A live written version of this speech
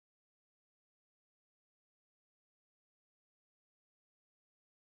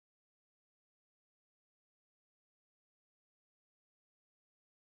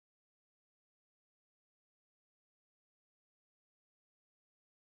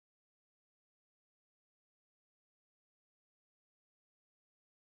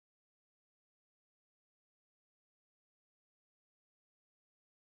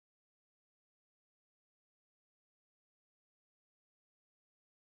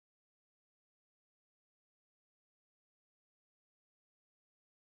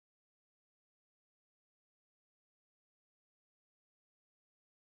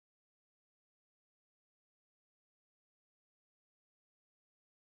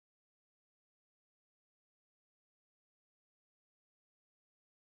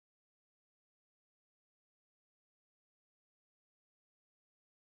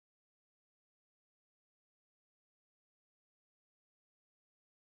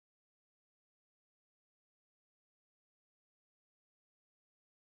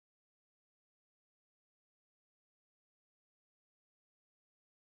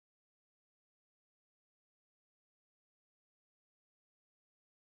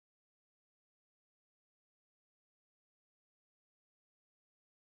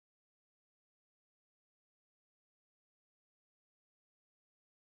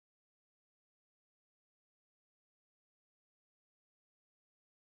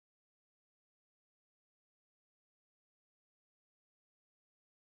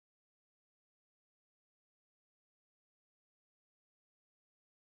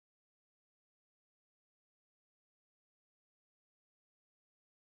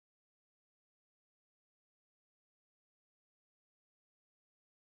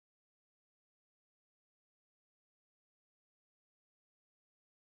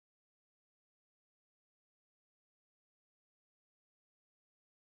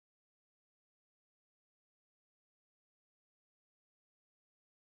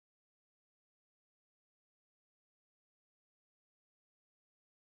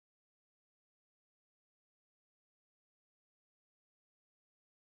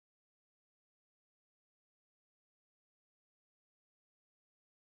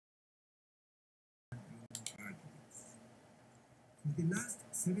In the last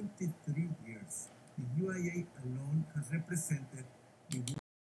 73 years, the UIA alone has represented the UIA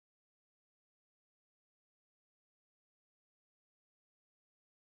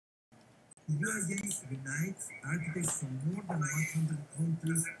unites architects from more than 100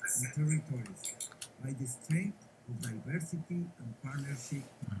 countries and territories by the strength of diversity and partnership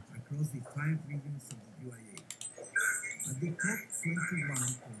across the 5 regions of the UIA. At the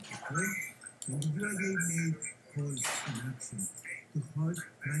COP21 when the UIA made calls in action to halt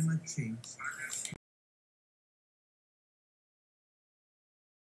climate change,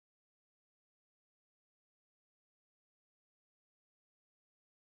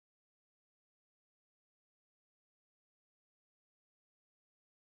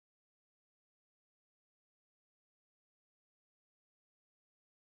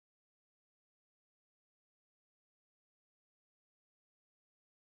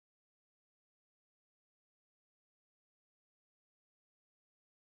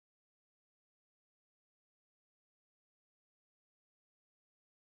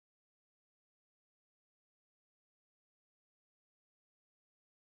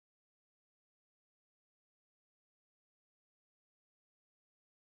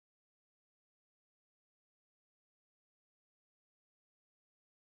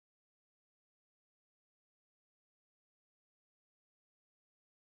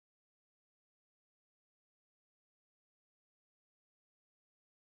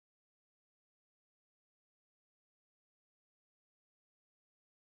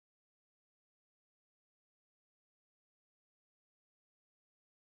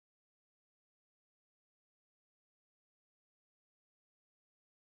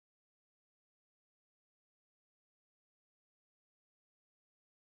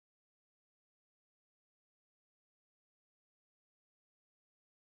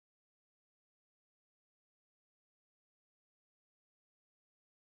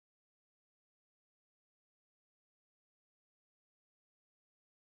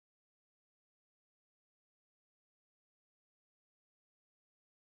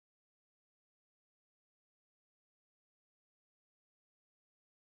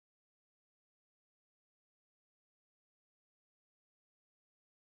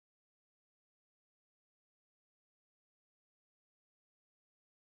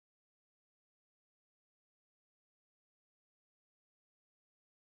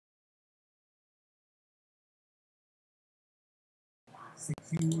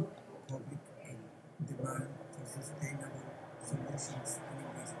 secure public demand for sustainable solutions and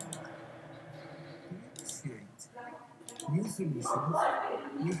investment. To initiate new solutions,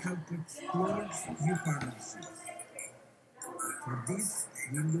 we have to explore new partnerships. For this,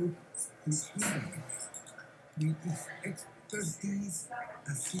 we look to INBAR, with its expertise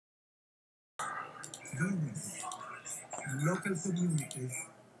assisting businesses and local communities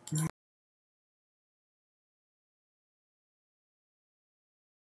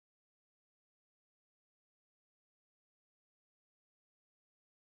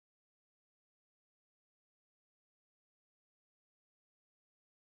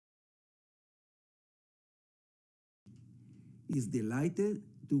is delighted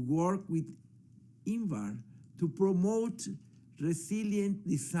to work with INBAR to promote resilient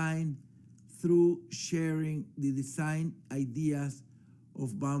design through sharing the design ideas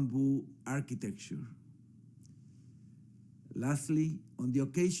of bamboo architecture. Lastly, on the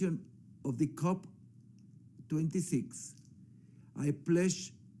occasion of the COP26, I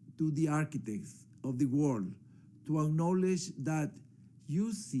pledge to the architects of the world to acknowledge that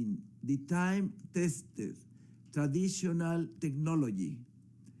using the time-tested traditional technology,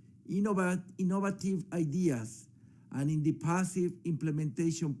 innovative ideas, and in the passive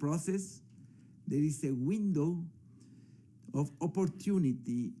implementation process, there is a window of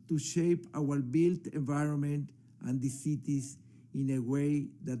opportunity to shape our built environment and the cities in a way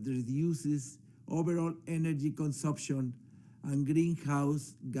that reduces overall energy consumption and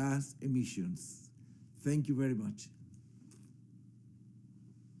greenhouse gas emissions. Thank you very much.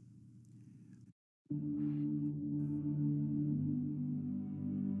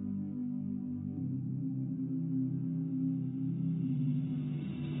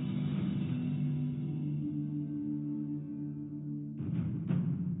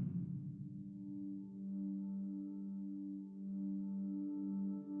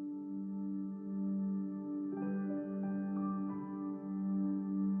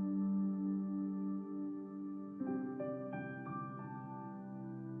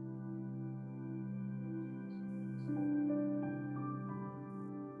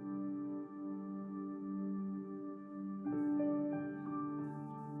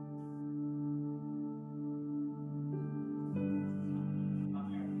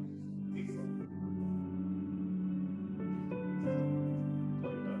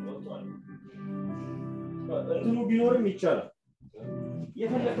 እንትኑ ቢኖርም ይቻላል።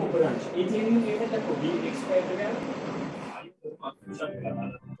 የፈለከው ብራንች ኤቲኤም የፈለከው ኤክስፓየር ጋር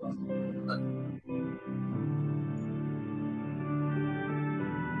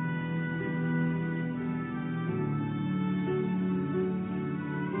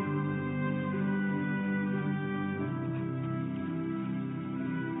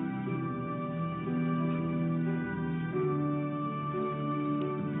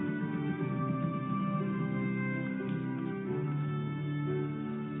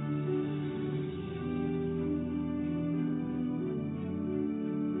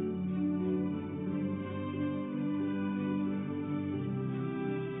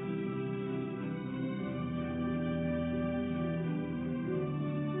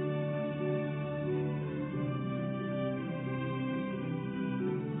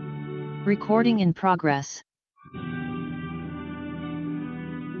Recording in progress.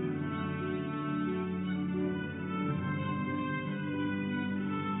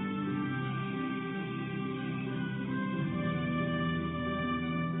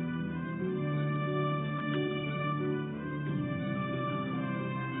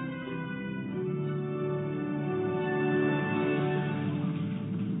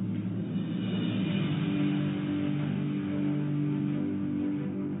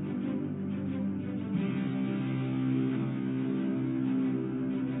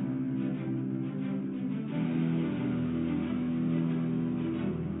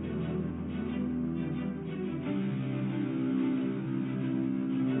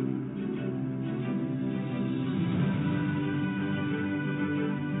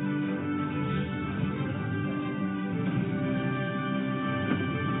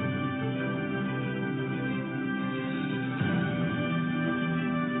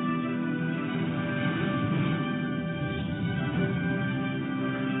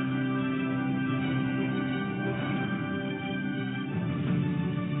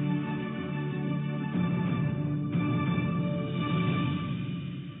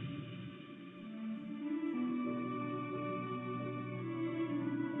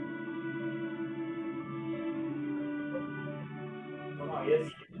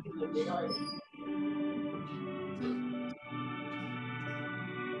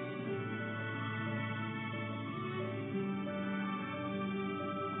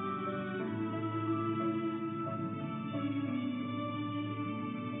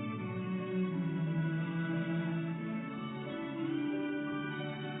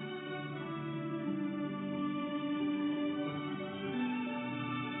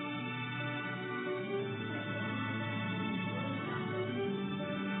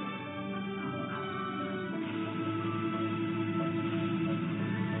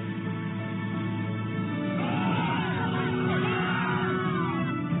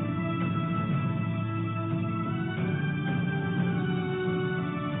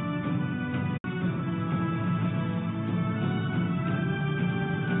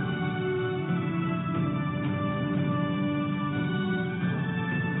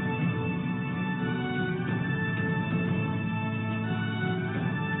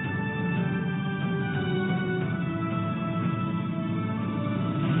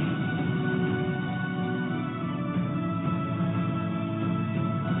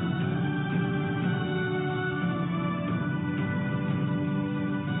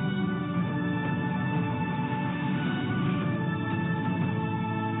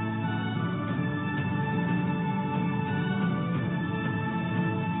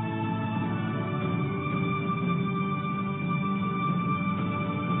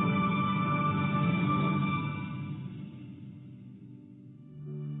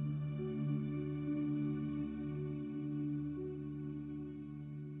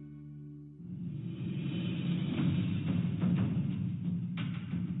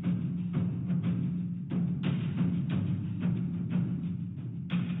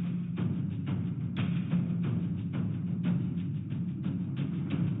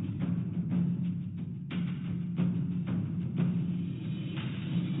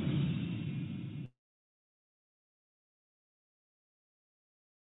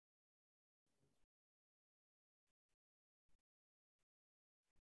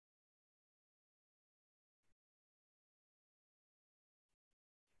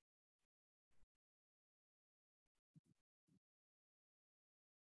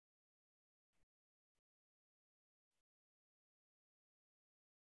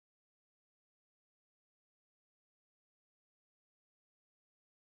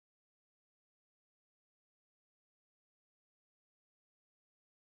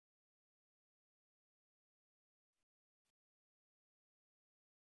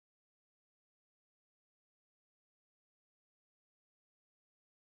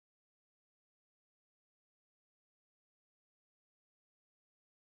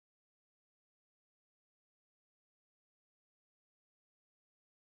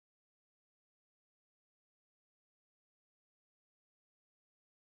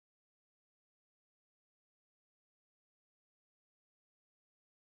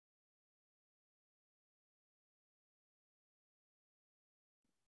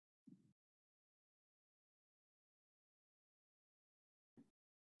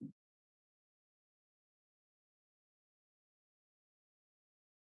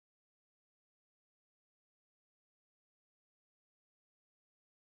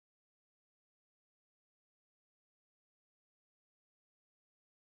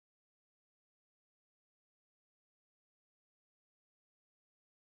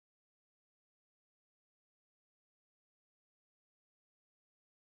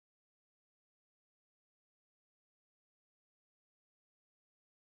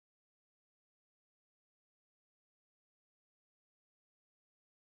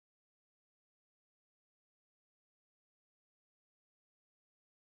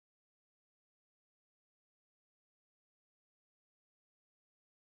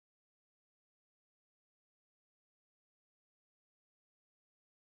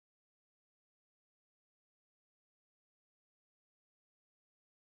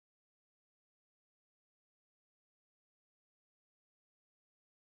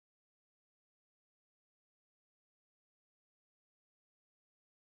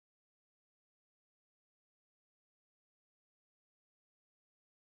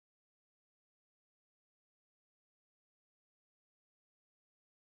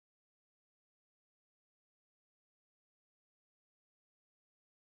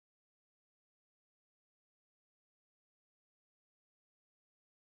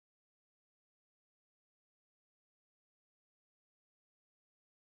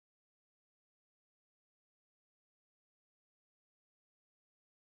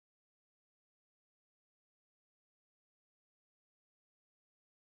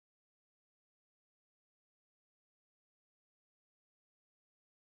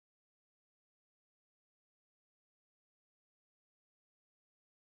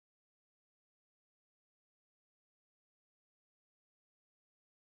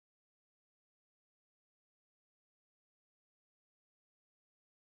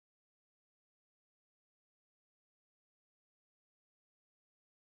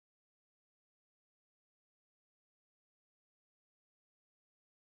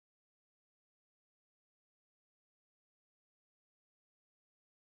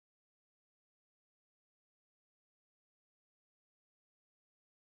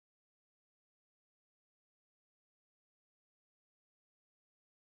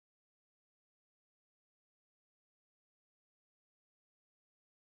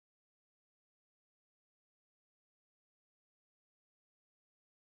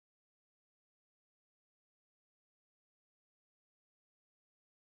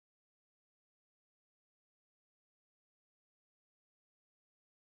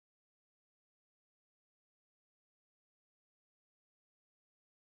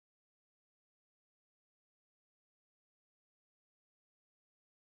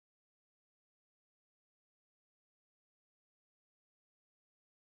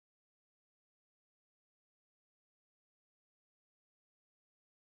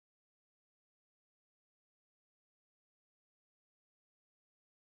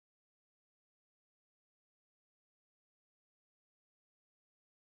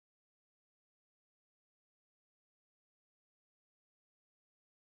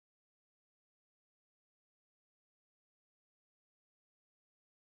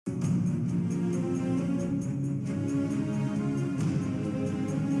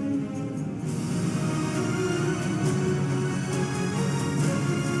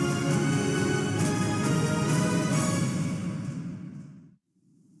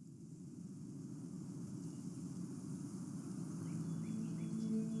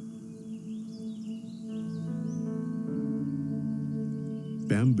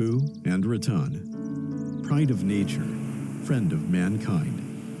 bamboo and rattan, pride of nature, friend of mankind.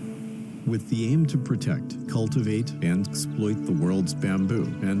 With the aim to protect, cultivate, and exploit the world's bamboo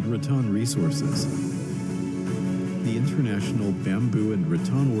and rattan resources, the International Bamboo and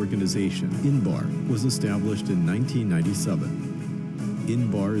Rattan Organization, INBAR, was established in 1997.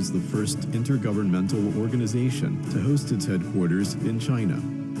 INBAR is the first intergovernmental organization to host its headquarters in China,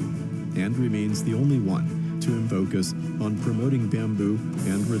 and remains the only one to focus on promoting bamboo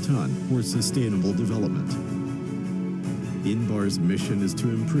and rattan for sustainable development. INBAR's mission is to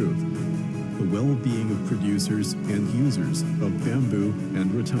improve the well-being of producers and users of bamboo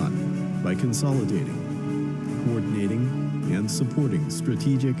and rattan by consolidating, coordinating, and supporting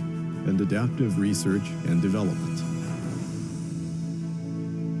strategic and adaptive research and development.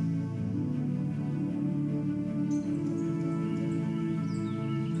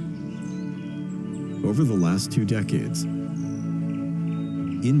 Over the last 2 decades,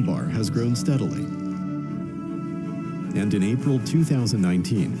 INBAR has grown steadily, and in April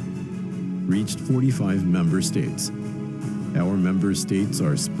 2019, reached 45 member states. Our member states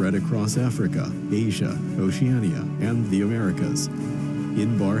are spread across Africa, Asia, Oceania, and the Americas.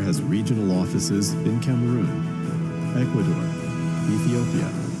 INBAR has regional offices in Cameroon, Ecuador, Ethiopia,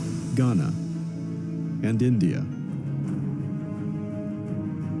 Ghana, and India.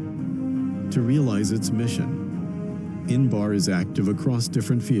 To realize its mission, INBAR is active across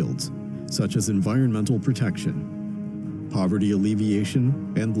different fields, such as environmental protection, poverty alleviation,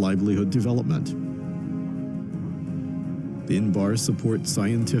 and livelihood development. INBAR supports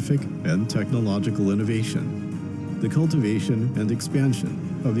scientific and technological innovation, the cultivation and expansion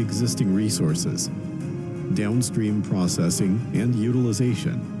of existing resources, downstream processing and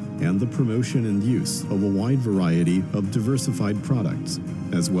utilization, and the promotion and use of a wide variety of diversified products,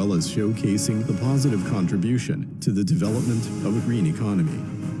 as well as showcasing the positive contribution to the development of a green economy,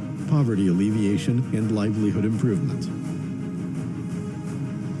 poverty alleviation, and livelihood improvement.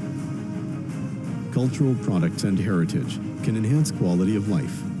 Cultural products and heritage can enhance quality of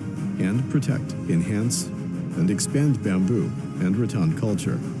life and protect, enhance, and expand bamboo and rattan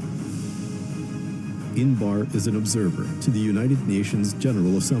culture. INBAR is an observer to the United Nations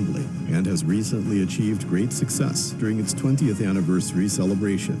General Assembly and has recently achieved great success during its 20th anniversary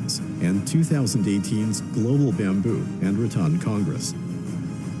celebrations and 2018's Global Bamboo and Rattan Congress.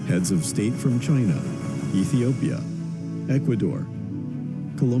 Heads of state from China, Ethiopia, Ecuador,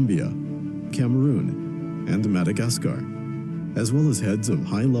 Colombia, Cameroon, and Madagascar, as well as heads of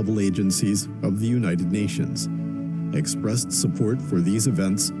high-level agencies of the United Nations, expressed support for these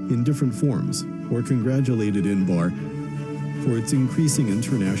events in different forms or congratulated INBAR for its increasing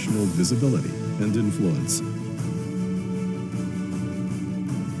international visibility and influence.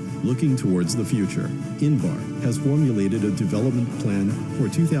 Looking towards the future, INBAR has formulated a development plan for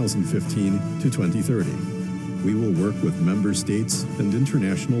 2015 to 2030. We will work with member states and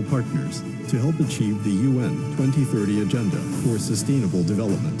international partners to help achieve the UN 2030 Agenda for Sustainable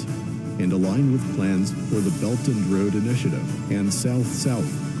Development and align with plans for the Belt and Road Initiative and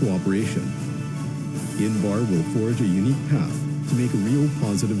South-South cooperation. INBAR will forge a unique path to make a real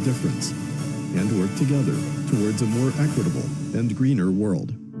positive difference and work together towards a more equitable and greener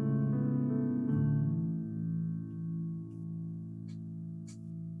world.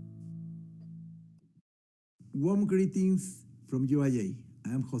 Warm greetings from UIA. I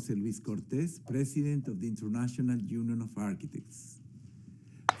am José Luis Cortés, President of the International Union of Architects.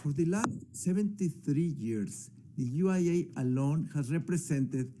 For the last 73 years, the UIA alone has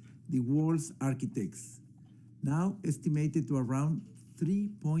represented the world's architects, now estimated to around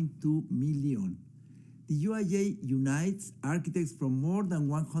 3.2 million. The UIA unites architects from more than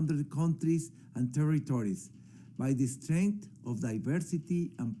 100 countries and territories by the strength of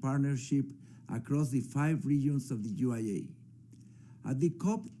diversity and partnership across the 5 regions of the UIA. At the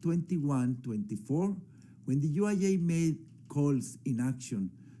COP21-24, when the UIA made calls in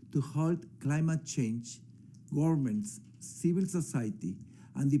action to halt climate change, governments, civil society,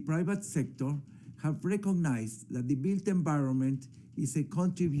 and the private sector have recognized that the built environment is a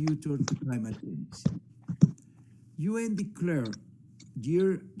contributor to climate change. UN declared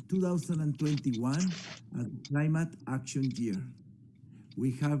year 2021 as Climate Action Year.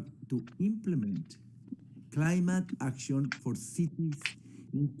 We have to implement climate action for cities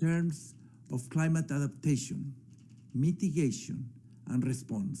in terms of climate adaptation, mitigation, and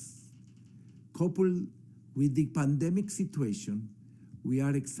response. Coupled with the pandemic situation, we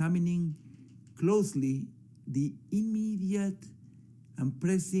are examining closely the immediate and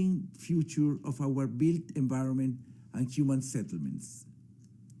pressing future of our built environment and human settlements.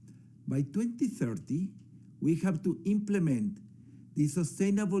 By 2030, we have to implement the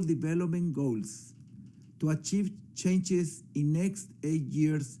Sustainable Development Goals to achieve changes in next 8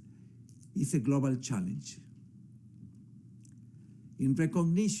 years is a global challenge. In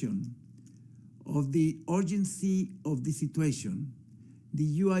recognition of the urgency of the situation,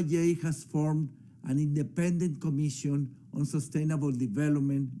 the UIA has formed an independent commission on sustainable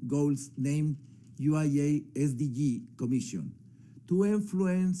development goals named UIA SDG Commission to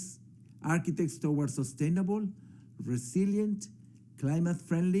influence architects towards sustainable, resilient,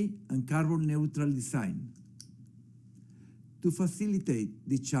 climate-friendly, and carbon-neutral design. To facilitate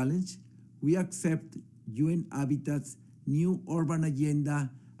the challenge, we accept UN Habitat's new urban agenda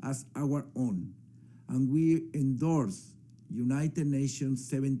as our own, and we endorse United Nations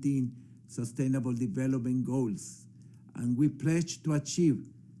 17 Sustainable Development Goals, and we pledge to achieve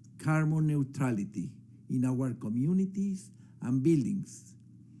carbon neutrality in our communities and buildings.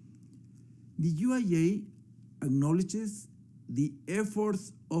 The UIA acknowledges the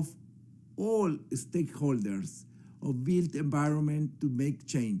efforts of all stakeholders of built environment to make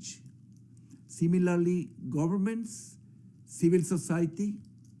change. Similarly, governments, civil society,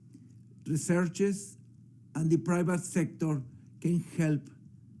 researchers, and the private sector can help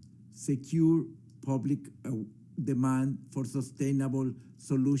secure public demand for sustainable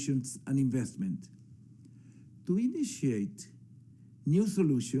solutions and investment. To initiate new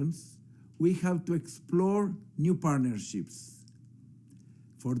solutions, we have to explore new partnerships.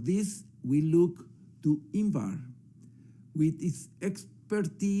 For this, we look to INBAR, with its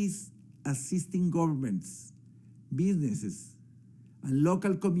expertise assisting governments, businesses, and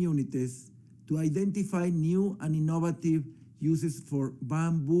local communities to identify new and innovative uses for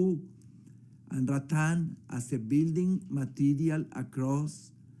bamboo and rattan as a building material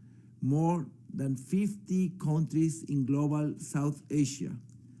across more than 50 countries in global South Asia,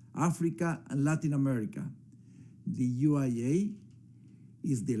 Africa, and Latin America. The UIA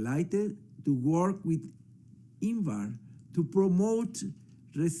is delighted to work with INBAR to promote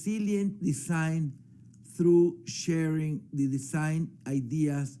resilient design through sharing the design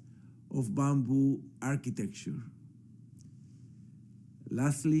ideas of bamboo architecture.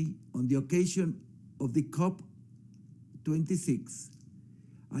 Lastly, on the occasion of the COP26,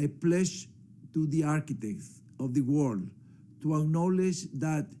 I pledge to the architects of the world to acknowledge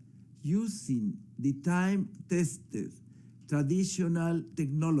that using the time-tested traditional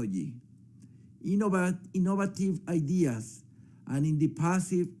technology, innovative ideas, and in the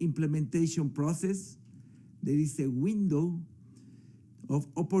passive implementation process, there is a window of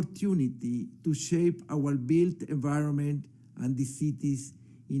opportunity to shape our built environment and the cities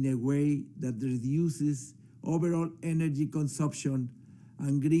in a way that reduces overall energy consumption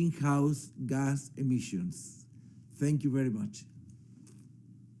and greenhouse gas emissions. Thank you very much.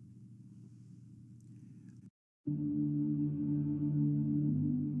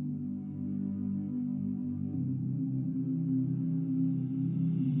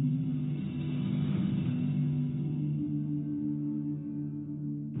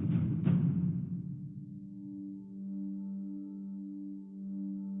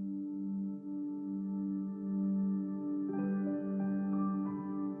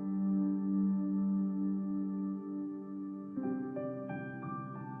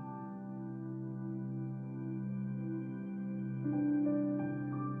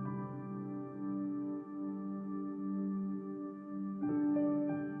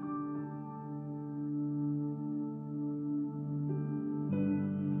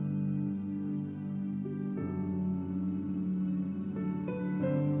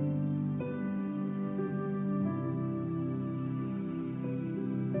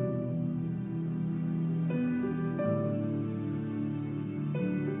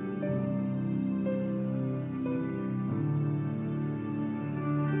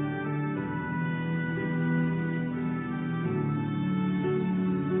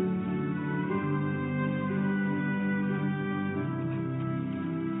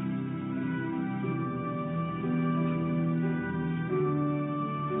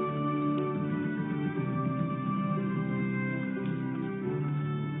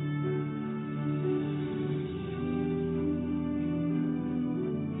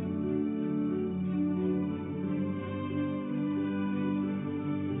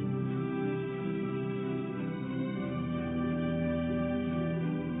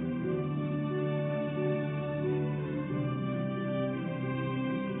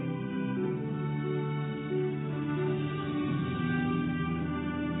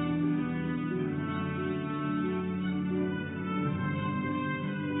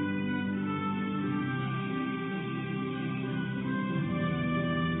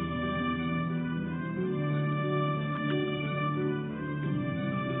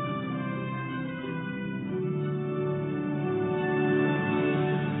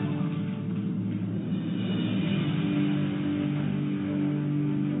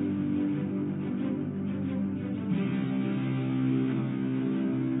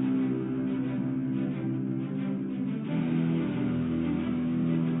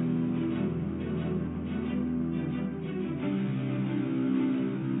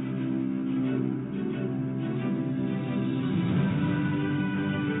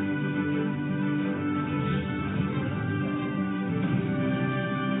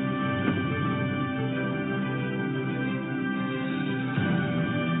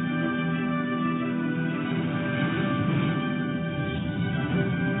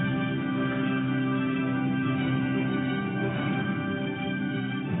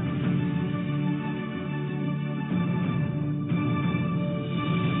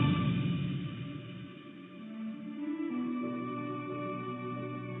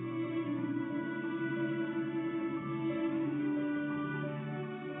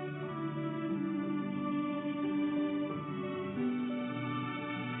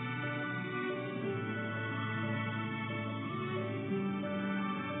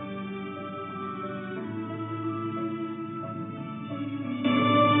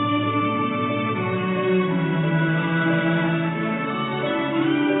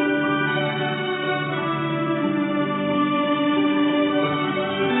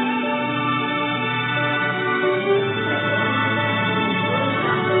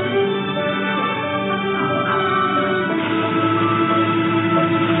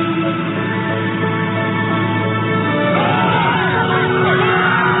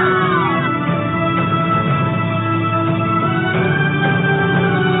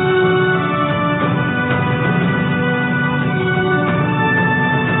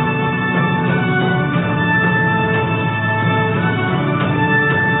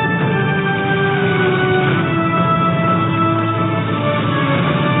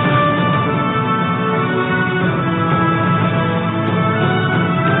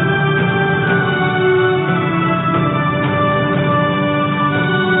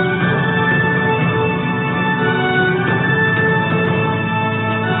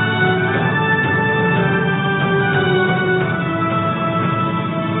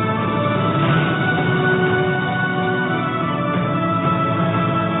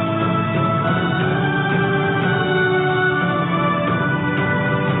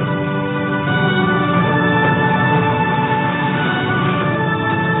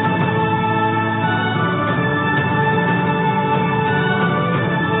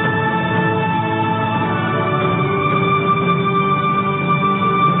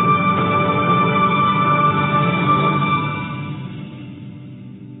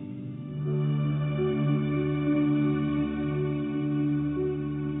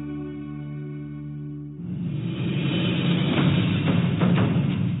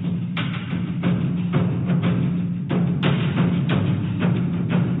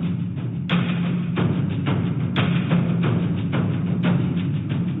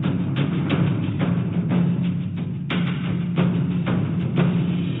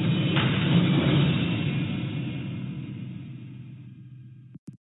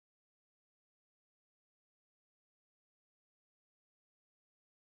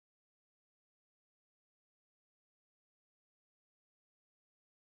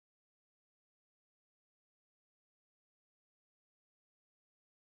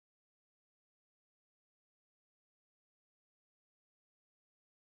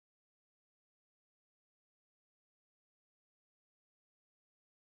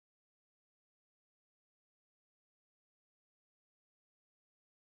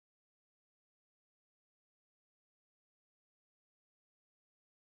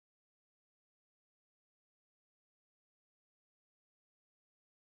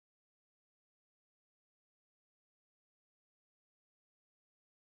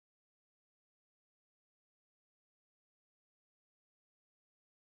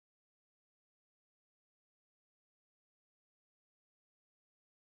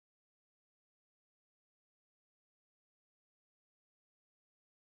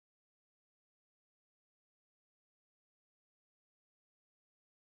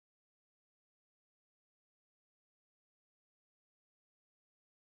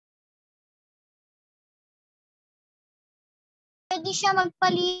 pwede siya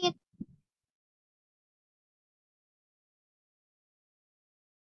magpalit.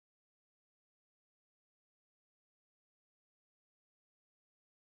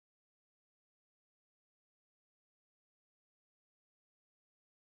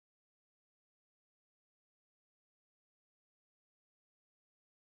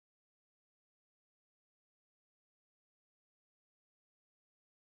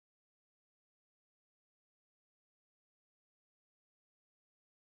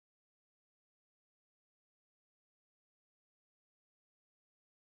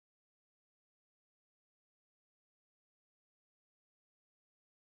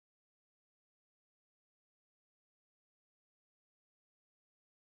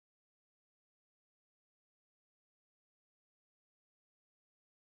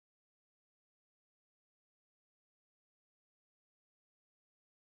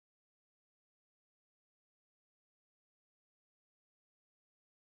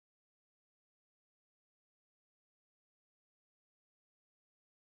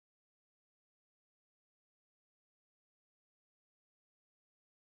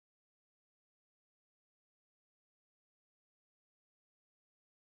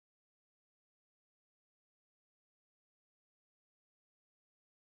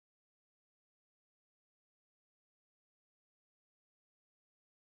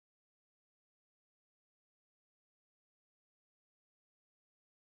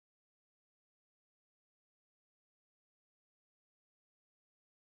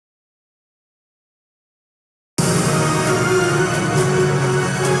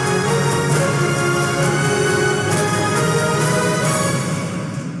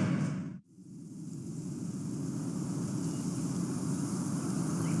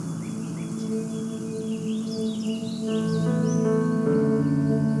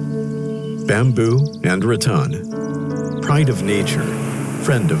 Bamboo and rattan, pride of nature,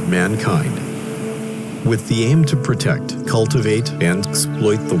 friend of mankind. With the aim to protect, cultivate, and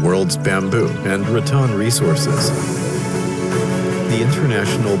exploit the world's bamboo and rattan resources, the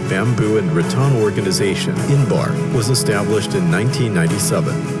International Bamboo and Rattan Organization, INBAR, was established in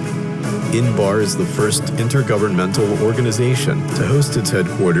 1997. INBAR is the first intergovernmental organization to host its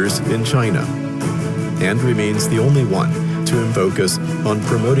headquarters in China, and remains the only one to focus on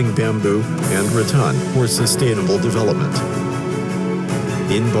promoting bamboo and rattan for sustainable development.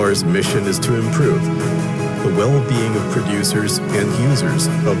 INBAR's mission is to improve the well-being of producers and users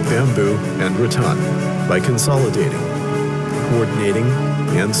of bamboo and rattan by consolidating, coordinating,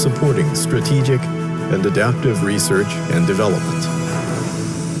 and supporting strategic and adaptive research and development.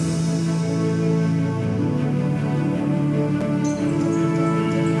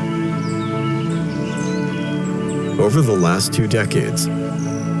 Over the last 2 decades,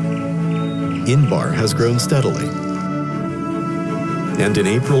 INBAR has grown steadily, and in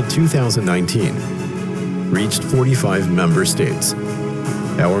April 2019, reached 45 member states.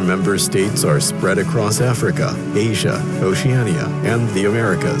 Our member states are spread across Africa, Asia, Oceania, and the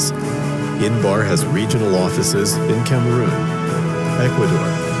Americas. INBAR has regional offices in Cameroon, Ecuador,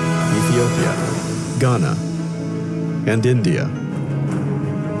 Ethiopia, Ghana, and India.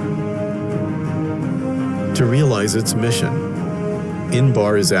 To realize its mission,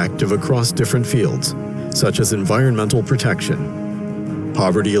 INBAR is active across different fields, such as environmental protection,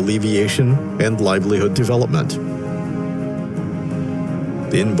 poverty alleviation, and livelihood development.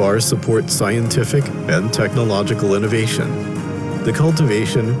 INBAR supports scientific and technological innovation, the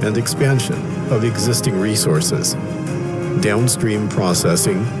cultivation and expansion of existing resources, downstream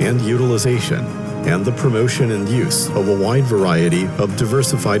processing and utilization, and the promotion and use of a wide variety of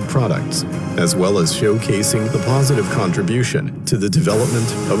diversified products, as well as showcasing the positive contribution to the development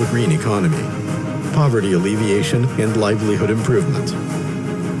of a green economy, poverty alleviation, and livelihood improvement.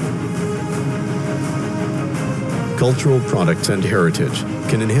 Cultural products and heritage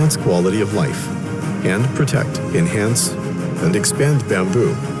can enhance quality of life and protect, enhance, and expand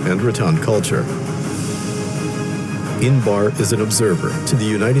bamboo and rattan culture. INBAR is an observer to the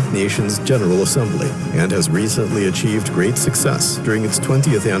United Nations General Assembly and has recently achieved great success during its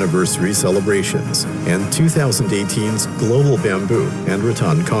 20th anniversary celebrations and 2018's Global Bamboo and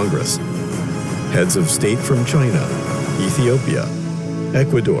Rattan Congress. Heads of state from China, Ethiopia,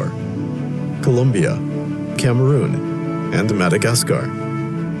 Ecuador, Colombia, Cameroon, and Madagascar,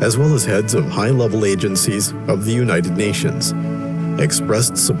 as well as heads of high-level agencies of the United Nations,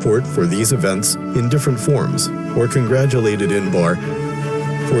 expressed support for these events in different forms or congratulated INBAR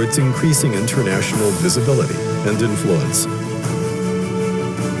for its increasing international visibility and influence.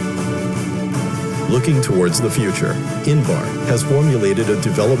 Looking towards the future, INBAR has formulated a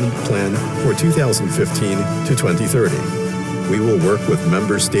development plan for 2015 to 2030, We will work with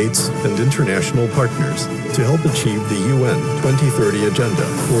member states and international partners to help achieve the UN 2030 Agenda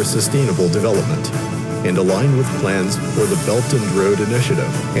for Sustainable Development and align with plans for the Belt and Road Initiative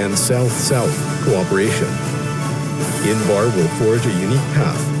and South-South cooperation. INBAR will forge a unique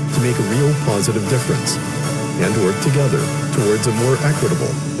path to make a real positive difference and work together towards a more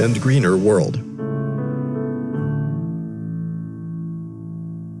equitable and greener world.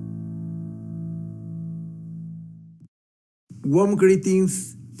 Warm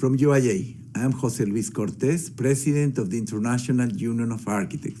greetings from UIA. I am José Luis Cortés, President of the International Union of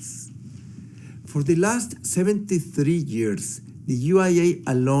Architects. For the last 73 years, the UIA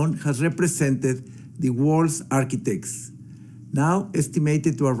alone has represented the world's architects, now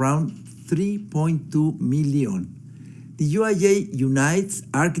estimated to around 3.2 million. The UIA unites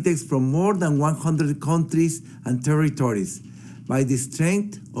architects from more than 100 countries and territories by the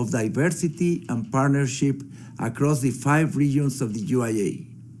strength of diversity and partnership across the 5 regions of the UIA.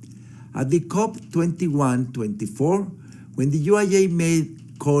 At the COP21-24, when the UIA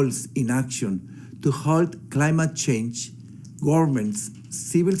made calls in action to halt climate change, governments,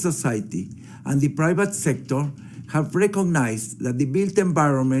 civil society, and the private sector have recognized that the built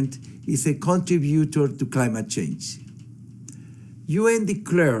environment is a contributor to climate change. UN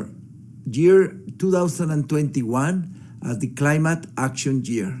declared year 2021 as the Climate Action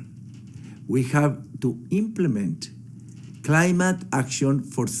Year. We have to implement climate action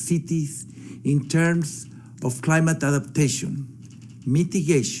for cities in terms of climate adaptation,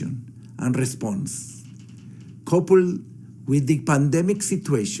 mitigation, and response. Coupled with the pandemic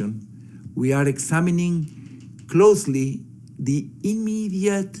situation, we are examining closely the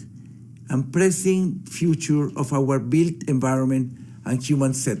immediate and pressing future of our built environment and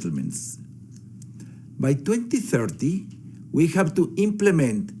human settlements. By 2030, we have to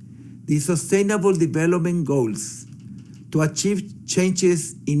implement the Sustainable Development Goals. To achieve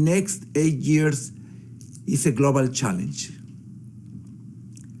changes in next 8 years is a global challenge.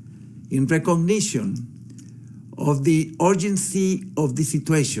 In recognition of the urgency of the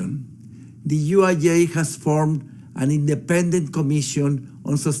situation, the UIA has formed an independent commission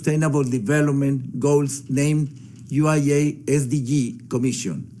on sustainable development goals named UIA SDG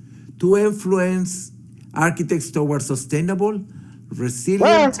Commission to influence architects towards sustainable,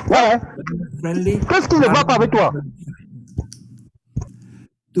 resilient, friendly.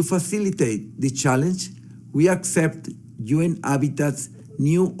 To facilitate the challenge, we accept UN Habitat's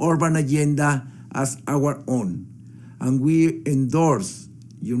new urban agenda as our own, and we endorse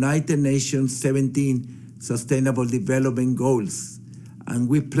United Nations 17 Sustainable Development Goals, and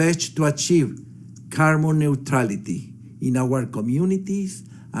we pledge to achieve carbon neutrality in our communities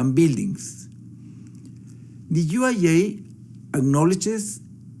and buildings. The UIA acknowledges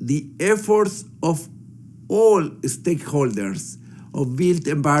the efforts of all stakeholders of built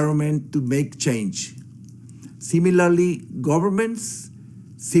environment to make change. Similarly, governments,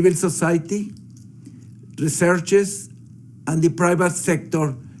 civil society, researchers, and the private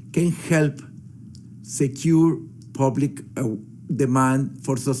sector can help secure public demand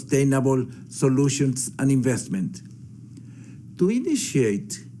for sustainable solutions and investment. To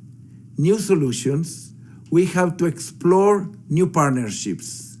initiate new solutions, we have to explore new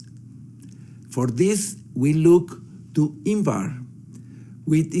partnerships. For this, we look to INBAR,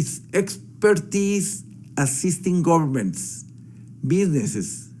 with its expertise assisting governments,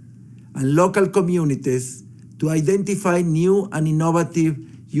 businesses, and local communities to identify new and innovative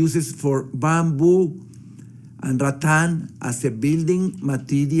uses for bamboo and rattan as a building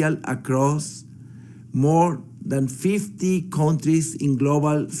material across more than 50 countries in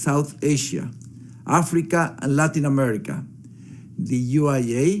global South Asia, Africa, and Latin America. The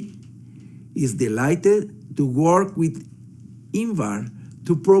UIA is delighted to work with INBAR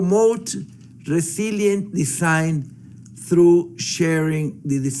to promote resilient design through sharing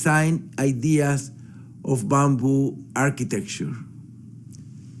the design ideas of bamboo architecture.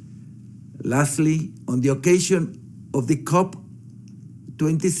 Lastly, on the occasion of the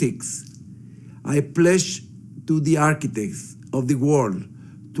COP26, I pledge to the architects of the world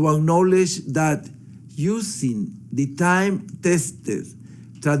to acknowledge that using the time-tested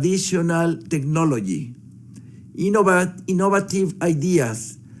traditional technology, innovative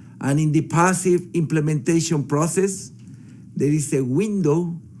ideas, and in the passive implementation process, there is a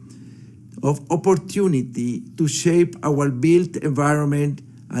window of opportunity to shape our built environment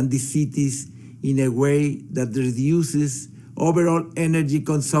and the cities in a way that reduces overall energy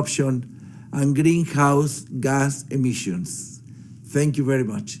consumption and greenhouse gas emissions. Thank you very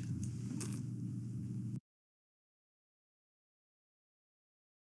much.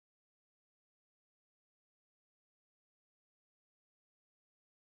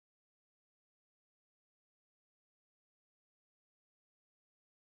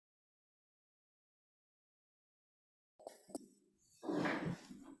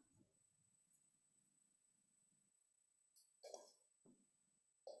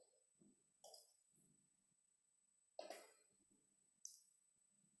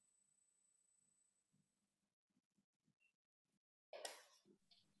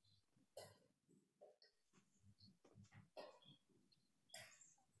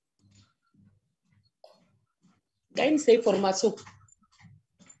 Quem sem informação.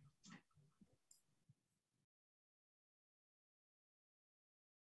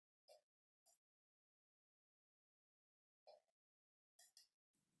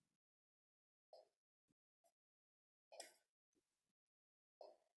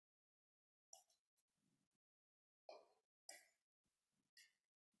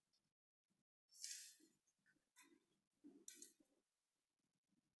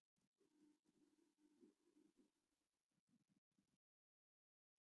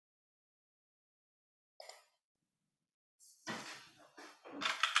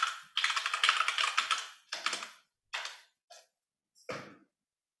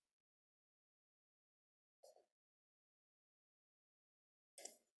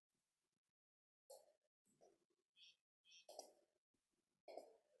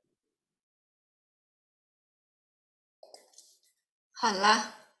 好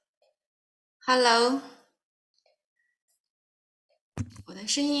了 ，Hello， 我的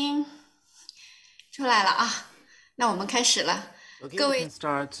声音出来了啊，那我们开始了。 Okay, we can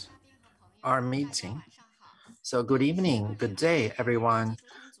start our meeting. So good evening, good day, everyone.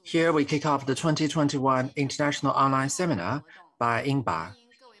 Here we kick off the 2021 International Online Seminar by INBAR.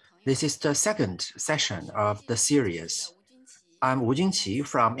 This is the second session of the series. I'm Wu Junqi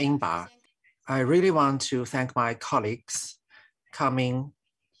from INBAR. I really want to thank my colleagues coming,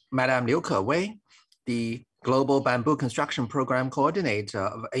 Madame Liu Kewei, the Global Bamboo Construction Program Coordinator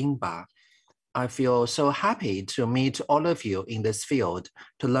of INBAR. I feel so happy to meet all of you in this field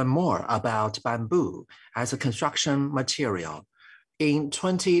to learn more about bamboo as a construction material. In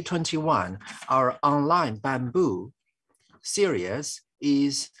 2021, our online bamboo series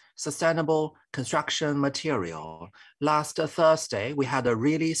is sustainable construction material. Last Thursday, we had a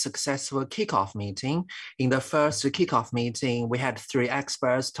really successful kickoff meeting. In the first kickoff meeting, we had 3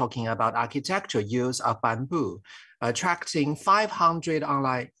 experts talking about architectural use of bamboo, attracting 500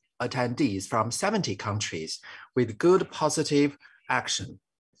 online attendees from 70 countries with good positive action.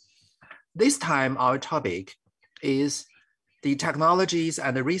 This time, our topic is the technologies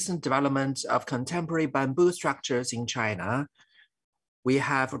and the recent development of contemporary bamboo structures in China. We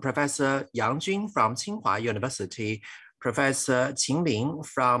have Professor Yang Jun from Tsinghua University, Professor Qin Ling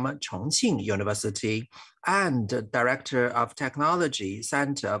from Chongqing University, and Director of Technology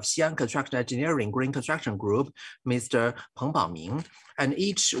Center of Xi'an Construction Engineering Green Construction Group, Mr. Peng Baoning. And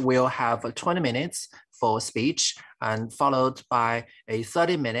each will have 20 minutes for speech and followed by a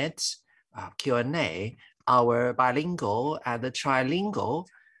 30-minute Q&A. Our bilingual and trilingual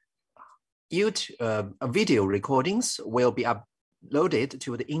video recordings will be uploaded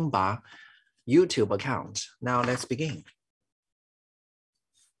to the INBAR YouTube account. Now let's begin.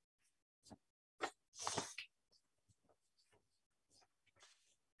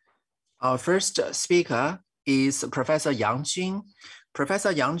 Our first speaker is Professor Yang Jun.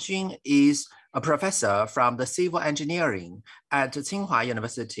 Professor Yang Jun is a professor from the civil engineering at Tsinghua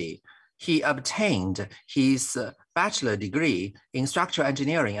University. He obtained his bachelor degree in structural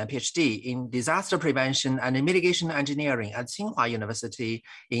engineering and PhD in disaster prevention and mitigation engineering at Tsinghua University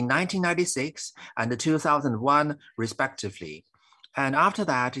in 1996 and 2001, respectively. And after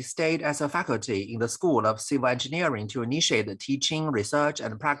that, he stayed as a faculty in the School of Civil Engineering to initiate teaching, research,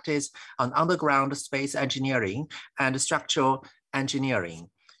 and practice on underground space engineering and structural engineering.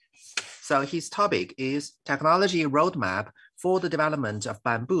 So his topic is technology roadmap for the development of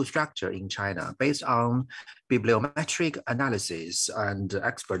bamboo structure in China based on bibliometric analysis and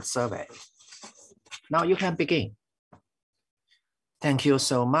expert survey. Now you can begin. Thank you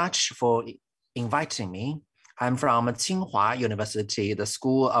so much for inviting me. I'm from Tsinghua University, the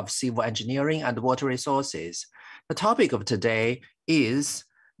School of Civil Engineering and Water Resources. The topic of today is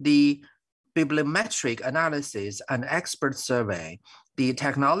the bibliometric analysis and expert survey, the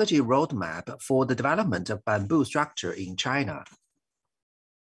technology roadmap for the development of bamboo structure in China.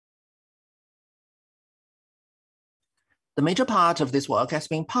 The major part of this work has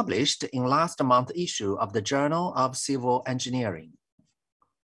been published in last month's issue of the Journal of Civil Engineering.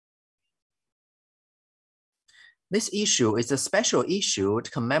 This issue is a special issue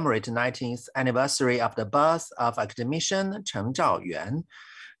to commemorate the 19th anniversary of the birth of academician Chen Zhaoyuan.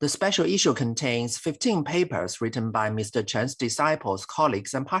 The special issue contains 15 papers written by Mr. Chen's disciples,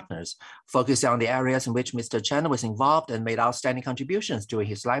 colleagues, and partners, focusing on the areas in which Mr. Chen was involved and made outstanding contributions during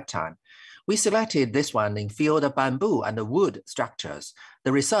his lifetime. We selected this one in field of bamboo and wood structures.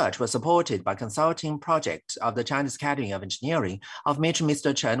 The research was supported by consulting project of the Chinese Academy of Engineering, of which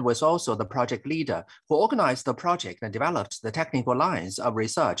Mr. Chen was also the project leader, who organized the project and developed the technical lines of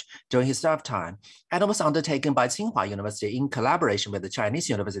research during his staff time, and was undertaken by Tsinghua University in collaboration with the Chinese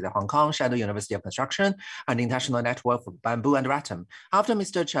University of Hong Kong, Shandong University of Construction, and the International Network for Bamboo and Rattan. After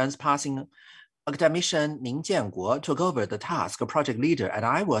Mr. Chen's passing, academician Ning Jianguo took over the task of project leader, and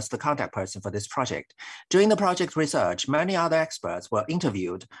I was the contact person for this project. During the project research, many other experts were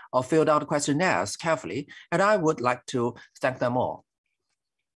interviewed or filled out questionnaires carefully, and I would like to thank them all.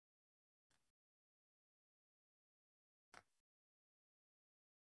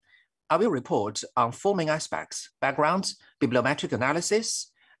 I will report on 4 main aspects: background, bibliometric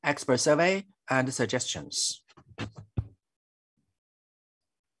analysis, expert survey, and suggestions.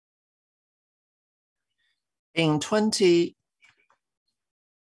 In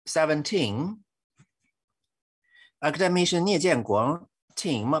 2017, academician Nie Jianguo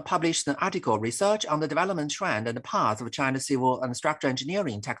team published an article, Research on the Development Trend and the Path of China's Civil and Structural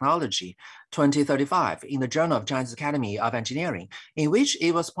Engineering Technology 2035 in the Journal of Chinese Academy of Engineering, in which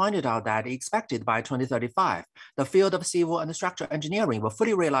it was pointed out that expected by 2035, the field of civil and structural engineering will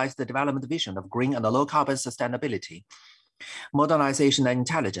fully realize the development vision of green and low carbon sustainability. Modernization and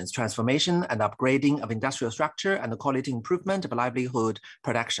intelligence, transformation and upgrading of industrial structure, and the quality improvement of livelihood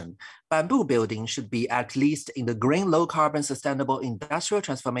production. Bamboo building should be at least in the green, low carbon, sustainable industrial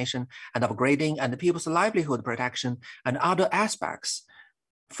transformation and upgrading and people's livelihood protection and other aspects,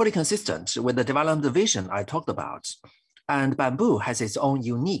 fully consistent with the development vision I talked about. And bamboo has its own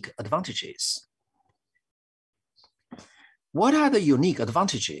unique advantages. What are the unique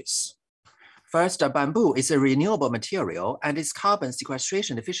advantages? First, bamboo is a renewable material and its carbon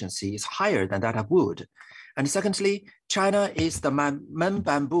sequestration efficiency is higher than that of wood. And secondly, China is the main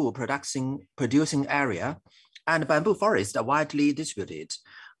bamboo producing area, and bamboo forests are widely distributed.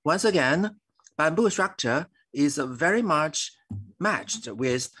 Once again, bamboo structure is very much matched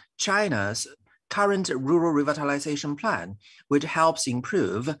with China's current rural revitalization plan, which helps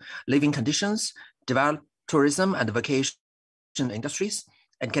improve living conditions, develop tourism and vacation industries,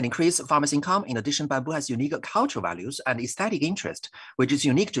 and can increase farmers' income. In addition, bamboo has unique cultural values and aesthetic interest, which is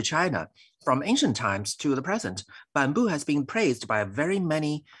unique to China. From ancient times to the present, bamboo has been praised by very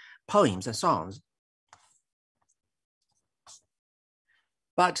many poems and songs.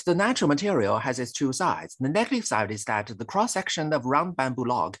 But the natural material has its two sides. The negative side is that the cross-section of round bamboo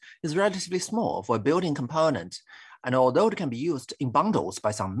log is relatively small for a building component, and although it can be used in bundles by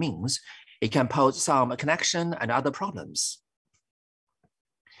some means, it can pose some connection and other problems.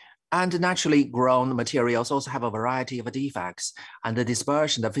 And naturally grown materials also have a variety of defects, and the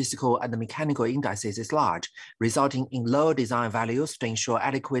dispersion of physical and mechanical indices is large, resulting in low design values to ensure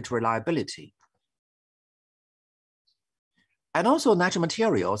adequate reliability. And also natural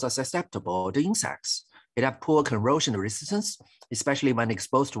materials are susceptible to insects. It have poor corrosion resistance, especially when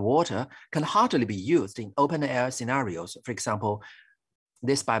exposed to water, can hardly be used in open air scenarios. For example,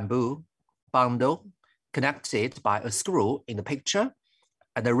 this bamboo bundle connected by a screw in the picture,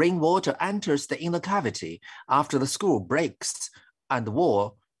 and the rainwater enters the inner cavity after the screw breaks and the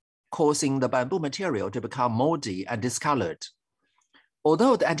wall, causing the bamboo material to become moldy and discolored.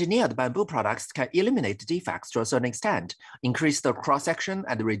 Although the engineered bamboo products can eliminate defects to a certain extent, increase the cross-section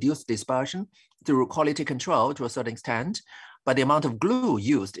and reduce dispersion through quality control to a certain extent, but the amount of glue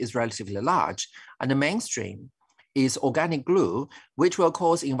used is relatively large, and the mainstream is organic glue, which will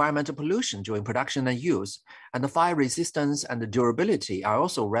cause environmental pollution during production and use, and the fire resistance and the durability are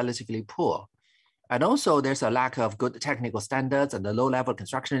also relatively poor. And also there's a lack of good technical standards and the low-level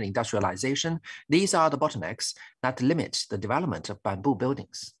construction and industrialization. These are the bottlenecks that limit the development of bamboo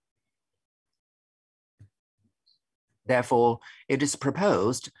buildings. Therefore, it is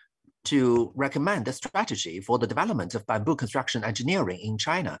proposed to recommend a strategy for the development of bamboo construction engineering in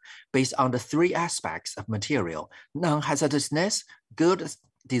China based on the 3 aspects of material: non-hazardousness, good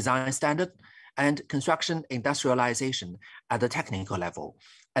design standard, and construction industrialization at the technical level.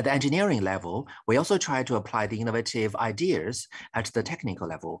 At the engineering level, we also try to apply the innovative ideas at the technical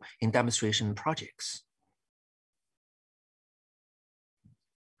level in demonstration projects.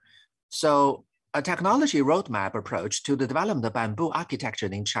 So, a technology roadmap approach to the development of bamboo architecture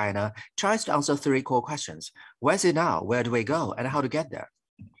in China tries to answer 3 core questions. Where is it now? Where do we go? And how to get there?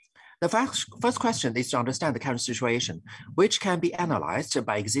 The first question is to understand the current situation, which can be analyzed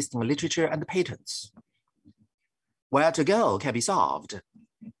by existing literature and patents. Where to go can be solved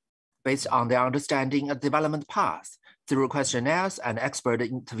based on the understanding of the development path through questionnaires and expert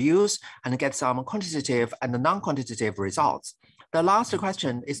interviews, and get some quantitative and non-quantitative results. The last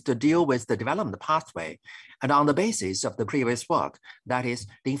question is to deal with the development pathway. And on the basis of the previous work, that is,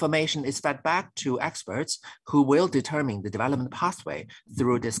 the information is fed back to experts who will determine the development pathway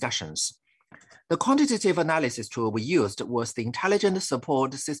through discussions. The quantitative analysis tool we used was the Intelligent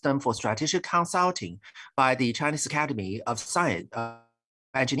Support System for Strategic Consulting by the Chinese Academy of Science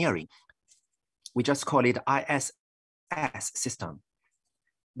Engineering. We just call it ISS system.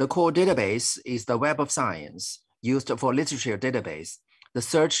 The core database is the Web of Science used for literature database. The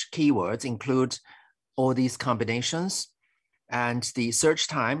search keywords include all these combinations, and the search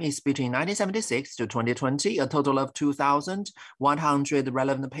time is between 1976 to 2020. A total of 2,100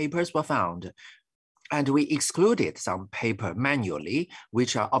 relevant papers were found. And we excluded some paper manually,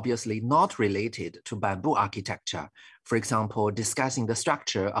 which are obviously not related to bamboo architecture. For example, discussing the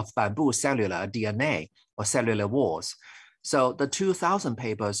structure of bamboo cellular DNA or cellular walls. So the 2,000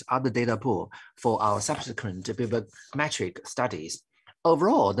 papers are the data pool for our subsequent bibliometric studies.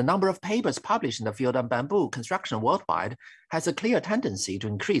 Overall, the number of papers published in the field of bamboo construction worldwide has a clear tendency to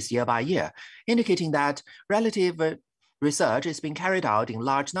increase year by year, indicating that relative research is being carried out in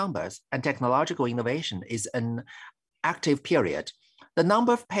large numbers and technological innovation is an active period. The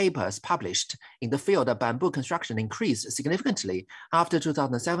number of papers published in the field of bamboo construction increased significantly after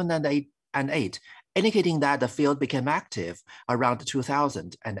 2007 and 2008, indicating that the field became active around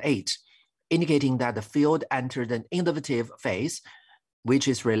 2008, indicating that the field entered an innovative phase, which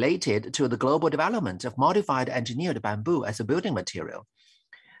is related to the global development of modified engineered bamboo as a building material.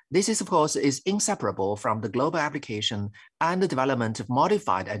 This is, of course, is inseparable from the global application and the development of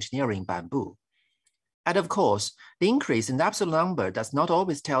modified engineering bamboo. And of course, the increase in the absolute number does not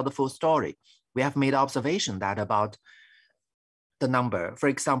always tell the full story. We have made observation that about the number. For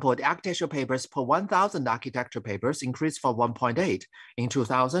example, the architectural papers per 1,000 architecture papers increased from 1.8 in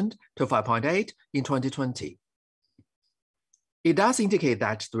 2000 to 5.8 in 2020. It does indicate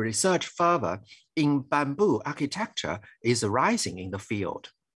that the research further in bamboo architecture is rising in the field.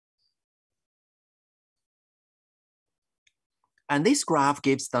 And this graph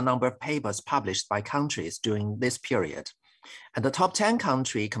gives the number of papers published by countries during this period. And the top 10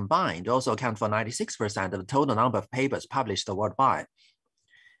 countries combined also account for 96% of the total number of papers published worldwide.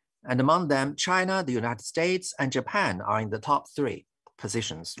 And among them, China, the United States, and Japan are in the top 3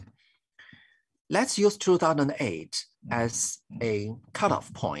 positions. Let's use 2008 as a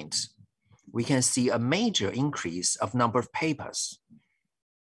cutoff point. We can see a major increase of number of papers.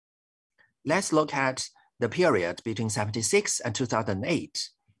 Let's look at the period between 76 and 2008.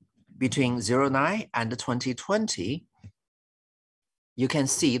 Between 09 and 2020, you can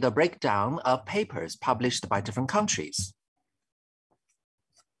see the breakdown of papers published by different countries.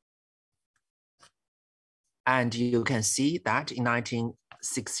 And you can see that in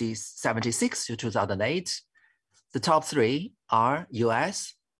 1976 to 2008, the top 3 are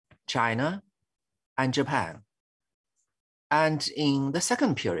US, China, and Japan. And in the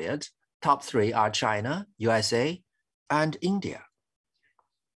second period, top 3 are China, USA, and India.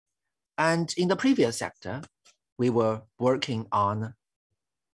 And in the previous sector, we were working on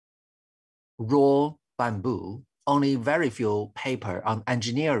raw bamboo, only very few paper on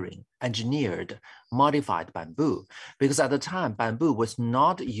engineered, modified bamboo, because at the time, bamboo was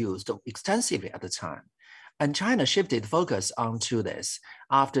not used extensively at the time. And China shifted focus onto this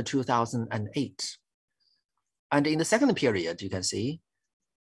after 2008. And in the second period, you can see,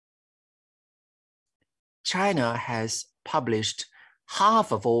 China has published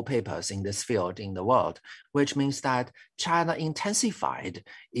half of all papers in this field in the world, which means that China intensified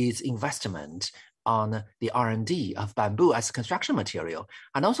its investment on the R&D of bamboo as a construction material.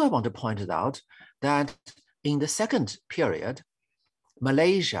 And also I want to point it out that in the second period,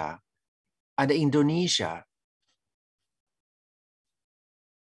 Malaysia and Indonesia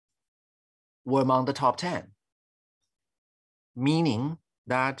were among the top 10, meaning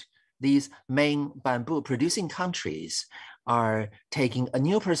that these main bamboo producing countries are taking a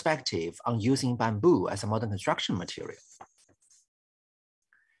new perspective on using bamboo as a modern construction material.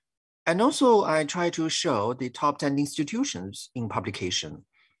 And also I try to show the top 10 institutions in publication.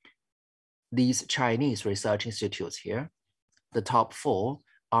 These Chinese research institutes here, the top 4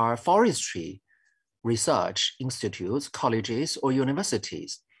 are forestry research institutes, colleges, or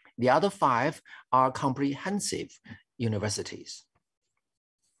universities. The other 5 are comprehensive universities.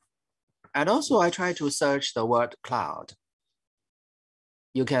 And also I try to search the word cloud.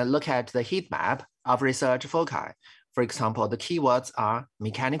 You can look at the heat map of research foci. For example, the keywords are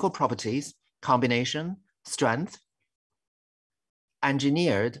mechanical properties, combination, strength,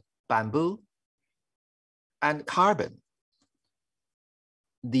 engineered bamboo, and carbon.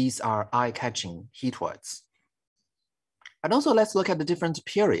 These are eye-catching heat words. And also let's look at the different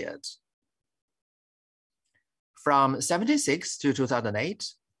periods. From 76 to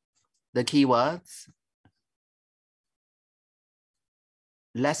 2008, the keywords,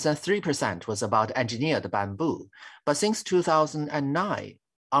 less than 3% was about engineered bamboo. But since 2009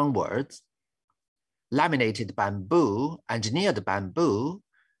 onwards, laminated bamboo, engineered bamboo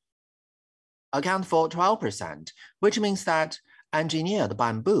account for 12%, which means that engineered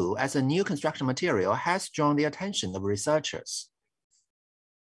bamboo as a new construction material has drawn the attention of researchers.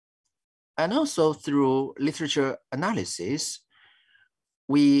 And also through literature analysis,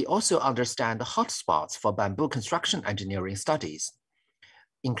 we also understand the hotspots for bamboo construction engineering studies,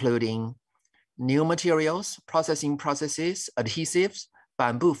 including new materials, processing processes, adhesives,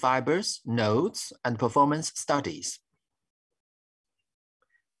 bamboo fibers, nodes, and performance studies.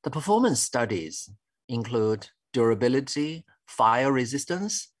 The performance studies include durability, fire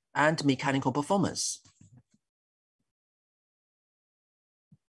resistance, and mechanical performance.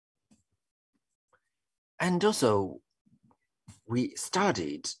 And also, we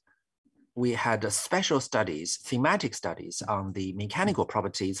had special studies, thematic studies on the mechanical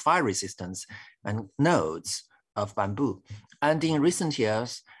properties, fire resistance, and nodes of bamboo. And in recent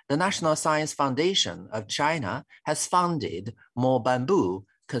years, the National Science Foundation of China has funded more bamboo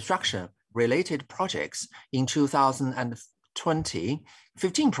construction-related projects. In 2020,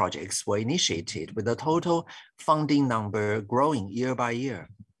 15 projects were initiated with the total funding number growing year by year.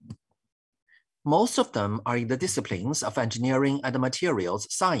 Most of them are in the disciplines of engineering and materials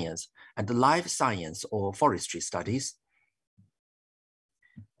science and life science or forestry studies.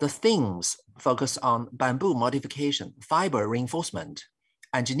 The themes focus on bamboo modification, fiber reinforcement,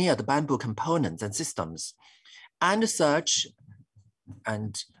 engineered bamboo components and systems, and search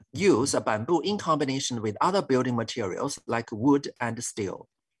and use of bamboo in combination with other building materials like wood and steel.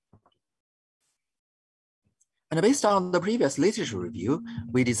 And based on the previous literature review,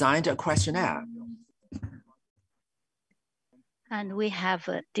 we designed a questionnaire. And we have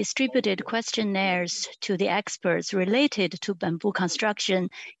distributed questionnaires to the experts related to bamboo construction,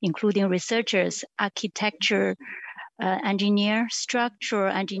 including researchers, architecture engineers,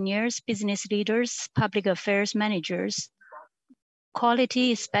 structural engineers, business leaders, public affairs managers.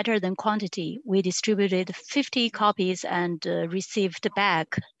 Quality is better than quantity. We distributed 50 copies and received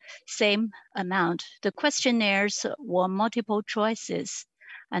back same amount. The questionnaires were multiple choices,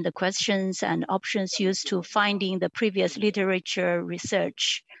 and the questions and options used to finding the previous literature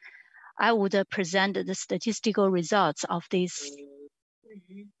research. I would present the statistical results of this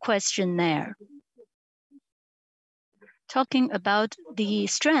questionnaire. Talking about the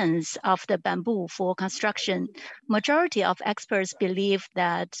strengths of the bamboo for construction, majority of experts believe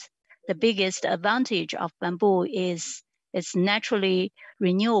that the biggest advantage of bamboo is it's naturally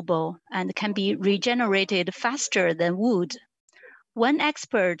renewable and can be regenerated faster than wood. One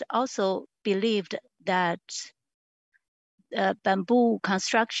expert also believed that bamboo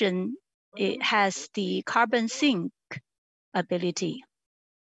construction, it has the carbon sink ability.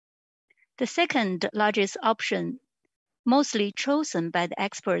 The second largest option, mostly chosen by the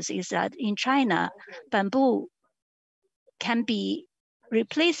experts, is that in China, bamboo can be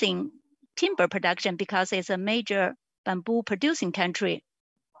replacing timber production because it's a major bamboo producing country.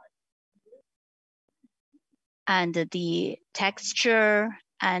 And the texture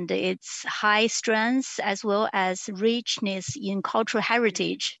and its high strength, as well as richness in cultural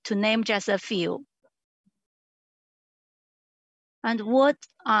heritage, to name just a few. And what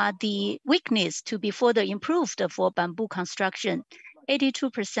are the weaknesses to be further improved for bamboo construction?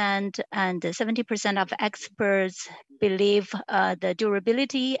 82% and 70% of experts believe the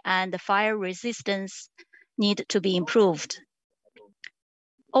durability and the fire resistance need to be improved.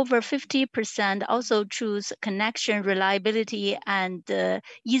 Over 50% also choose connection reliability and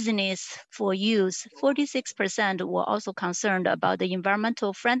easiness for use. 46% were also concerned about the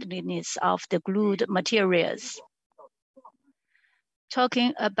environmental friendliness of the glued materials.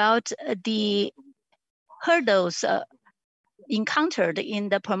 Talking about the hurdles encountered in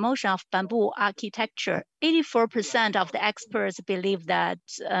the promotion of bamboo architecture, 84% of the experts believe that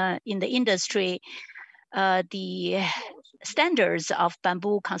in the industry, the standards of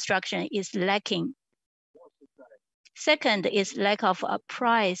bamboo construction is lacking. Second is lack of a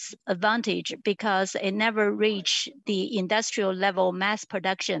price advantage because it never reached the industrial level mass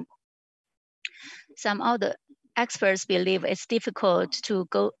production. Some other experts believe it's difficult to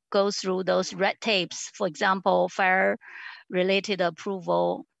go through those red tapes, for example, fire-related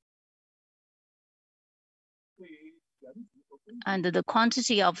approval, and the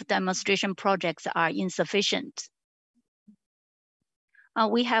quantity of demonstration projects are insufficient.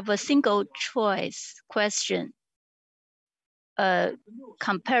 We have a single choice question.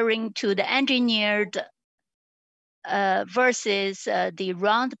 comparing to the engineered versus the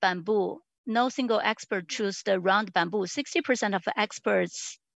round bamboo. No single expert chose the round bamboo. 60% of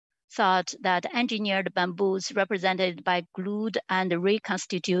experts thought that engineered bamboos represented by glued and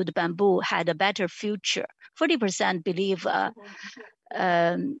reconstituted bamboo had a better future. 40% believe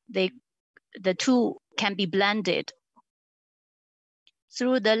the two can be blended.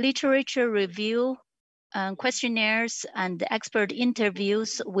 Through the literature review, questionnaires, and expert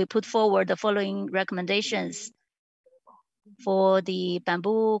interviews, we put forward the following recommendations. For the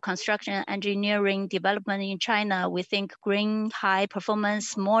bamboo construction engineering development in China, we think green,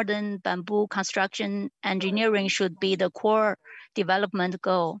 high-performance, modern bamboo construction engineering should be the core development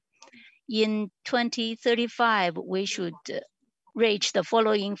goal. In 2035, we should reach the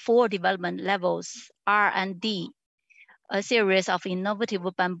following 4 development levels: R&D, a series of innovative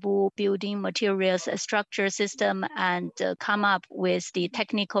bamboo building materials structure system, and come up with the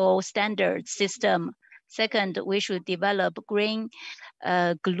technical standard system. Second, we should develop green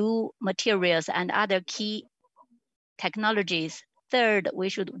glue materials and other key technologies. Third, we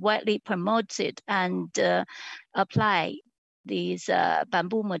should widely promote it and apply these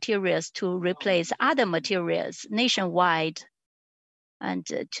bamboo materials to replace other materials nationwide and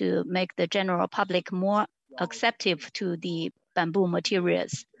to make the general public more acceptive to the bamboo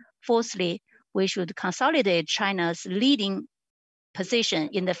materials. Fourthly, we should consolidate China's leading position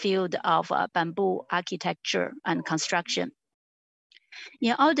in the field of bamboo architecture and construction.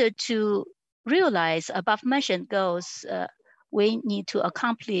 In order to realize above-mentioned goals, we need to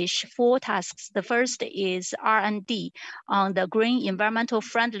accomplish 4 tasks. The first is R&D on the green, environmental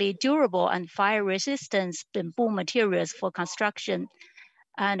friendly, durable, and fire-resistant bamboo materials for construction,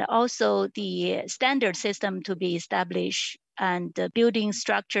 and also the standard system to be established, and the building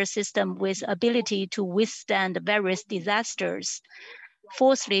structure system with ability to withstand various disasters.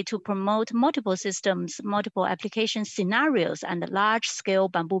 Fourthly, to promote multiple systems, multiple application scenarios, and large-scale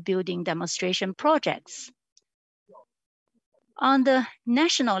bamboo building demonstration projects. On the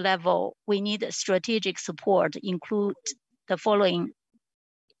national level, we need strategic support, include the following: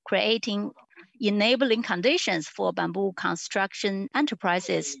 creating enabling conditions for bamboo construction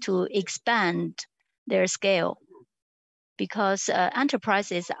enterprises to expand their scale, because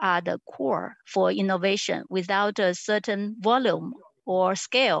enterprises are the core for innovation. Without a certain volume or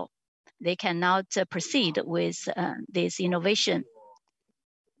scale, they cannot proceed with this innovation.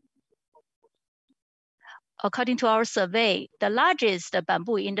 According to our survey, the largest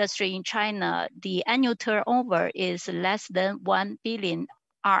bamboo industry in China, the annual turnover is less than 1 billion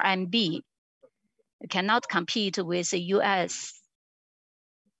RMB. It cannot compete with the US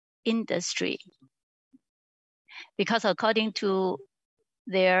industry, because according to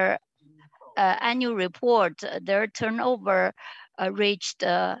their annual report, their turnover reached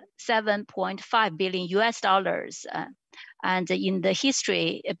 $7.5 billion US. And in the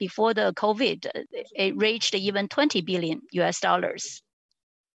history before the COVID, it reached even $20 billion US.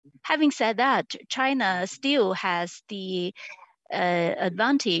 Having said that, China still has the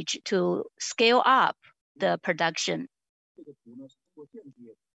advantage to scale up the production.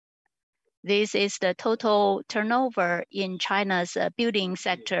 This is the total turnover in China's building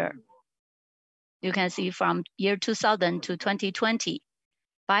sector. You can see from year 2000 to 2020.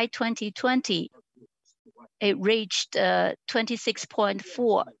 By 2020, it reached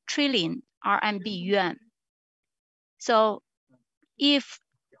 26.4 trillion RMB yuan. So if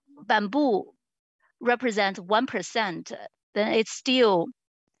bamboo represents 1%, then it still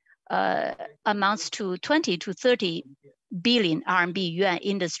amounts to 20 to 30 billion RMB yuan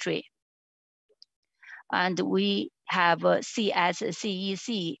industry. And we have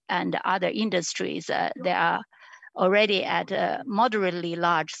CEC and other industries that are already at a moderately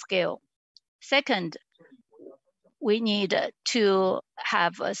large scale. Second, we need to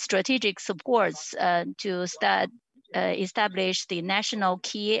have strategic supports to establish the national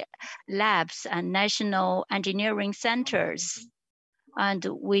key labs and national engineering centers. And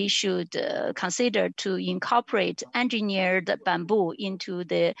we should consider to incorporate engineered bamboo into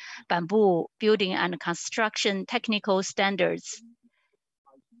the bamboo building and construction technical standards.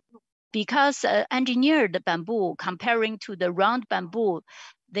 Because engineered bamboo, comparing to the round bamboo,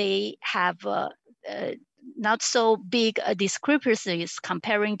 they have not so big discrepancies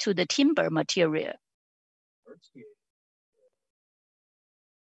comparing to the timber material.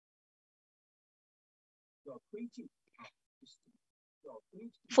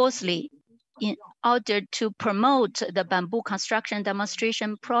 Fourthly, in order to promote the bamboo construction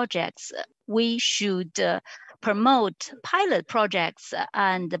demonstration projects, we should promote pilot projects,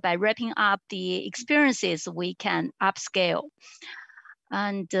 and by wrapping up the experiences, we can upscale.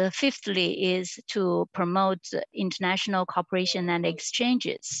 And fifthly is to promote international cooperation and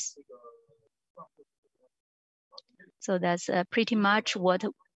exchanges. So that's pretty much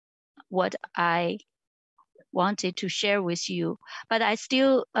what I wanted to share with you. But I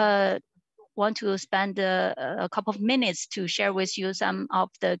still want to spend a couple of minutes to share with you some of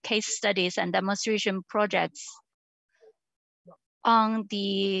the case studies and demonstration projects. On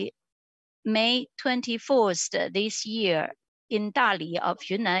the May 24th this year, in Dali of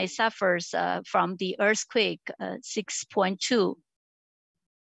Yunnan, it suffers from the earthquake 6.2.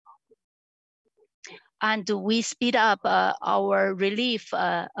 And we speed up our relief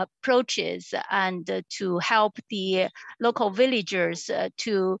approaches and to help the local villagers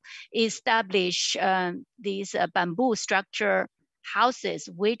to establish these bamboo structure houses,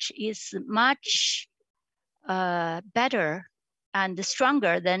 which is much better and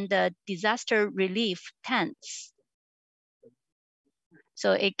stronger than the disaster relief tents.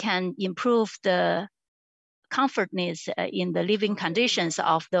 So it can improve the comfortness in the living conditions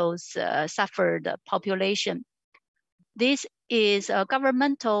of those suffered population. This is a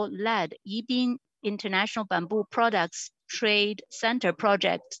governmental-led Yibin International Bamboo Products Trade Center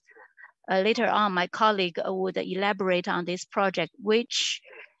project. Later on, my colleague would elaborate on this project, which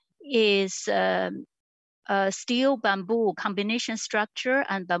is a steel bamboo combination structure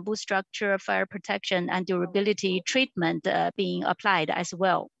and bamboo structure fire protection and durability treatment being applied as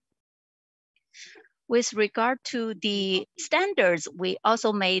well. With regard to the standards, we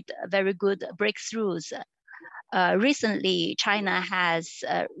also made very good breakthroughs. Recently, China has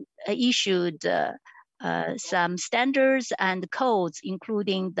issued some standards and codes,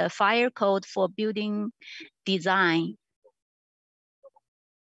 including the fire code for building design.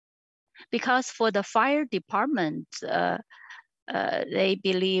 Because for the fire department, they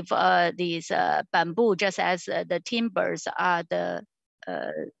believe these bamboo, just as the timbers, are the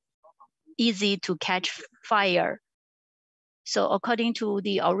easy to catch fire. So according to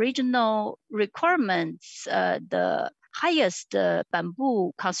the original requirements, the highest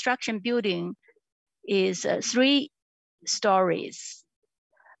bamboo construction building is 3 stories.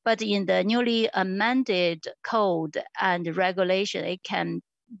 But in the newly amended code and regulation, it can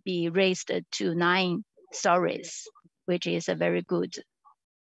be raised to 9 stories, which is a very good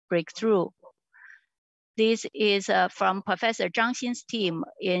breakthrough. This is from Professor Zhang Xin's team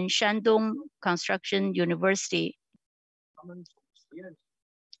in Shandong Construction University.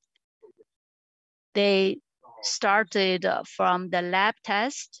 They started from the lab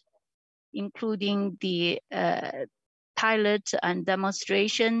test, including the pilot and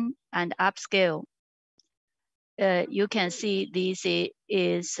demonstration and upscale. You can see this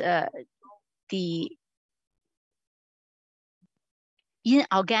is the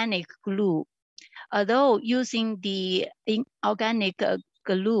inorganic glue. Although using the inorganic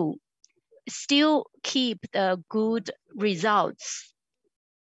glue still keep the good results,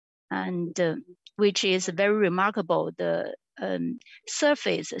 and which is very remarkable. The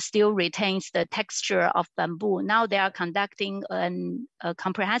surface still retains the texture of bamboo. Now they are conducting a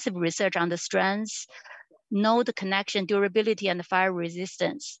comprehensive research on the strengths, node connection, durability, and fire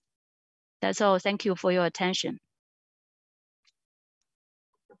resistance. That's all. Thank you for your attention.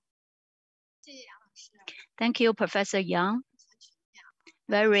 Thank you, Professor Yang.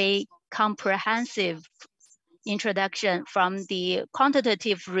 Very comprehensive introduction from the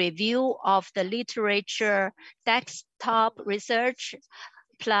quantitative review of the literature desktop research,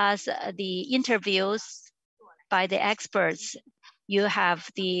 plus the interviews by the experts. You have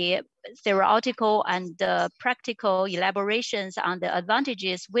the theoretical and practical elaborations on the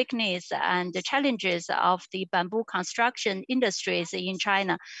advantages, weaknesses, and the challenges of the bamboo construction industries in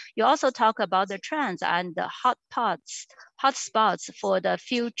China. You also talk about the trends and the hotspots for the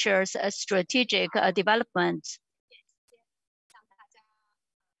future's strategic development.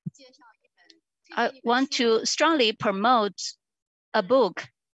 I want to strongly promote a book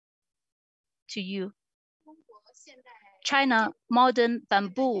to you. China Modern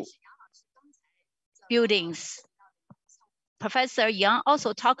Bamboo Buildings. Professor Yang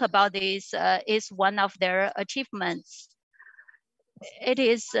also talked about this, is one of their achievements. It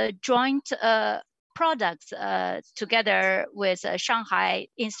is a joint products together with Shanghai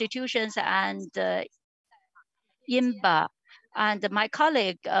institutions and INBAR. And my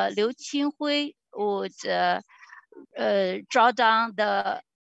colleague Liu Qinghui would draw down the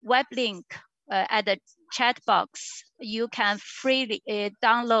web link at the chat box. You can freely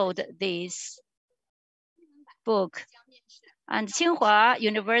download this book. And Tsinghua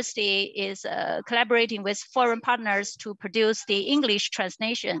University is collaborating with foreign partners to produce the English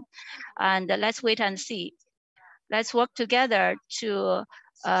translation. And let's wait and see. Let's work together to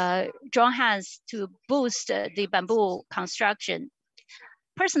join hands to boost the bamboo construction.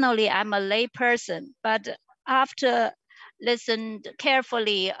 Personally, I'm a lay person, but after listened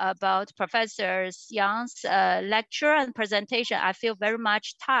carefully about Professor Yang's lecture and presentation, I feel very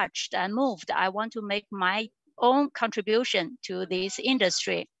much touched and moved. I want to make my own contribution to this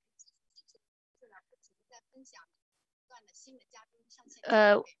industry.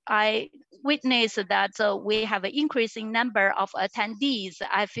 I witnessed that we have an increasing number of attendees.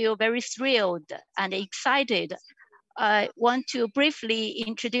 I feel very thrilled and excited. I want to briefly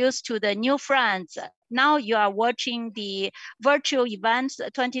introduce to the new friends. Now you are watching the virtual event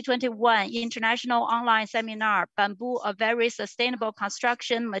 2021 International Online Seminar, Bamboo, a very sustainable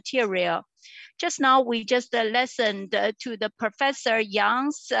construction material. Just now, we just listened to the Professor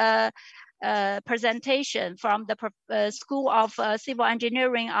Yang's presentation from the School of Civil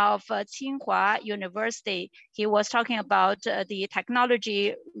Engineering of Tsinghua University. He was talking about the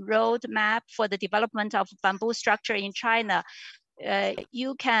technology roadmap for the development of bamboo structure in China.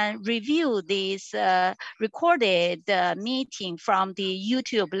 You can review this recorded meeting from the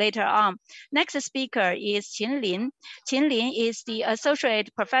YouTube later on. Next speaker is Qin Lin. Qin Lin is the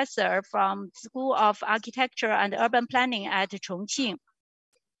associate professor from School of Architecture and Urban Planning at Chongqing.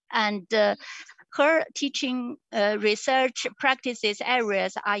 And her teaching research practices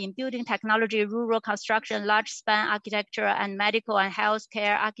areas are in building technology, rural construction, large span architecture, and medical and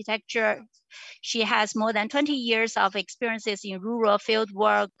healthcare architecture. She has more than 20 years of experiences in rural field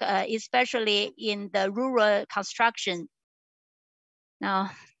work, especially in the rural construction.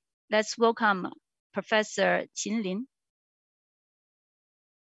 Now, let's welcome Professor Qin Lin.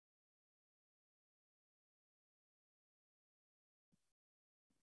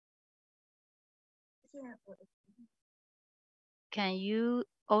 Can you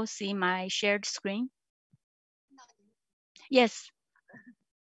all see my shared screen? Yes.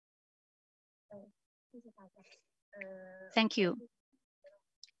 Thank you.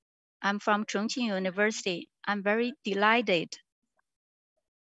 I'm from Chongqing University. I'm very delighted.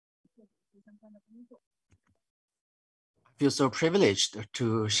 I feel so privileged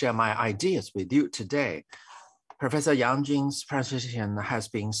to share my ideas with you today. Professor Yang Jun's presentation has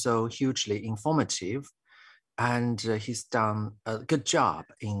been so hugely informative, and he's done a good job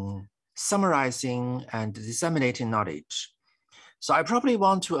in summarizing and disseminating knowledge. So I probably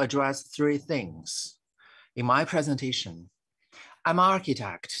want to address three things in my presentation. I'm an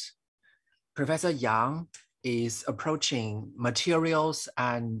architect. Professor Yang is approaching materials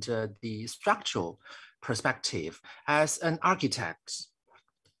and the structural perspective as an architect.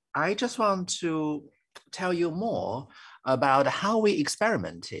 I just want to tell you more about how we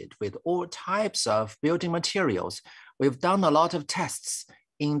experimented with all types of building materials. We've done a lot of tests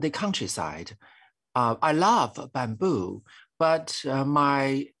in the countryside. I love bamboo, but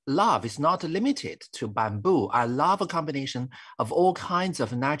my love is not limited to bamboo. I love a combination of all kinds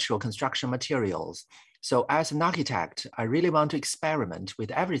of natural construction materials. So as an architect, I really want to experiment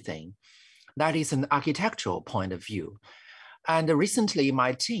with everything. That is an architectural point of view. And recently,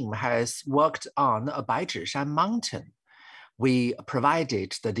 my team has worked on a Baizhishan mountain. We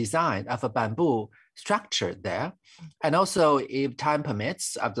provided the design of a bamboo structure there. And also, if time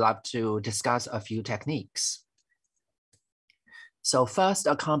permits, I'd love to discuss a few techniques. So first,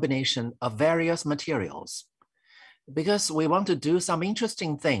 a combination of various materials, because we want to do some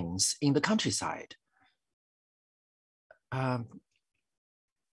interesting things in the countryside. I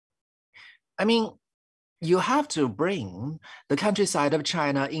mean, you have to bring the countryside of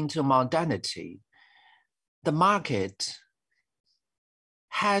China into modernity. The market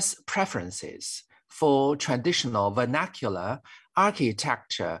has preferences for traditional vernacular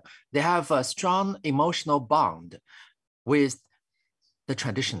architecture. They have a strong emotional bond with the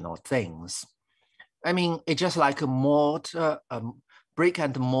traditional things. I mean, it's just like a mortar, brick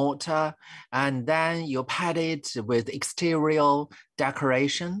and mortar, and then you pad it with exterior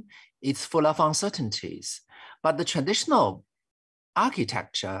decoration. It's full of uncertainties. But the traditional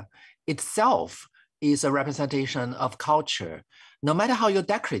architecture itself is a representation of culture. No matter how you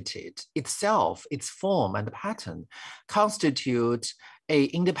decorate it, itself, its form and pattern constitute an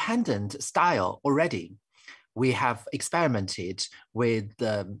independent style already. We have experimented with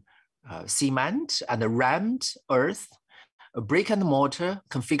cement and rammed earth, brick and mortar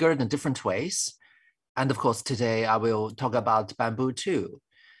configured in different ways. And of course, today I will talk about bamboo too.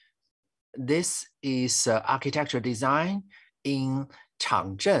 This is architecture design in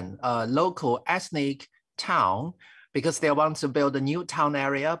Changzhen, a local ethnic town because they want to build a new town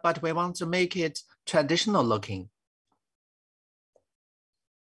area, but we want to make it traditional looking.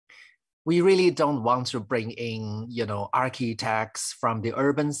 We really don't want to bring in, architects from the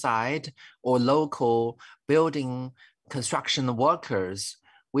urban side or local building construction workers.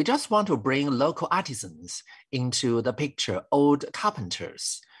 We just want to bring local artisans into the picture, old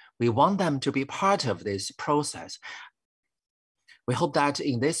carpenters. We want them to be part of this process. We hope that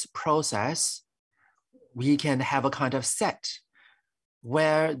in this process, we can have a kind of set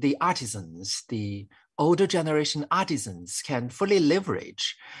where the artisans, the older generation artisans, can fully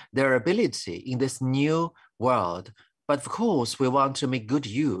leverage their ability in this new world. But of course, we want to make good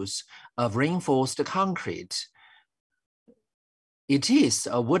use of reinforced concrete. It is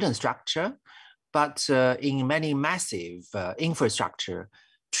a wooden structure, but in many massive infrastructure,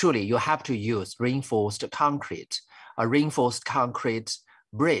 truly you have to use reinforced concrete, a reinforced concrete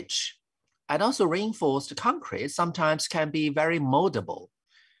bridge. And also reinforced concrete sometimes can be very moldable.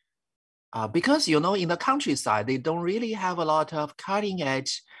 Because, in the countryside, they don't really have a lot of cutting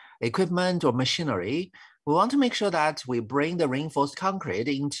edge equipment or machinery. We want to make sure that we bring the reinforced concrete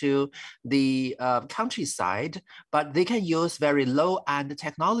into the countryside, but they can use very low-end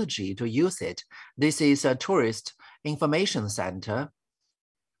technology to use it. This is a tourist information center.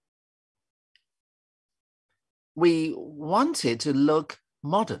 We want it to look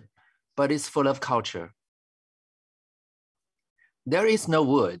modern, but it's full of culture. There is no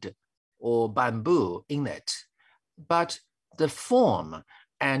wood or bamboo in it, but the form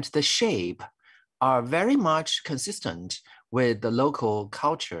and the shape are very much consistent with the local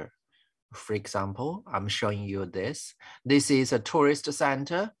culture. For example, I'm showing you this. This is a tourist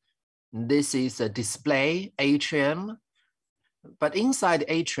center. This is a display atrium. But inside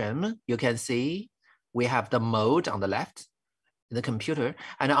the atrium, you can see we have the mold on the left, the computer,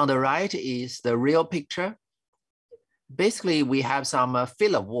 and on the right is the real picture. Basically, we have some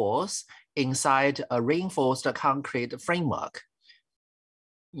filler walls inside a reinforced concrete framework.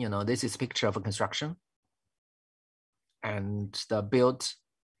 This is a picture of a construction and the built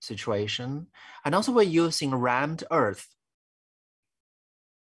situation. And also we're using rammed earth.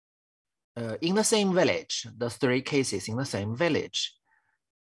 In the same village, the 3 cases in the same village.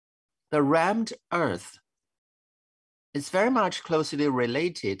 The rammed earth is very much closely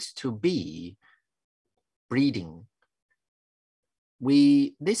related to bee breeding.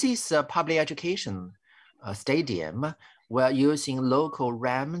 This is a public education stadium. We're using local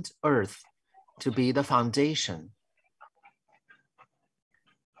rammed earth to be the foundation.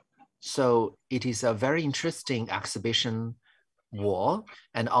 So it is a very interesting exhibition wall.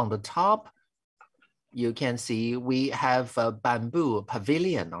 And on the top, you can see we have a bamboo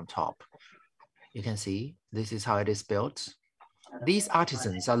pavilion on top. You can see this is how it is built. These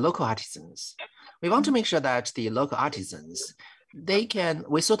artisans are local artisans. We want to make sure that the local artisans,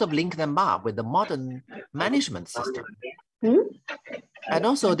 we sort of link them up with the modern management system. And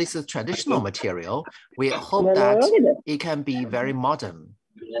also this is traditional material. We hope that it can be very modern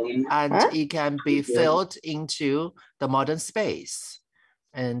and it can be filled into the modern space.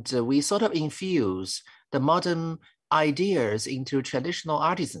 And we sort of infuse the modern ideas into traditional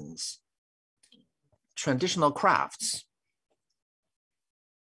artisans, traditional crafts.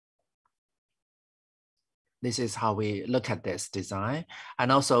 This is how we look at this design.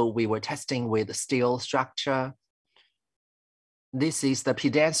 And also we were testing with steel structure. This is the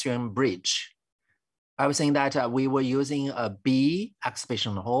pedestrian bridge. I was saying that we were using a bee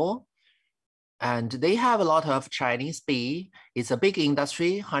exhibition hall, and they have a lot of Chinese bee. It's a big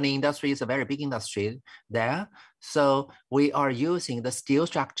industry. Honey industry is a very big industry there. So we are using the steel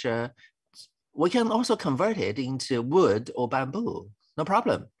structure. We can also convert it into wood or bamboo, no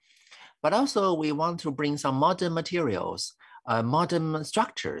problem. But also we want to bring some modern materials, modern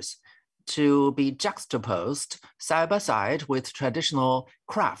structures to be juxtaposed side by side with traditional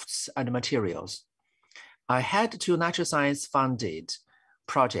crafts and materials. I had 2 natural science funded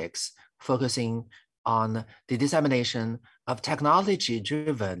projects focusing on the dissemination of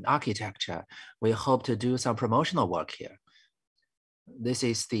technology-driven architecture. We hope to do some promotional work here. This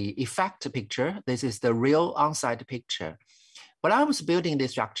is the effect picture. This is the real on-site picture. When I was building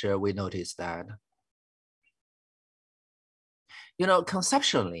this structure, we noticed that,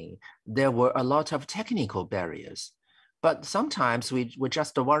 conceptually, there were a lot of technical barriers, but sometimes we were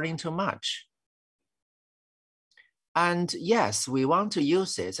just worrying too much. And yes, we want to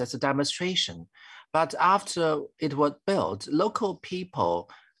use this as a demonstration, but after it was built, local people,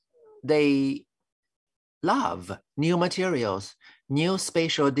 they love new materials, new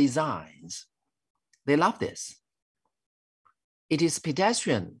spatial designs. They love this. It is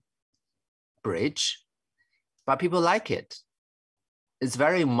pedestrian bridge. but people like it. It's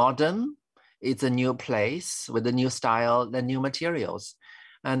very modern. It's a new place with a new style and new materials.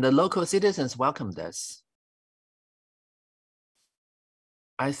 And the local citizens welcome this.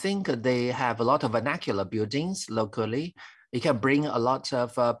 I think they have a lot of vernacular buildings locally. It can bring a lot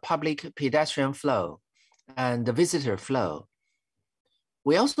of public pedestrian flow and the visitor flow.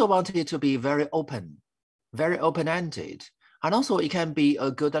 We also want it to be very open-ended. And also it can be a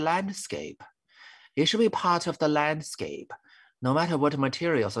good landscape. It should be part of the landscape. No matter what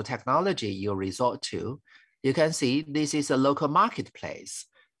materials or technology you resort to, you can see this is a local marketplace.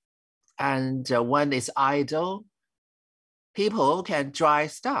 And when it's idle, people can dry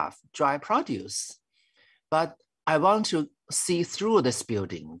stuff, dry produce. But I want to see through this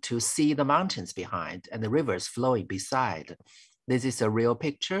building to see the mountains behind and the rivers flowing beside. This is a real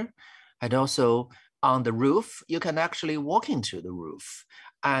picture. And also on the roof, you can actually walk into the roof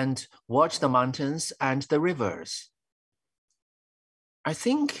and watch the mountains and the rivers. I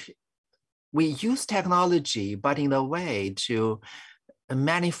think we use technology, but in a way to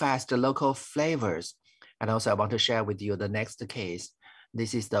manifest the local flavors. And also I want to share with you the next case.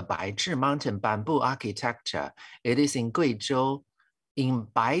 This is the Baizhi Mountain bamboo architecture. It is in Guizhou, in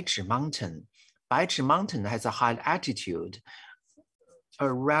Baizhi Mountain. Baizhi Mountain has a high altitude,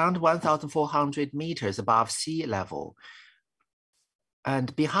 around 1,400 meters above sea level.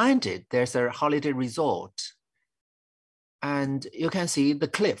 And behind it, there's a holiday resort. And you can see the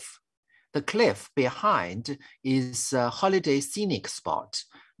cliff. The cliff behind is a holiday scenic spot.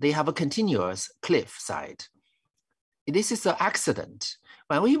 They have a continuous cliff side. This is an accident.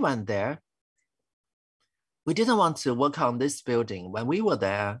 When we went there, we didn't want to work on this building. When we were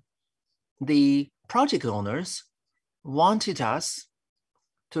there, the project owners wanted us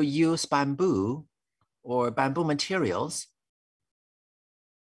to use bamboo or bamboo materials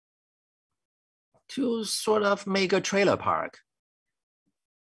to sort of make a trailer park.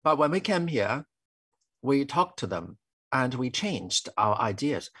 But when we came here, we talked to them and we changed our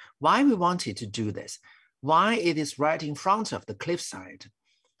ideas. Why we wanted to do this? Why it is right in front of the cliffside?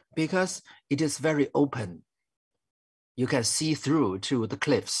 Because it is very open. You can see through to the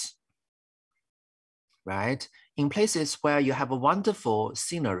cliffs, right? In places where you have a wonderful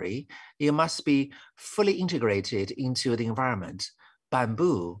scenery, you must be fully integrated into the environment.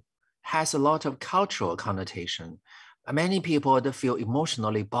 Bamboo has a lot of cultural connotation. Many people feel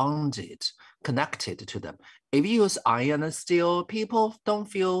emotionally bonded, connected to them. If you use iron and steel, people don't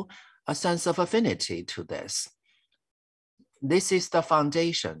feel a sense of affinity to this. This is the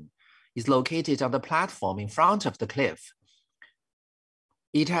foundation. It's located on the platform in front of the cliff.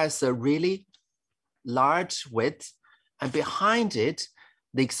 It has a really large width, and behind it,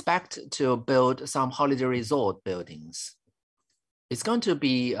 they expect to build some holiday resort buildings. It's going to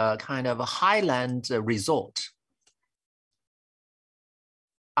be a kind of a highland resort.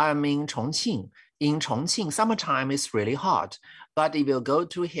 I'm in Chongqing. In Chongqing, summertime is really hot. But if you go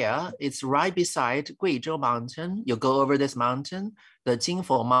to here, it's right beside Guizhou Mountain. You go over this mountain, the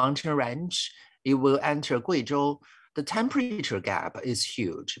Tsinghua mountain range, you will enter Guizhou. The temperature gap is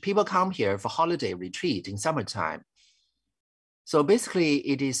huge. People come here for holiday retreat in summertime. So basically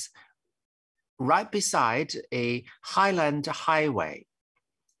it is right beside a highland highway.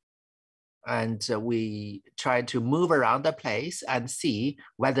 And we try to move around the place and see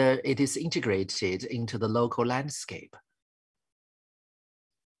whether it is integrated into the local landscape.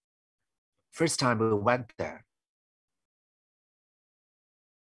 First time we went there,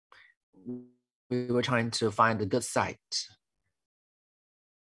 we were trying to find a good site.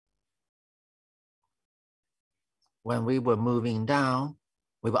 When we were moving down,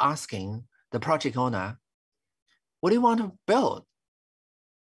 we were asking the project owner, what do you want to build?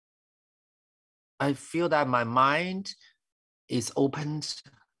 I feel that my mind is opened.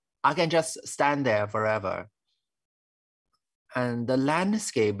 I can just stand there forever. And the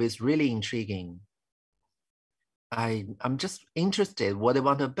landscape is really intriguing. I'm just interested what they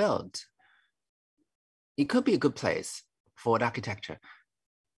want to build. It could be a good place for the architecture.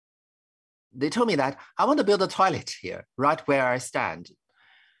 They told me that I want to build a toilet here, right where I stand.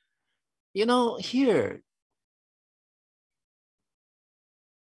 You know, here,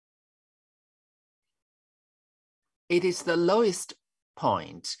 it is the lowest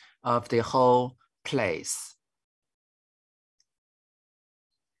point of the whole place.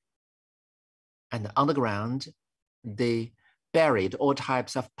 And on the ground, they buried all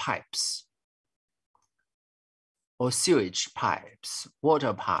types of pipes or sewage pipes,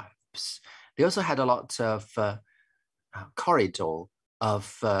 water pipes. They also had a lot of corridor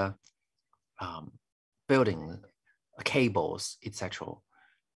of building cables, etc.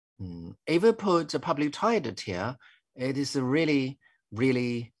 If we put a public toilet here, it is really,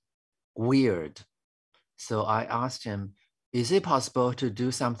 really weird. So I asked him, is it possible to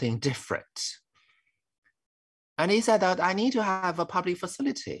do something different? And he said that I need to have a public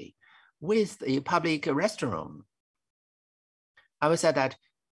facility with a public restroom. I said that,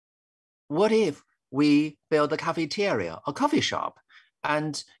 what if we build a cafeteria, a coffee shop,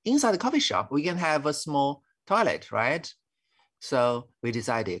 and inside the coffee shop, we can have a small toilet, right? So we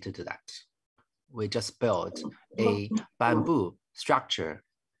decided to do that. We just built a bamboo structure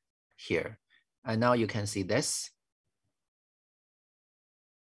here. And now you can see this.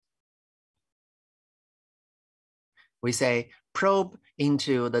 We say probe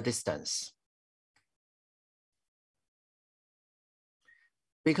into the distance.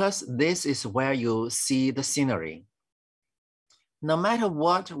 Because this is where you see the scenery. No matter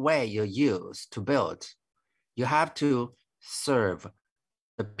what way you use to build, you have to serve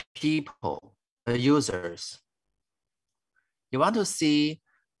the people, the users. You want to see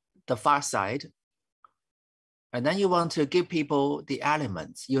the far side, and then you want to give people the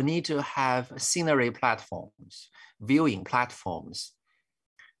elements. You need to have scenery platforms, viewing platforms.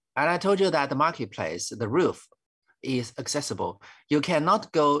 And I told you that the marketplace, the roof, is accessible. You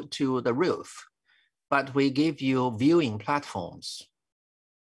cannot go to the roof, but we give you viewing platforms.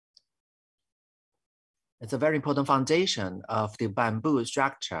 It's a very important foundation of the bamboo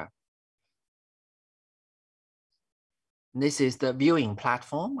structure. This is the viewing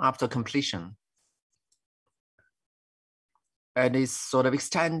platform after completion. And it's sort of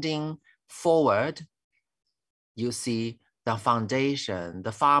extending forward. You see the foundation,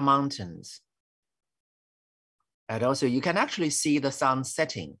 the far mountains. And also you can actually see the sun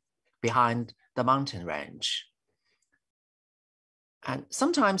setting behind the mountain range. And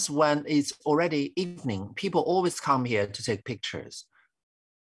sometimes when it's already evening, people always come here to take pictures.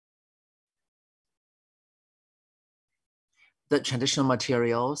 The traditional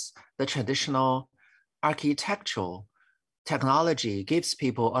materials, the traditional architectural technology gives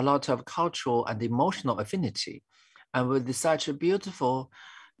people a lot of cultural and emotional affinity. And with such a beautiful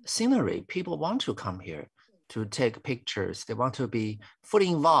scenery, people want to come here to take pictures. They want to be fully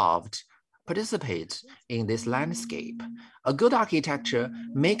involved, participate in this landscape. A good architecture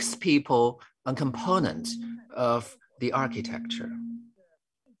makes people a component of the architecture.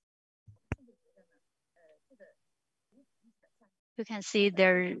 You can see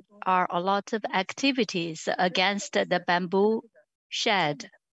there are a lot of activities against the bamboo shed.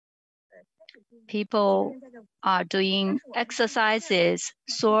 People are doing exercises,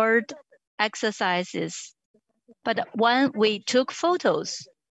 sword exercises. But when we took photos,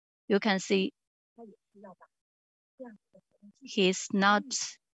 you can see he's not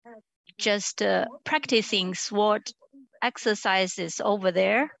just practicing sword exercises over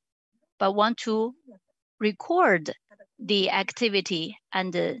there, but want to record the activity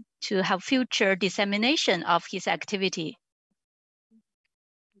and to have future dissemination of his activity.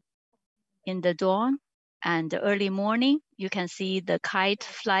 In the dawn and the early morning, you can see the kite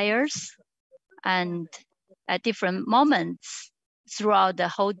flyers, and at different moments throughout the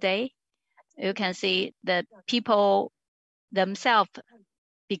whole day, you can see the people themselves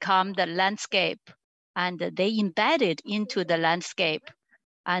become the landscape, and they embedded into the landscape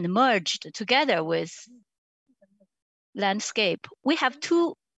and merged together with landscape. We have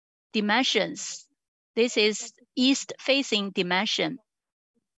two dimensions. This is east-facing dimension.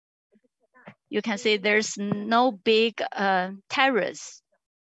 You can see there's no big terrace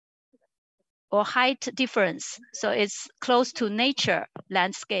or height difference. So it's close to nature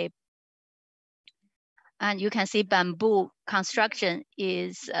landscape. And you can see bamboo construction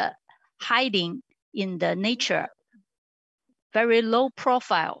is hiding in the nature, very low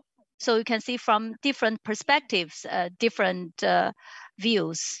profile. So you can see from different perspectives, different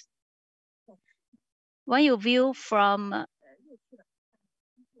views. When you view from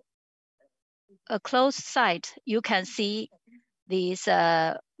a close sight, you can see this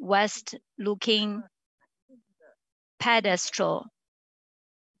west-looking pedestal.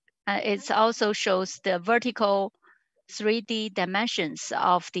 It also shows the vertical 3D dimensions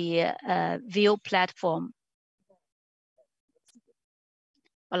of the view platform.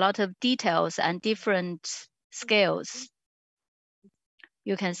 A lot of details and different scales.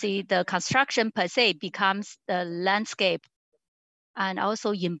 You can see the construction per se becomes the landscape, and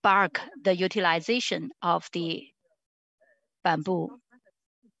also embark the utilization of the bamboo.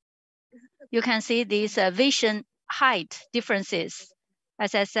 You can see these vision height differences.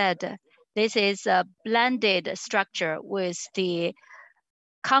 As I said, this is a blended structure with the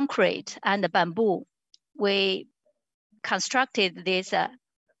concrete and the bamboo. We constructed this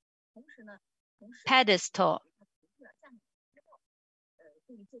pedestal.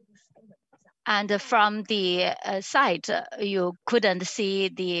 And from the side, you couldn't see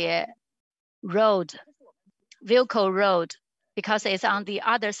the road, vehicle road, because it's on the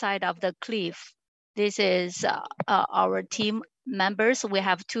other side of the cliff. This is our team members. We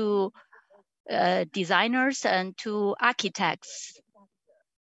have 2 designers and 2 architects.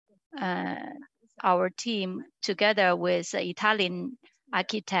 Our team, together with Italian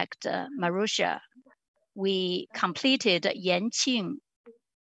architect Marusha, we completed Yanqing,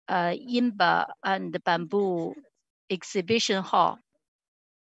 INBAR, and bamboo exhibition hall.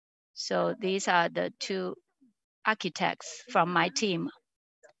 So these are the 2 architects from my team.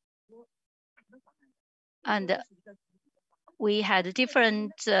 And we had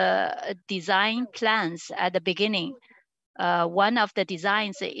different design plans at the beginning. One of the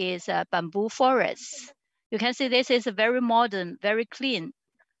designs is a bamboo forest. You can see this is very modern, very clean,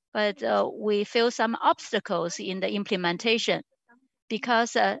 but we feel some obstacles in the implementation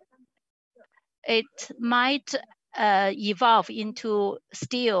because it might evolve into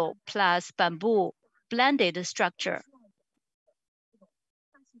steel plus bamboo blended structure.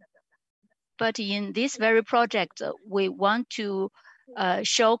 But in this very project, we want to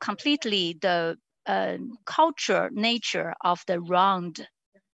show completely the culture nature of the round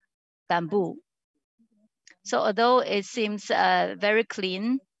bamboo. So although it seems very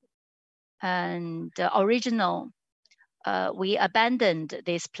clean and original, we abandoned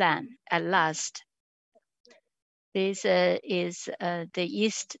this plan at last. This is the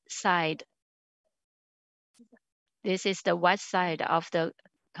east side. This is the west side of the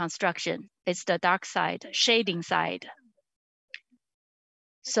construction. It's the dark side, shading side.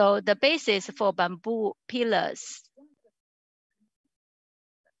 So the basis for bamboo pillars,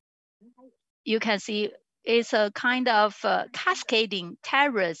 you can see it's a kind of cascading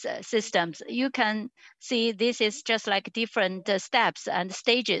terrace systems. You can see this is just like different steps and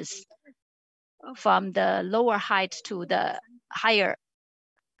stages from the lower height to the higher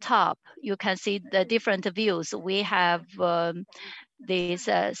top. You can see the different views. We have these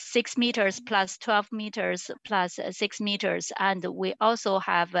 6 meters plus 12 meters plus 6 meters. And we also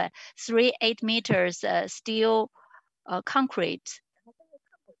have 3 8 meters steel concrete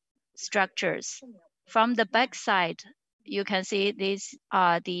structures. From the back side, you can see these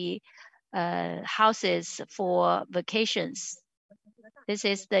are the houses for vacations. This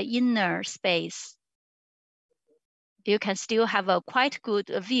is the inner space. You can still have a quite good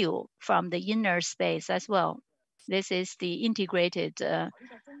view from the inner space as well. This is the integrated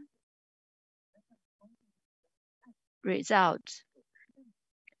result.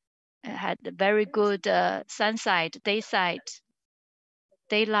 It had a very good sunside,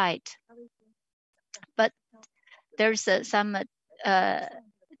 daylight. But there's some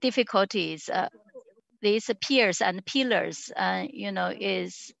difficulties. These piers and pillars,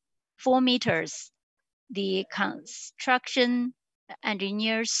 is 4 meters. The construction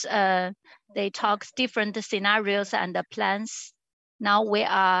engineers, they talk different scenarios and the plans. Now we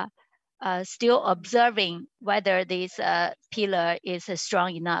are still observing whether this pillar is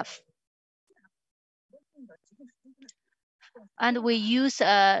strong enough. And we use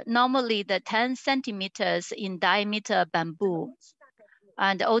normally the 10 centimeters in diameter bamboo.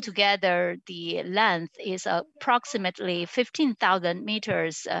 And altogether, the length is approximately 15,000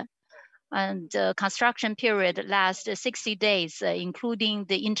 meters. And the construction period lasts 60 days, including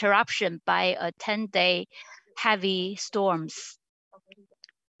the interruption by a 10-day heavy storms.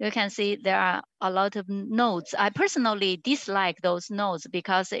 You can see there are a lot of nodes. I personally dislike those nodes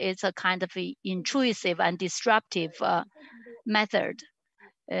because it's a kind of intrusive and disruptive method.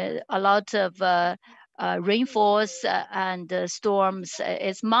 A lot of rainfalls and storms.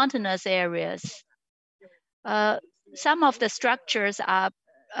 It's mountainous areas. Some of the structures are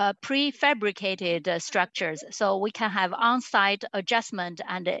prefabricated structures, so we can have on-site adjustment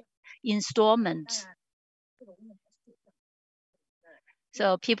and installment.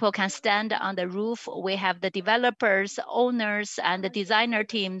 So people can stand on the roof. We have the developers, owners, and the designer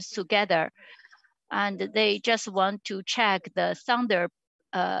teams together, and they just want to check the thunder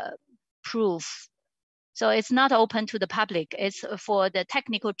proof. So it's not open to the public. It's for the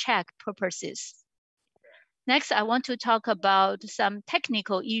technical check purposes. Next, I want to talk about some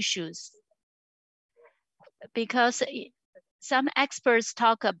technical issues, because some experts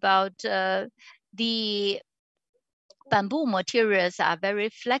talk about the bamboo materials are very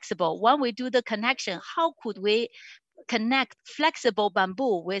flexible. When we do the connection, how could we connect flexible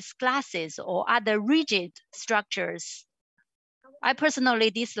bamboo with glasses or other rigid structures? I personally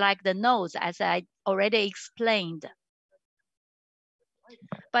dislike the nodes, as I already explained.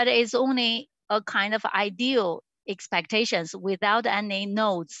 But it's only a kind of ideal expectations without any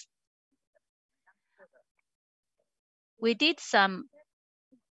nodes. We did some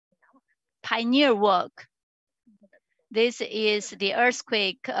pioneer work. This is the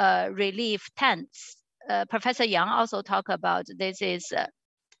earthquake relief tents. Professor Yang also talked about this is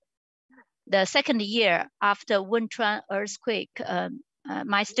the second year after Wenchuan earthquake.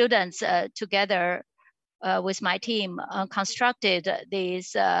 My students together with my team constructed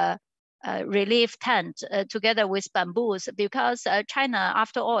this relief tent together with bamboos, because China,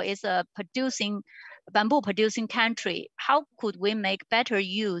 after all, is a bamboo producing country. How could we make better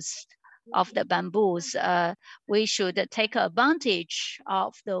use of the bamboos? We should take advantage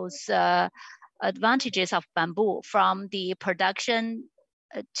of those advantages of bamboo, from the production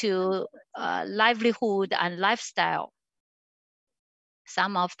to livelihood and lifestyle.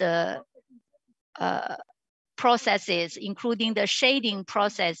 Some of the processes, including the shading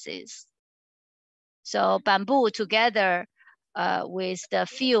processes. So bamboo together with the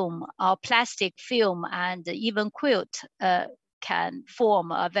film or plastic film and even quilt can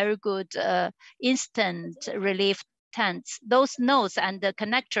form a very good instant relief tents. Those nodes and the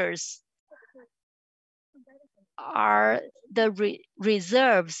connectors are the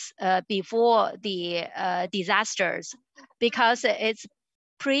reserves before the disasters, because it's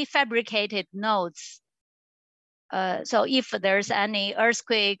prefabricated nodes. So if there's any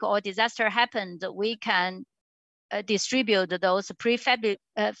earthquake or disaster happened, we can distribute those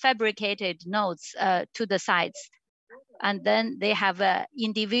prefabricated nodes to the sites. And then they have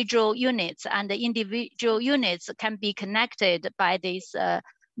individual units, and the individual units can be connected by these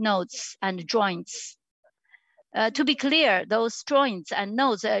nodes and joints. To be clear, those joints and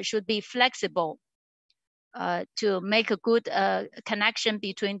nodes should be flexible to make a good connection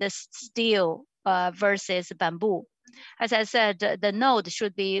between the steel versus bamboo. As I said, the node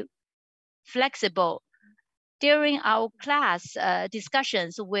should be flexible. During our class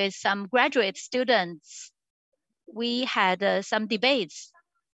discussions with some graduate students, we had some debates.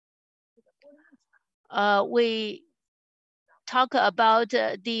 We talk about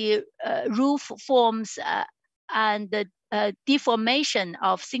the roof forms and the deformation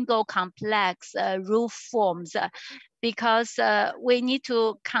of single complex roof forms, because we need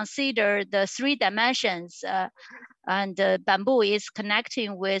to consider the 3 dimensions, and bamboo is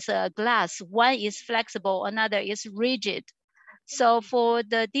connecting with glass. One is flexible, another is rigid. So for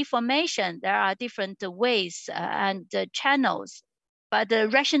the deformation, there are different ways and channels, but the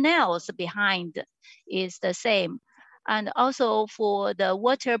rationales behind is the same. And also for the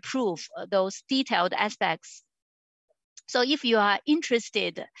waterproof, those detailed aspects. So if you are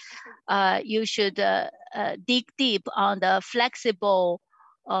interested, you should dig deep on the flexible,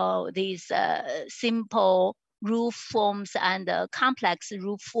 these simple roof forms and complex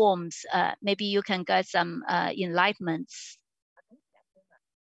roof forms. Maybe you can get some enlightenments.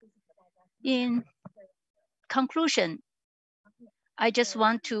 In conclusion, I just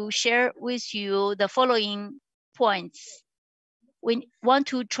want to share with you the following points. We want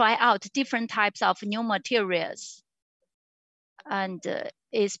to try out different types of new materials, and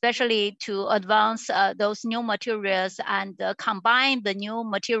especially to advance those new materials and combine the new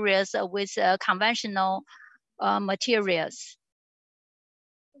materials with conventional materials.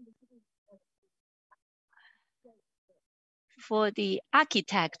 For the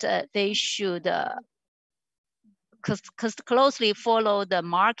architect, they should closely follow the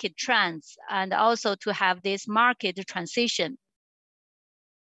market trends, and also to have this market transition.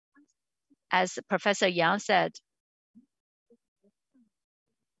 As Professor Yang said,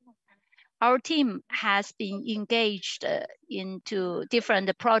 our team has been engaged into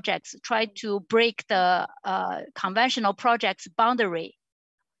different projects, try to break the conventional projects boundary.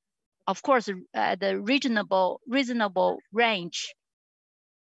 Of course, the reasonable range.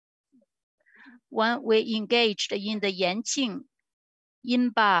 When we engaged in the Yanqing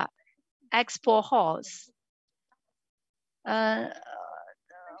INBAR export halls,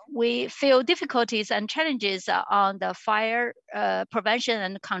 we feel difficulties and challenges on the fire prevention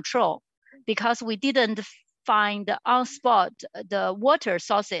and control, because we didn't find on spot the water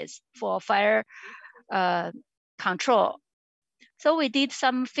sources for fire control. So we did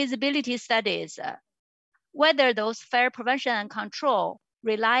some feasibility studies, whether those fire prevention and control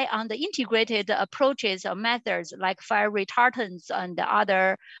rely on the integrated approaches or methods like fire retardants and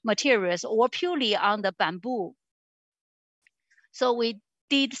other materials, or purely on the bamboo. So we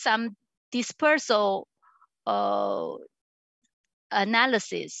did some dispersal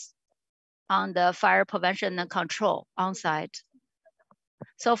analysis on the fire prevention and control on site.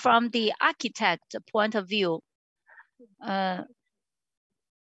 So from the architect point of view,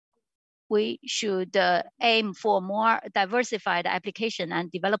 we should aim for more diversified application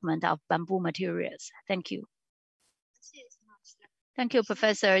and development of bamboo materials. Thank you. Thank you,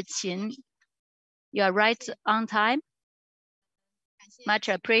 Professor Qin. You are right on time. Much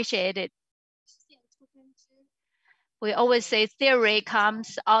appreciated. We always say theory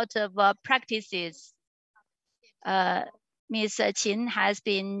comes out of practices. Ms. Qin has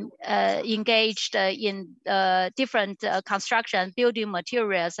been engaged in different construction building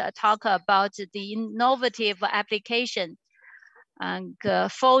materials, talk about the innovative application and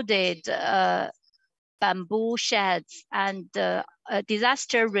folded bamboo sheds and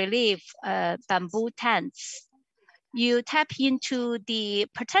disaster relief bamboo tents. You tap into the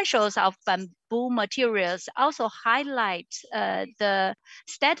potentials of bamboo materials, also highlight the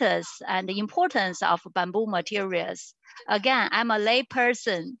status and the importance of bamboo materials. Again, I'm a lay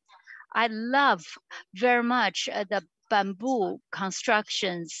person. I love very much the bamboo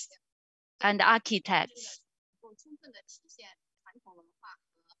constructions and architects,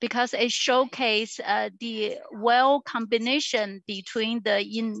 because it showcases the well combination between the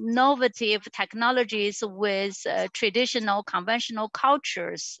innovative technologies with traditional conventional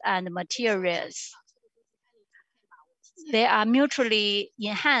cultures and materials. They are mutually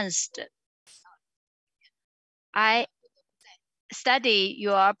enhanced. I study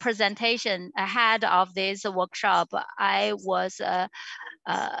your presentation ahead of this workshop. I was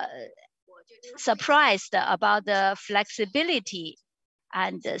surprised about the flexibility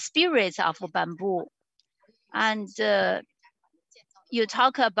and the spirits of bamboo. And you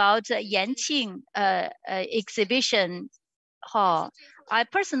talk about Yanqing exhibition hall. I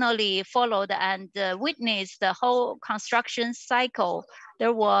personally followed and witnessed the whole construction cycle.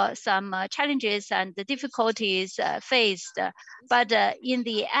 There were some challenges and difficulties faced, but in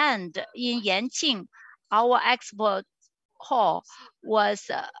the end, in Yanqing, our expo hall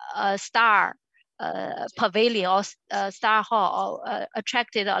was a star pavilion or star hall,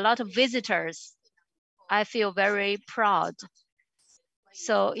 attracted a lot of visitors. I feel very proud.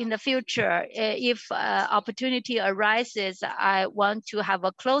 So in the future, if opportunity arises, I want to have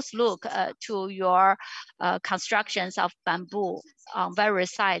a close look to your constructions of bamboo on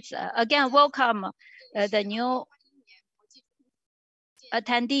various sites. Again, welcome the new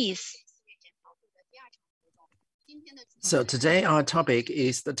attendees. So today our topic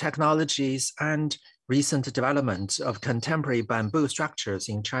is the technologies and recent development of contemporary bamboo structures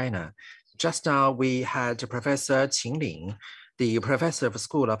in China. Just now we had Professor Qin Ling, the Professor of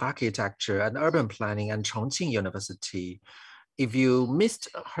School of Architecture and Urban Planning at Chongqing University. If you missed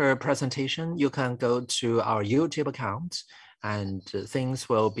her presentation, you can go to our YouTube account and things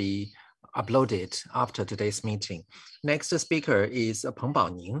will be uploaded after today's meeting. Next speaker is Peng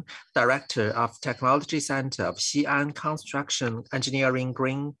Baoning, Director of Technology Center of Xi'an Construction Engineering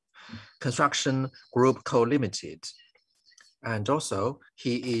Green Construction Group Co. Limited. And also,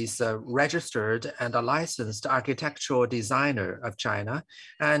 he is a registered and a licensed architectural designer of China,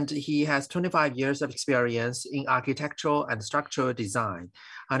 and he has 25 years of experience in architectural and structural design,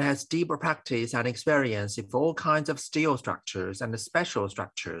 and has deep practice and experience in all kinds of steel structures and special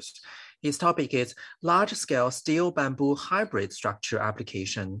structures. His topic is large-scale steel-bamboo hybrid structure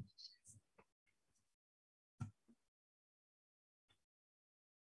application.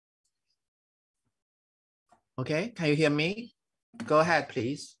 Okay, can you hear me? Go ahead,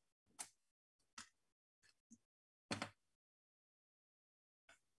 please.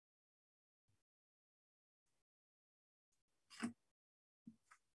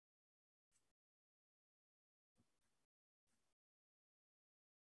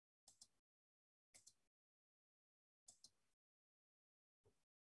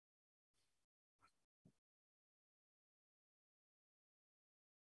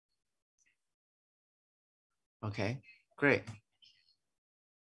 Okay, great.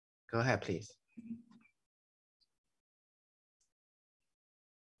 Go ahead, please.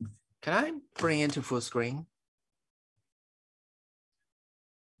 Can I bring it to full screen?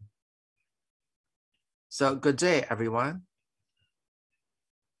 So good day, everyone.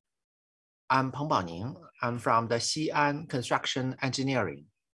 I'm Peng Baoning. I'm from the Xi'an Construction Engineering.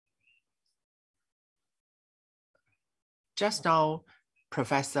 Just now,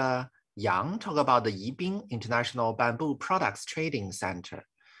 Professor Yang talked about the Yibing International Bamboo Products Trading Center.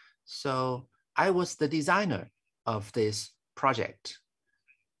 So I was the designer of this project.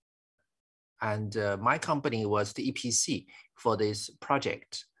 And my company was the EPC for this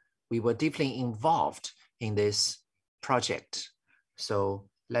project. We were deeply involved in this project. So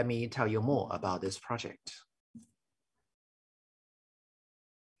let me tell you more about this project.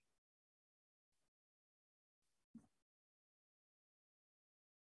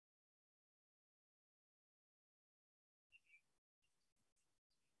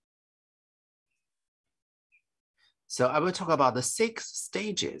 So I will talk about the 6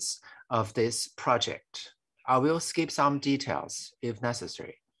 stages of this project. I will skip some details if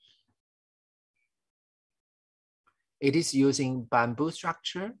necessary. It is using bamboo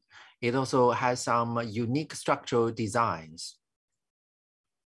structure. It also has some unique structural designs.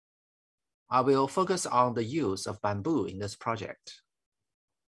 I will focus on the use of bamboo in this project.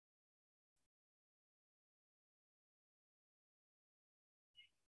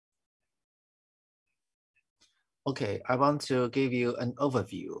 Okay, I want to give you an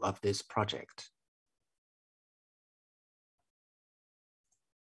overview of this project.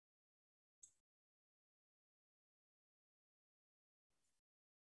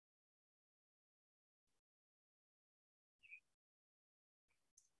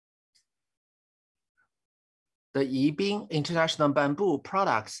 The Yibin International Bamboo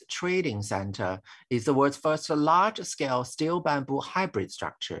Products Trading Center is the world's first large-scale steel bamboo hybrid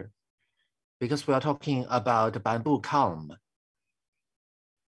structure, because we are talking about bamboo culm.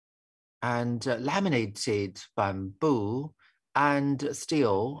 And laminated bamboo and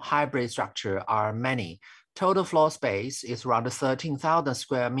steel hybrid structure are many. Total floor space is around 13,000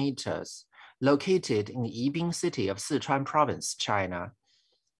 square meters, located in Yibin city of Sichuan province, China.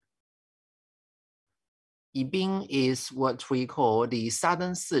 Yibin is what we call the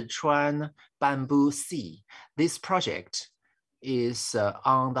Southern Sichuan Bamboo Sea. This project is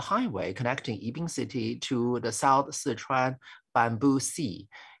on the highway connecting Yibin city to the South Sichuan Bamboo Sea.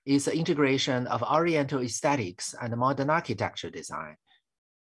 It's an integration of Oriental aesthetics and modern architecture design.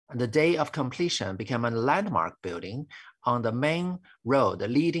 And the day of completion became a landmark building on the main road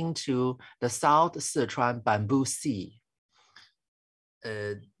leading to the South Sichuan Bamboo Sea.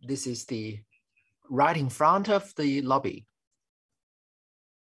 This is the right in front of the lobby.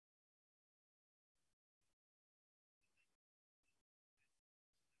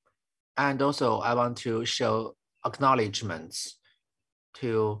 And also I want to show acknowledgements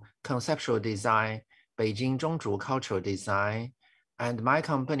to conceptual design, Beijing Zhongzhu cultural design, and my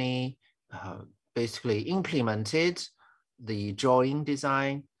company basically implemented the drawing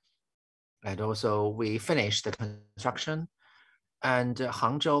design, and also we finished the construction. And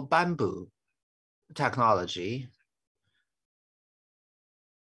Hangzhou Bamboo Technology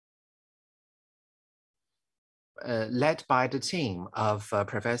led by the team of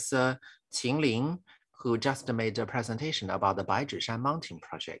Professor Qin, who just made a presentation about the Baizhishan Mountain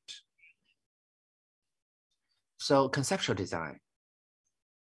project. So conceptual design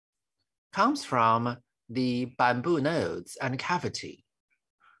comes from the bamboo nodes and cavity.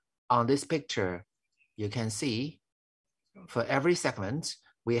 On this picture, you can see for every segment,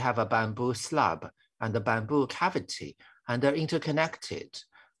 we have a bamboo slab and the bamboo cavity, and they're interconnected.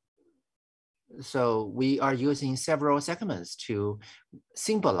 So we are using several segments to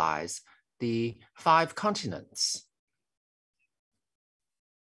symbolize the 5 continents.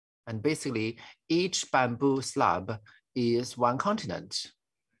 And basically, each bamboo slab is 1 continent.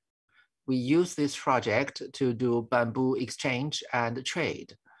 We use this project to do bamboo exchange and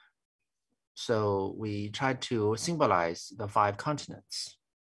trade. So we try to symbolize the 5 continents.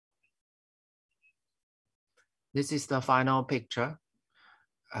 This is the final picture.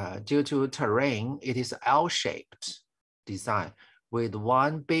 Due to terrain, it is L-shaped design with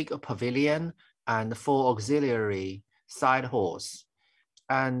 1 big pavilion and 4 auxiliary side halls.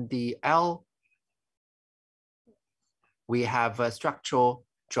 And the L, we have structural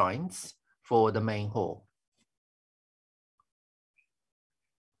joints for the main hall.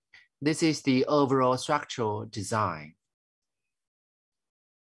 This is the overall structural design.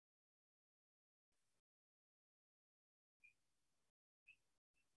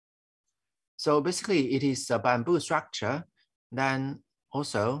 So basically it is a bamboo structure. Then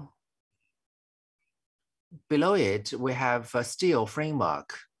also below it, we have a steel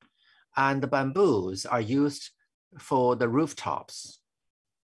framework, and the bamboos are used for the rooftops.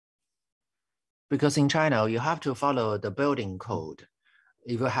 Because in China, you have to follow the building code.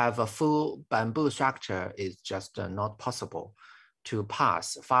 If you have a full bamboo structure, it's just not possible to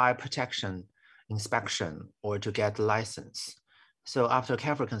pass fire protection inspection or to get a license. So after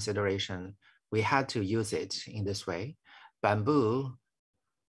careful consideration, we had to use it in this way. Bamboo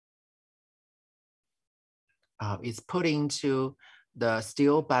is put into the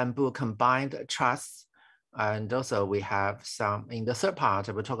steel bamboo combined truss. And also we have some, in the third part,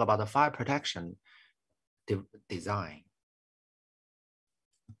 we'll talk about the fire protection design.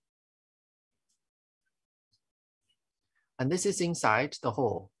 And this is inside the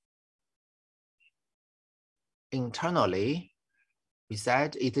hall. Internally, we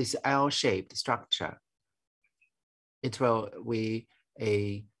said it is L-shaped structure. It will be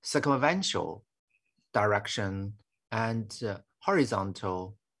a circumferential direction and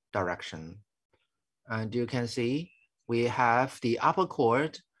horizontal direction. And you can see we have the upper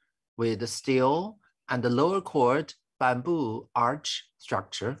cord with the steel and the lower cord bamboo arch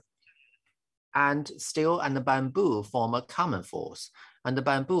structure. And steel and the bamboo form a common force. And the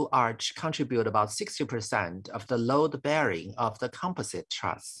bamboo arch contribute about 60% of the load bearing of the composite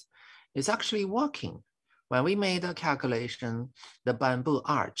truss. It's actually working. When we made a calculation, the bamboo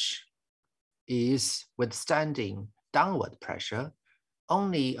arch is withstanding downward pressure.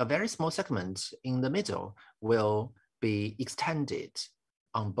 Only a very small segment in the middle will be extended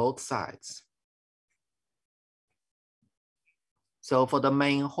on both sides. So for the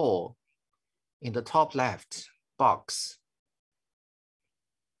main hall, in the top left box,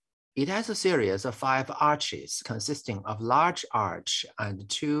 it has a series of 5 arches consisting of large arch and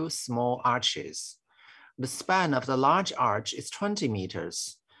 2 small arches. The span of the large arch is 20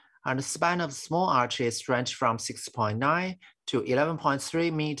 meters, and the span of the small arches range from 6.9 to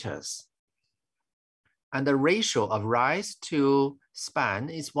 11.3 meters. And the ratio of rise to span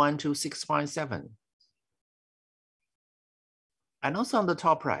is 1 to 6.7. And also on the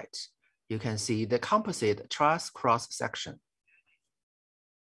top right, you can see the composite truss cross section.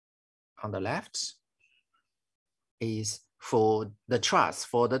 On the left is for the truss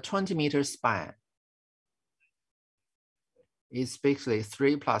for the 20-meter span. It's basically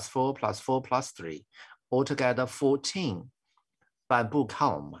 3 plus 4 plus 4 plus 3, altogether 14 bamboo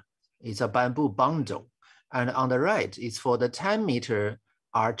column. It's a bamboo bundle. And on the right is for the 10-meter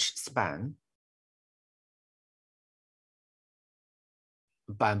arch span.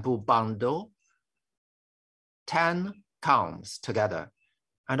 Bamboo bundle, 10 columns together.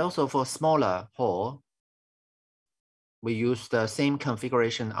 And also for smaller hall, we use the same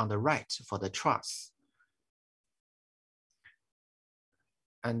configuration on the right for the truss.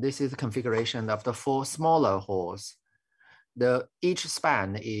 And this is the configuration of the 4 smaller halls. Each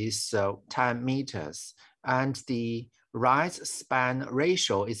span is 10 meters, and the rise span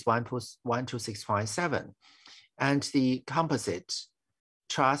ratio is 1 to 6.7. And the composite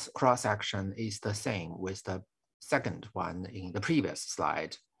truss cross section is the same with the second one in the previous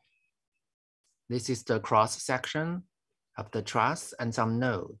slide. This is the cross section of the truss and some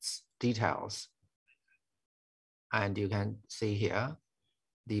nodes, details. And you can see here,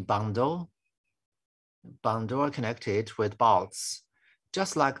 the bundle are connected with bolts.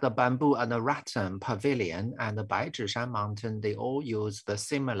 Just like the bamboo and the rattan pavilion and the Baizhishan mountain, they all use the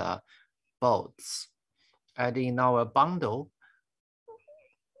similar bolts. And in our bundle,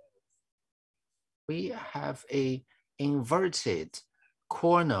 we have a inverted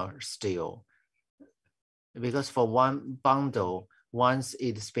corner steel, because for one bundle, once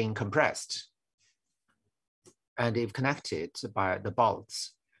it's been compressed and if connected by the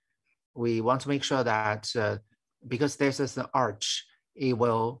bolts, we want to make sure that because this is an arch, it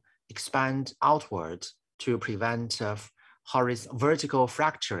will expand outward to prevent vertical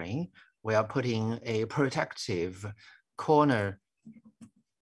fracturing. We are putting a protective corner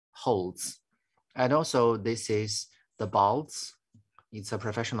holds. And also this is the bolts. It's a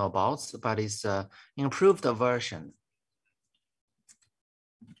professional bolts, but it's an improved version.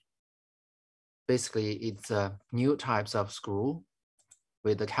 Basically, it's new types of screw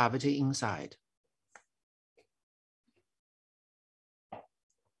with the cavity inside.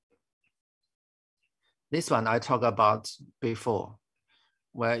 This one I talked about before.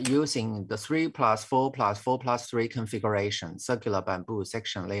 We're using the 3 plus 4 plus 4 plus 3 configuration, circular bamboo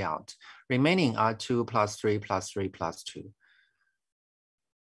section layout. Remaining are 2 plus 3 plus 3 plus 2.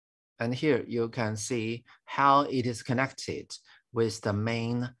 And here you can see how it is connected with the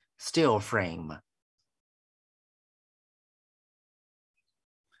main steel frame.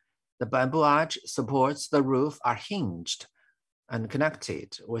 The bamboo arch supports the roof are hinged and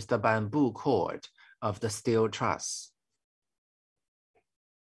connected with the bamboo cord of the steel truss.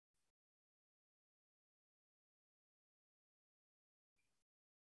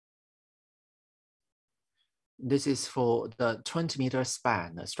 This is for the 20-meter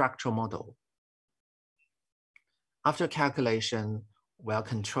span structural model. After calculation, we are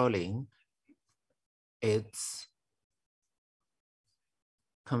controlling its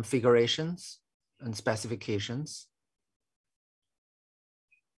configurations and specifications.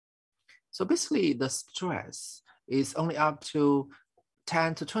 So basically, the stress is only up to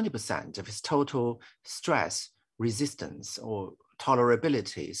 10 to 20% of its total stress resistance or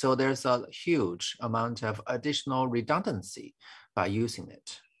tolerability. So there's a huge amount of additional redundancy by using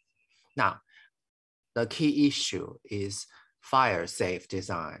it. Now, the key issue is fire-safe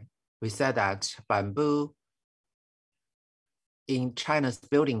design. We said that bamboo in China's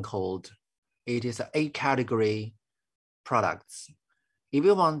building code, it is an 8-category products. If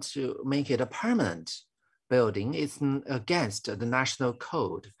you want to make it a permanent building, it's against the national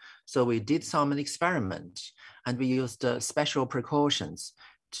code. So we did some experiment and we used special precautions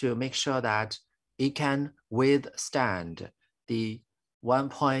to make sure that it can withstand the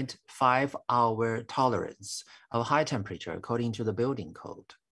 1.5 hour tolerance of high temperature according to the building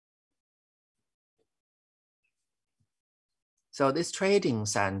code. So this trading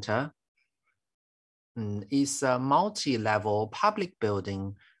center is a multi-level public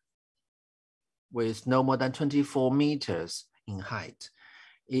building with no more than 24 meters in height.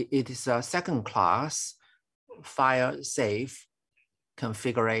 It is a second-class fire-safe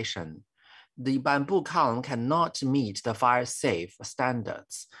configuration. The bamboo column cannot meet the fire-safe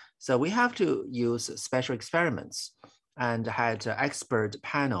standards. So we have to use special experiments and had an expert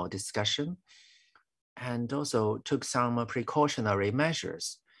panel discussion and also took some precautionary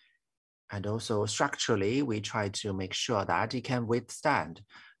measures. And also structurally, we try to make sure that it can withstand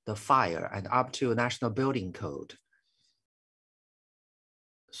the fire and up to National Building Code.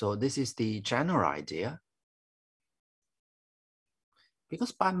 So this is the general idea.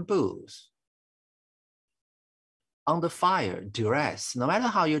 Because bamboos, under fire, duress, no matter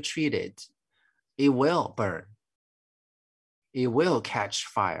how you treat it, it will burn. It will catch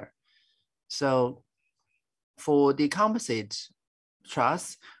fire. So for the composite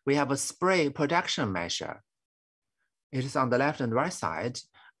truss, we have a spray protection measure. It is on the left and right side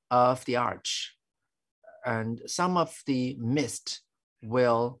of the arch. And some of the mist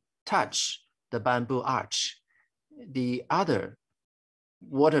will touch the bamboo arch. The other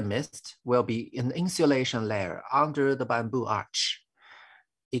water mist will be an insulation layer under the bamboo arch.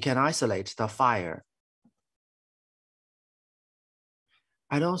 It can isolate the fire.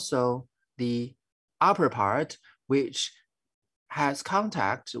 And also the upper part, which has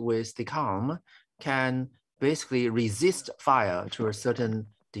contact with the column, can basically resist fire to a certain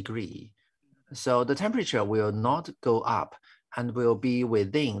degree. So the temperature will not go up and will be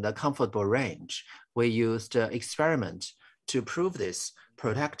within the comfortable range. We used experiment to prove this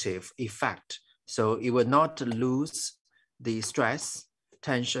protective effect. So it will not lose the stress,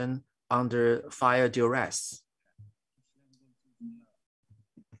 tension under fire duress.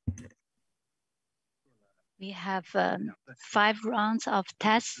 We have 5 rounds of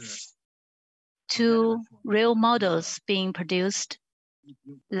tests, 2 real models being produced.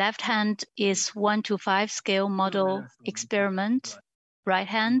 Left hand is 1:5 scale model experiment. Right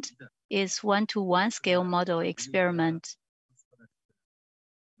hand is 1:1 scale model experiment.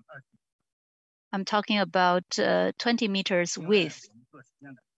 I'm talking about 20 meters width.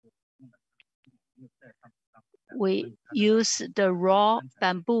 We use the raw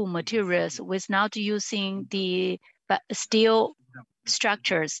bamboo materials without using the steel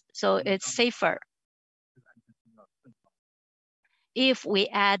structures, so it's safer. If we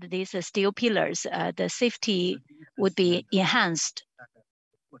add these steel pillars, the safety would be enhanced.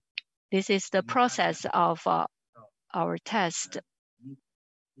 This is the process of our test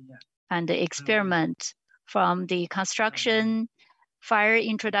and the experiment from the construction, fire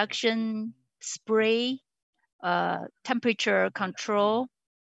introduction, spray, temperature control.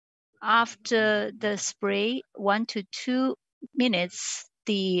 After the spray, 1 to 2 minutes,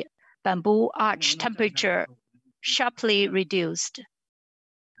 the bamboo arch temperature sharply reduced.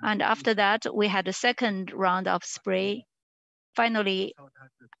 And after that, we had a second round of spray, finally,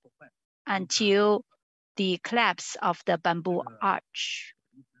 until the collapse of the bamboo arch.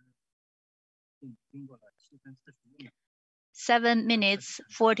 7 minutes,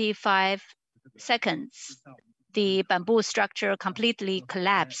 45 seconds, the bamboo structure completely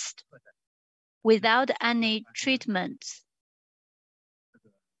collapsed without any treatment.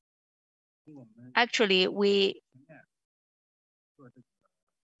 Actually, we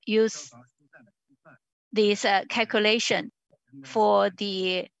use this calculation for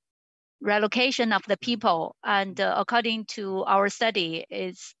the relocation of the people, and according to our study,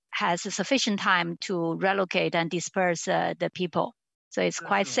 it has sufficient time to relocate and disperse the people. So it's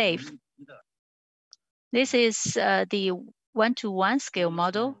quite safe. This is the 1:1 scale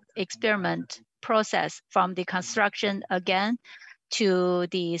model experiment process from the construction again to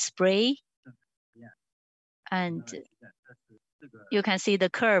the spray. And you can see the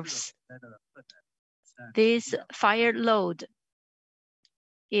curves. This fire load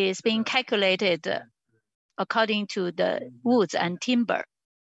is being calculated according to the woods and timber.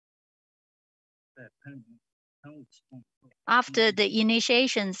 After the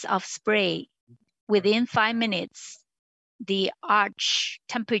initiations of spray, within 5 minutes, the arch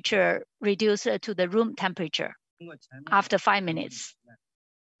temperature reduced to the room temperature after 5 minutes.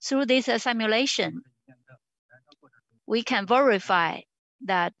 Through this simulation, we can verify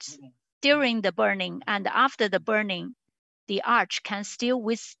that during the burning and after the burning, the arch can still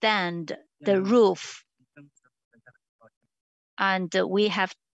withstand the roof. And we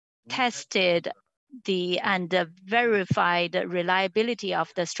have tested and verified the reliability of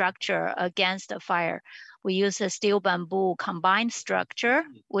the structure against the fire. We use a steel bamboo combined structure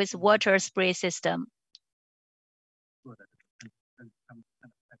with water spray system.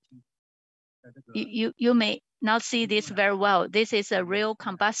 You may not see this very well. This is a real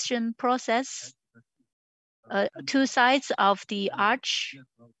combustion process. Two sides of the arch,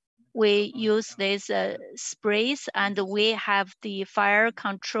 we use these sprays, and we have the fire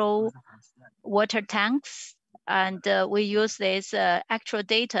control water tanks, and we use this actual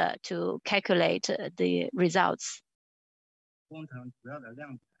data to calculate the results.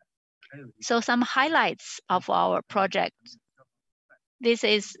 So some highlights of our project. This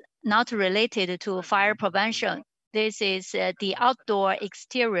is not related to fire prevention. This is the outdoor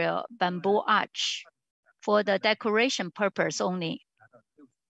exterior bamboo arch for the decoration purpose only.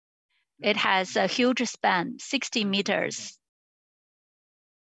 It has a huge span, 60 meters,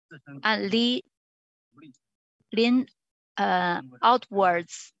 and lean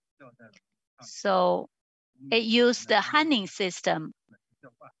outwards. So it used the hanging system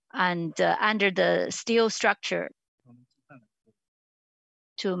and under the steel structure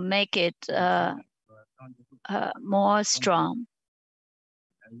to make it more strong.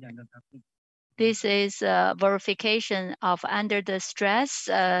 This is a verification of under the stress,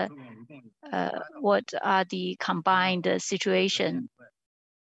 what are the combined situation.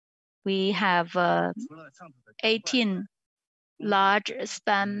 We have 18 large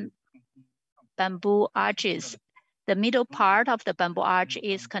span bamboo arches. The middle part of the bamboo arch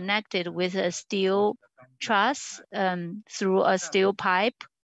is connected with a steel truss through a steel pipe.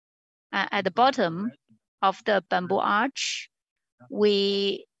 At the bottom of the bamboo arch,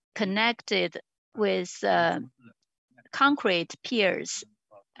 we connected with concrete piers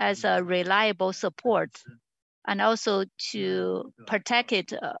as a reliable support, and also to protect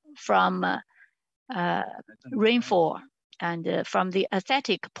it from rainfall. And from the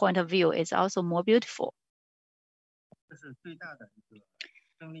aesthetic point of view, it's also more beautiful.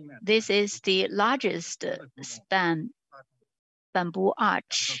 This is the largest span bamboo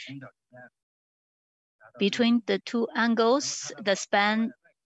arch. Between the two angles, the span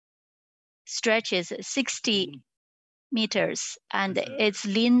stretches 60 meters, and it's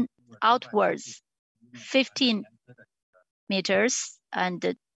lean outwards 15 meters,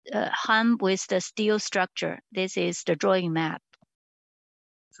 and hung with the steel structure. This is the drawing map.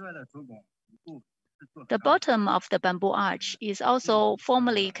 The bottom of the bamboo arch is also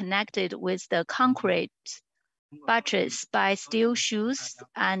formally connected with the concrete buttress by steel shoes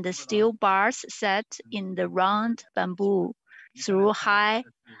and the steel bars set in the round bamboo through high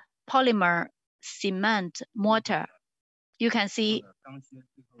polymer cement mortar. You can see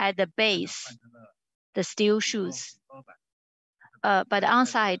at the base the steel shoes. But on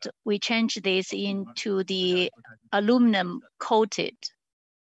site, we change this into the aluminum coated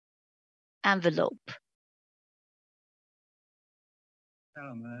envelope.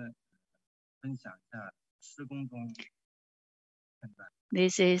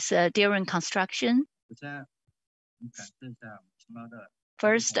 This is during construction.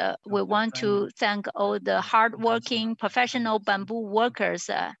 First, we want to thank all the hardworking professional bamboo workers.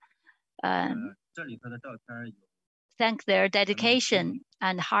 Thank their dedication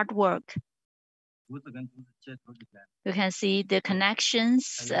and hard work. You can see the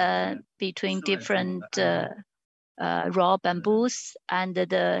connections between different raw bamboos and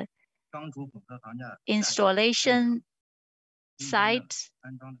the installation site,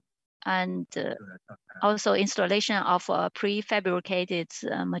 and also installation of prefabricated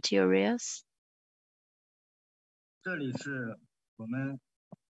materials.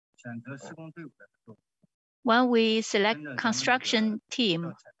 When we select construction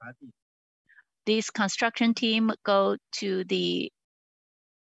team, this construction team go to the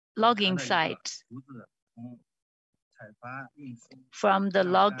logging site. From the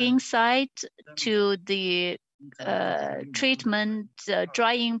logging site to the treatment,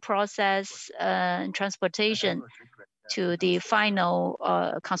 drying process, transportation to the final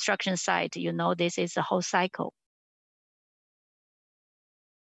construction site. You know, this is a whole cycle.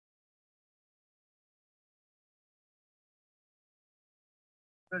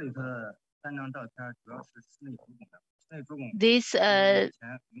 This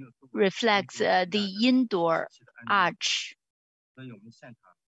reflects the indoor arch.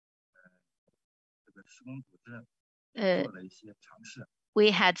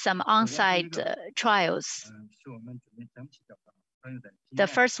 we had some on-site trials. The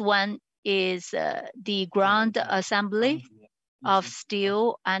first one is the ground assembly of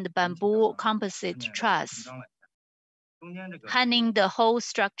steel and bamboo composite truss, hanging the whole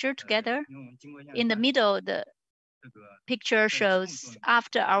structure together. In the middle, the picture shows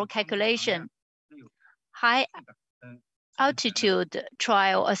after our calculation, high altitude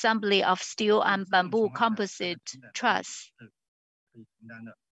trial assembly of steel and bamboo composite truss.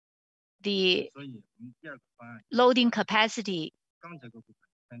 The loading capacity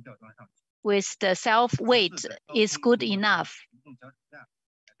with the self-weight is good enough.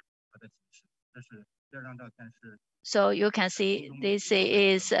 So you can see this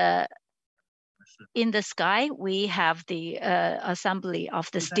is in the sky, we have the assembly of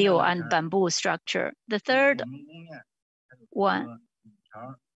the steel and bamboo structure. The third one,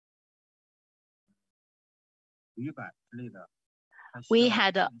 we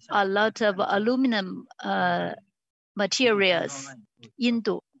had a lot of aluminum materials,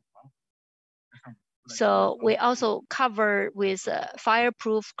 indu. So we also cover with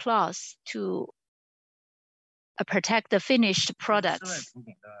fireproof cloth to protect the finished products.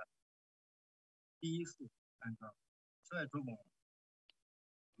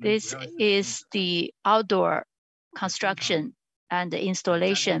 This is the outdoor construction and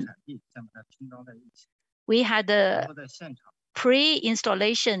installation. We had a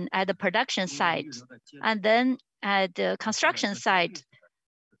pre-installation at the production site, and then at the construction site,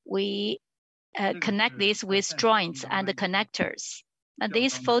 we connect this with joints and the connectors. And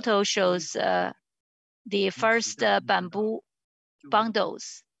this photo shows the first bamboo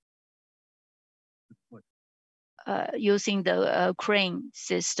bundles using the crane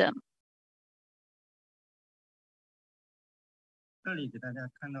system.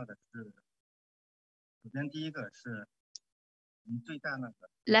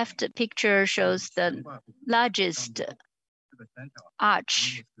 Left picture shows the largest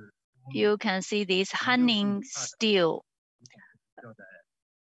arch. You can see this hanging steel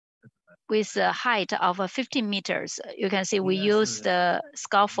with a height of 15 meters. You can see we use the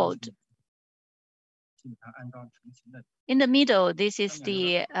scaffold. In the middle, this is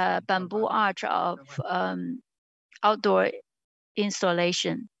the bamboo arch of outdoor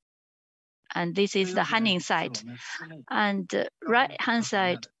installation. And this is the hanging side. And right-hand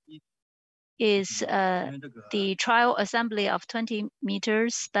side is the trial assembly of 20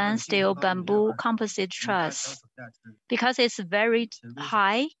 meters span steel bamboo composite truss. Because it's very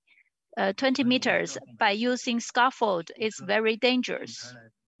high, 20 meters, by using scaffold, it's very dangerous.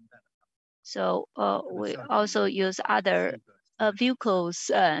 So we also use other vehicles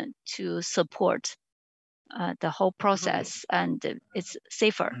to support the whole process, and it's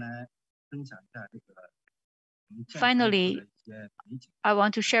safer. Finally, I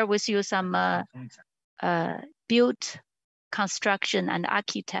want to share with you some built construction and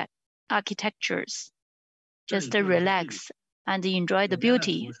architectures. Just to relax and enjoy the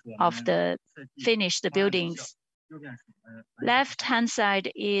beauty of the finished buildings. Left-hand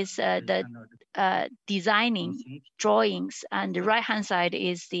side is the designing drawings, and the right-hand side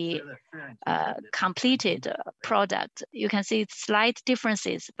is the completed product. You can see slight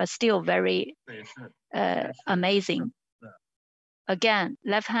differences, but still very amazing. Again,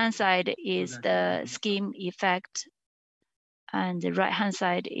 left-hand side is the scheme effect, and the right-hand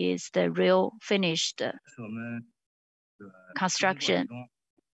side is the real finished construction.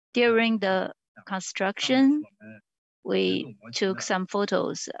 During the construction, we took some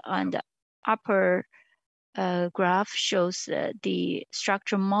photos, and the upper graph shows the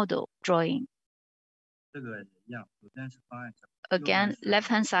structure model drawing. Again,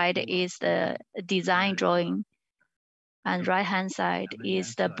 left-hand side is the design drawing, and right-hand side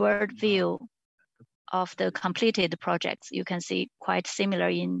is the bird view of the completed projects. You can see quite similar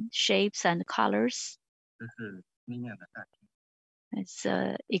in shapes and colors. It's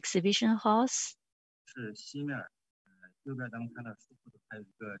an exhibition house.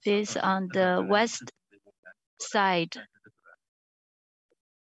 This on the west side.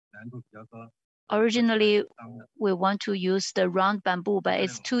 Originally, we want to use the round bamboo, but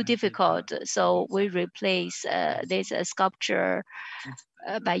it's too difficult. So we replace this sculpture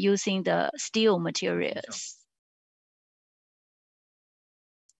by using the steel materials.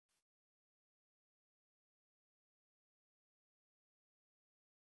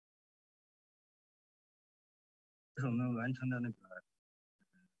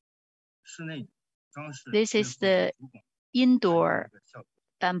 This is the indoor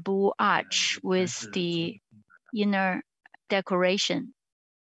bamboo arch with the inner decoration.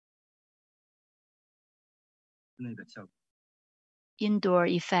 indoor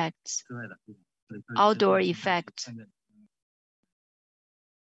effects, outdoor effect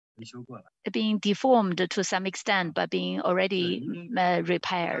being deformed to some extent, but being already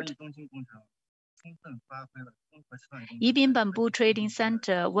repaired. Yibin Bamboo Trading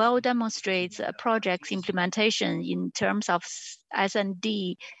Center well demonstrates project's implementation in terms of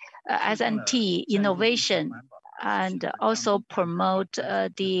S&T innovation, and also promote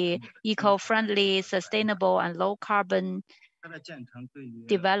the eco-friendly, sustainable, and low-carbon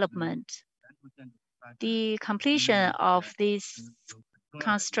development. The completion of this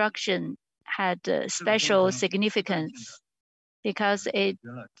construction had special significance because it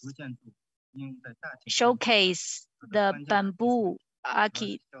showcased the bamboo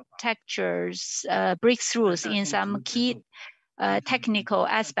architecture's breakthroughs in some key technical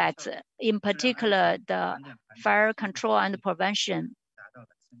aspects, in particular the fire control and prevention,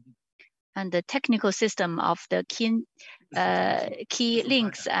 and the technical system of the key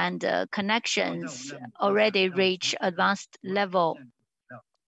links and connections already reach advanced level.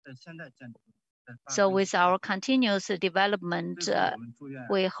 So with our continuous development,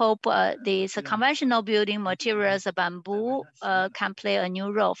 we hope these conventional building materials, bamboo, can play a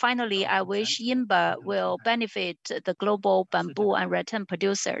new role. Finally, I wish INBAR will benefit the global bamboo and rattan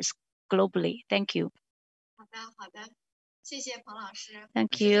producers globally. Thank you.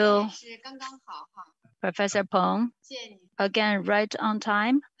 Thank you, Professor Peng. Again, right on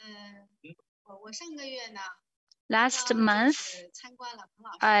time. Last month,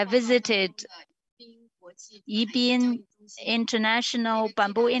 I visited Yibin International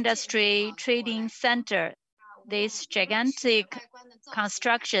Bamboo Industry Trading Center. This gigantic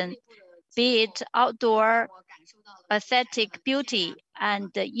construction, be it outdoor aesthetic beauty and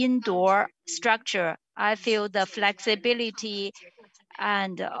the indoor structure, I feel the flexibility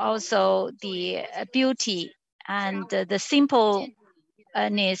and also the beauty and the simpleness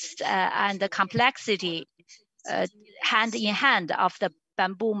and the complexity hand in hand of the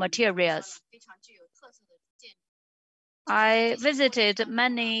bamboo materials. I visited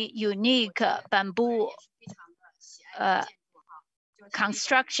many unique bamboo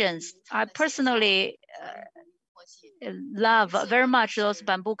constructions. I personally love very much those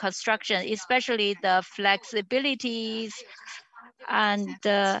bamboo constructions, especially the flexibilities and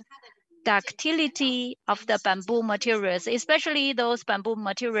the ductility of the bamboo materials, especially those bamboo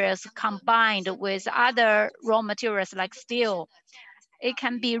materials combined with other raw materials like steel. It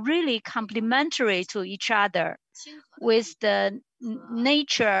can be really complementary to each other with the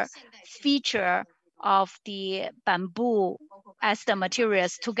nature feature of the bamboo as the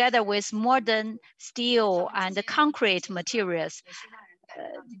materials, together with modern steel and the concrete materials.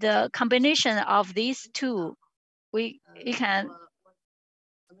 The combination of these two, it can.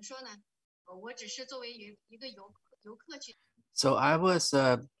 So I was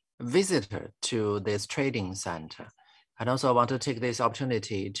a visitor to this trading center. And also I want to take this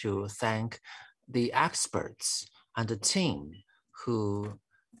opportunity to thank the experts and the team who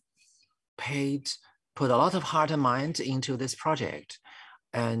put a lot of heart and mind into this project.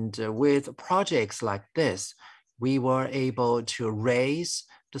 And with projects like this, we were able to raise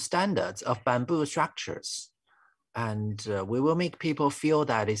the standards of bamboo structures. And we will make people feel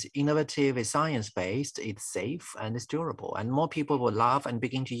that it's innovative, it's science-based, it's safe, and it's durable. And more people will love and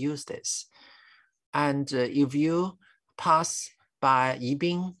begin to use this. And if you pass by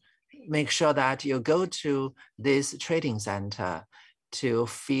Yibin, make sure that you go to this trading center to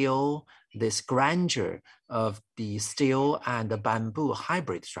feel this grandeur of the steel and the bamboo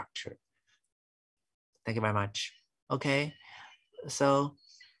hybrid structure. Thank you very much. Okay, so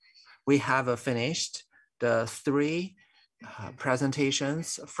we have finished the 3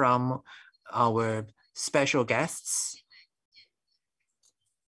 presentations from our special guests.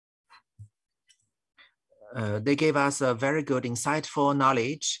 They gave us a very good, insightful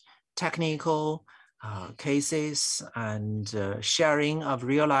knowledge, technical cases, and sharing of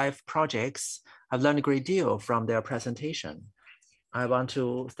real-life projects. I've learned a great deal from their presentation. I want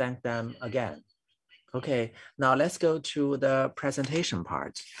to thank them again. Okay, now let's go to the presentation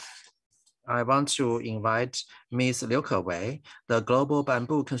part. I want to invite Ms. Liu Kewei, the Global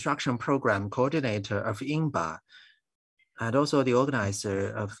Bamboo Construction Program Coordinator of INBAR, and also the organizer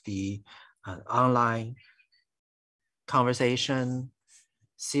of the online conversation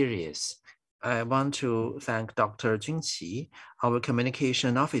series. I want to thank Dr. Junqi, our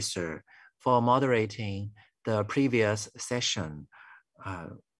communication officer, for moderating the previous session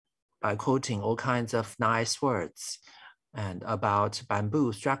by quoting all kinds of nice words and about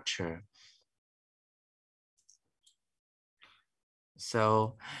bamboo structure.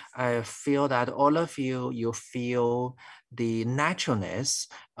 So I feel that all of you, you feel the naturalness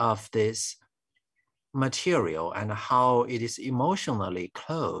of this material and how it is emotionally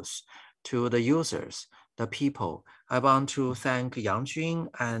close to the users, the people. I want to thank Yang Jun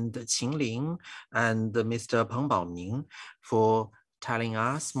and Qingling and Mr. Peng Baoning for telling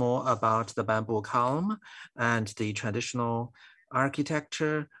us more about the bamboo column and the traditional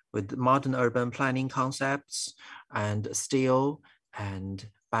architecture with modern urban planning concepts and steel and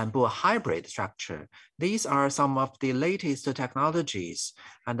bamboo hybrid structure. These are some of the latest technologies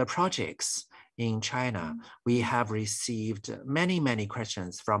and the projects in China. We have received many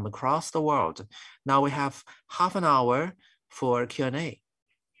questions from across the world. Now we have half an hour for Q&A.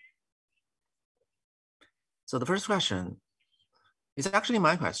 So the first question is actually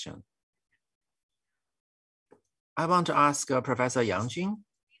my question. I want to ask Professor Yang Jun.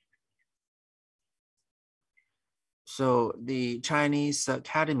 So the Chinese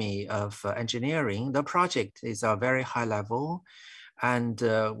Academy of Engineering, the project is a very high level, and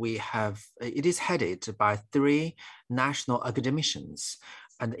it is headed by 3 national academicians,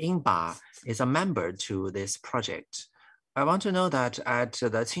 and INBAR is a member to this project. I want to know that at the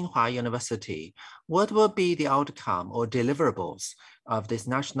Tsinghua University, what will be the outcome or deliverables of this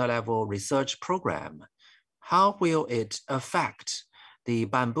national level research program? How will it affect the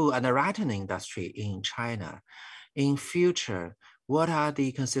bamboo and the rattan industry in China? In future, what are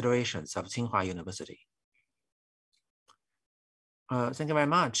the considerations of Tsinghua University? Thank you very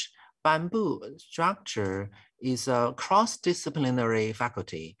much. Bamboo structure is a cross-disciplinary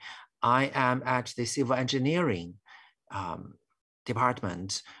faculty. I am at the civil engineering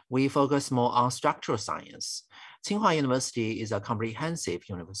department. We focus more on structural science. Tsinghua University is a comprehensive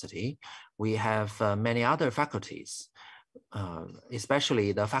university. We have many other faculties,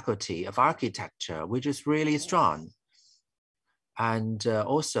 especially the faculty of architecture, which is really strong. And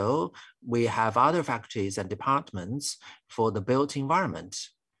also, we have other faculties and departments for the built environment.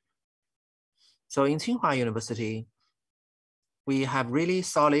 So in Tsinghua University, we have really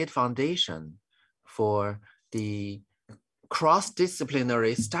solid foundation for the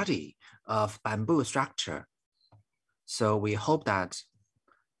cross-disciplinary study of bamboo structure. So we hope that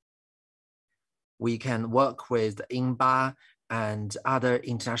we can work with INBAR and other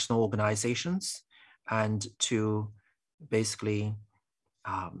international organizations and to basically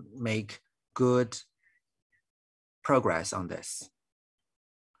make good progress on this.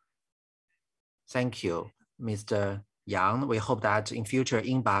 Thank you, Mr. Yang. We hope that in future,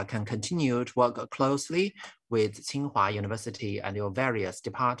 INBAR can continue to work closely with Tsinghua University and your various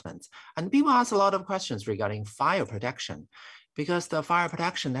departments. And people ask a lot of questions regarding fire protection, because the fire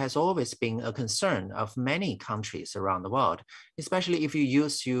protection has always been a concern of many countries around the world, especially if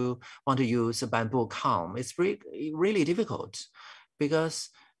you want to use a bamboo column. It's really difficult because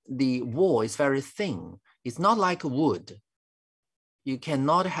the wall is very thin. It's not like wood. You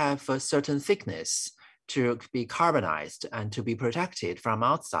cannot have a certain thickness to be carbonized and to be protected from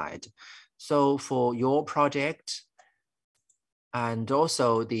outside. So for your project and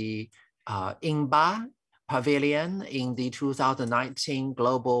also the INBAR Pavilion in the 2019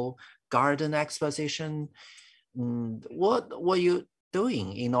 Global Garden Exposition, what were you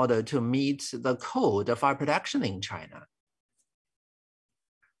doing in order to meet the code of fire protection in China?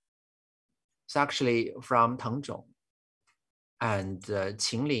 It's actually from Tengzhong. And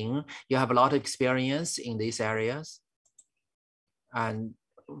Qingling, you have a lot of experience in these areas. And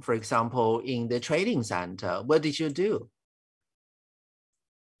for example, in the trading center, what did you do?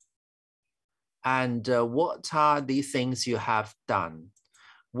 And what are the things you have done?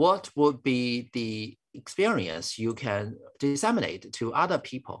 What would be the experience you can disseminate to other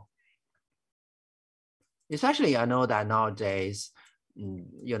people? Especially, I know that nowadays,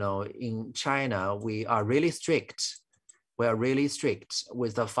 in China, we are really strict. We are really strict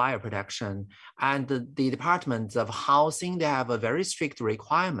with the fire protection, and the departments of housing, they have a very strict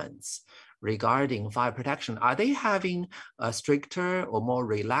requirements regarding fire protection. Are they having a stricter or more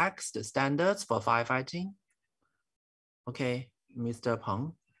relaxed standards for firefighting? Okay, Mr.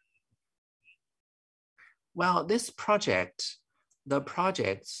 Peng. Well, this project,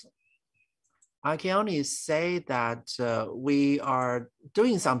 I can only say that we are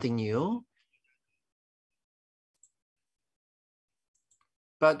doing something new.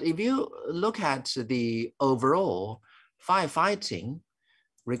 But if you look at the overall firefighting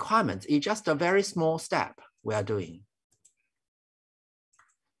requirements, it's just a very small step we are doing.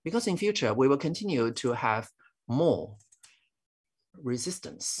 Because in future, we will continue to have more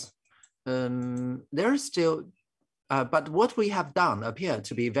resistance. There's still, but what we have done appear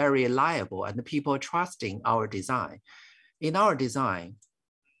to be very reliable and people trusting our design. In our design,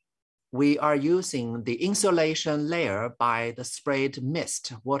 we are using the insulation layer by the sprayed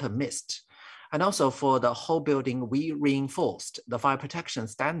mist, water mist. And also for the whole building, we reinforced the fire protection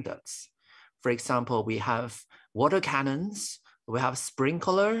standards. For example, we have water cannons, we have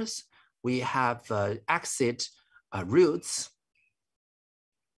sprinklers, we have exit routes.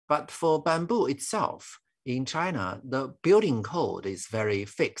 But for bamboo itself, in China, the building code is very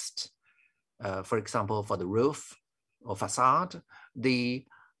fixed. For example, for the roof or facade, the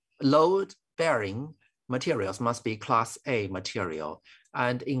load-bearing materials must be Class A material.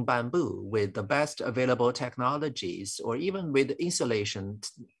 And in bamboo, with the best available technologies, or even with insulation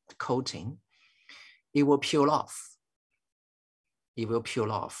coating, it will peel off. It will peel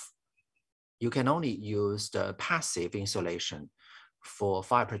off. You can only use the passive insulation for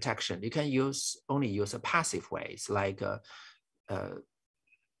fire protection. You can only use a passive ways like a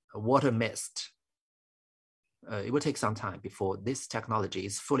water mist. It will take some time before this technology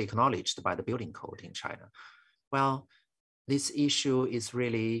is fully acknowledged by the building code in China. Well, this issue is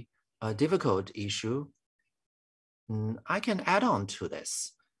really a difficult issue. I can add on to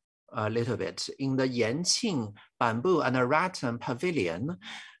this a little bit. In the Yanqing bamboo and rattan pavilion,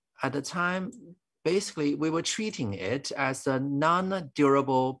 at the time, basically we were treating it as a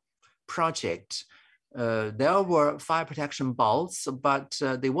non-durable project. There were fire protection bolts, but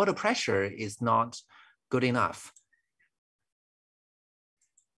the water pressure is not good enough.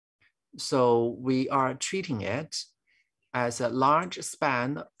 So we are treating it as a large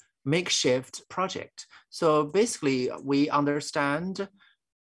span makeshift project. So basically we understand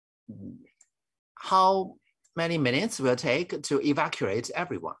how many minutes it will take to evacuate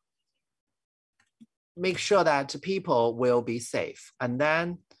everyone. Make sure that people will be safe. And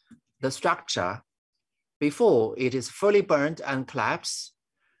then the structure, before it is fully burned and collapsed,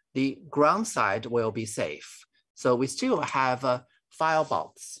 the ground side will be safe. So we still have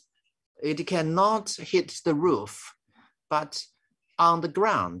firebolts. It cannot hit the roof, but on the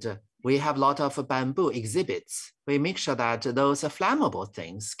ground, we have a lot of bamboo exhibits. We make sure that those flammable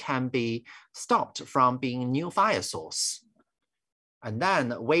things can be stopped from being new fire source. And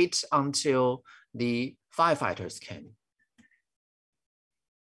then wait until the firefighters came.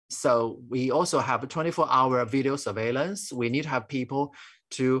 So we also have 24-hour video surveillance. We need to have people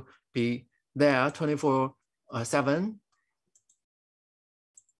to be there 24/7.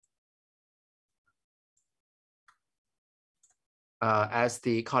 As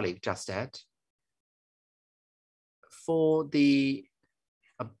the colleague just said. For the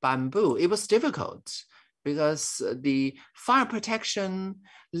bamboo, it was difficult because the fire protection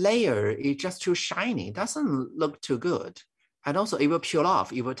layer is just too shiny. It doesn't look too good. And also it will peel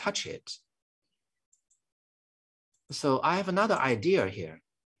off, it will touch it. So I have another idea here.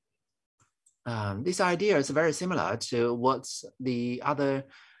 This idea is very similar to what the other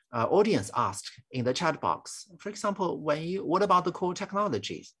audience asked in the chat box. For example, what about the core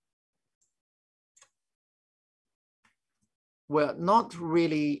technologies? Well, not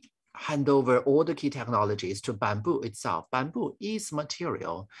really hand over all the key technologies to bamboo itself. Bamboo is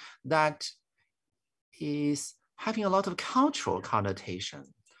material that is having a lot of cultural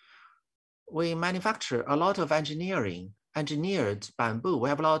connotation. We manufacture a lot of engineered bamboo. We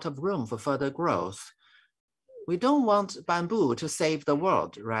have a lot of room for further growth. We don't want bamboo to save the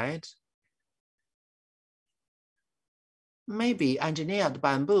world, right? Maybe engineered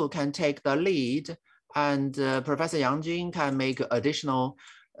bamboo can take the lead, and Professor Yang Jin can make additional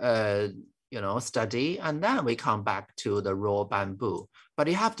study, and then we come back to the raw bamboo. But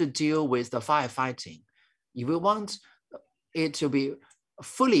you have to deal with the firefighting. If we want it to be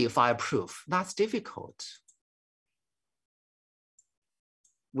fully fireproof, that's difficult.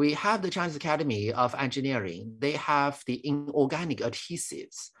 We have the Chinese Academy of Engineering. They have the inorganic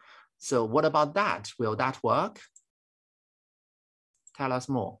adhesives. So what about that? Will that work? Tell us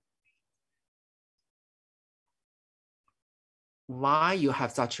more. Why you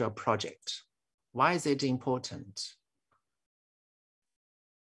have such a project? Why is it important?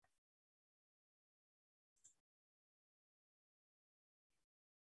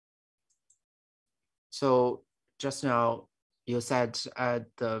 So just now, you said at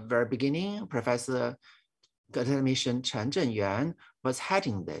the very beginning, Professor Academician Chen Zhenyuan was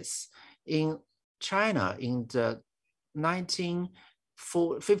heading this. In China, in the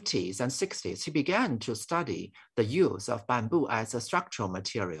 1950s and 60s, he began to study the use of bamboo as a structural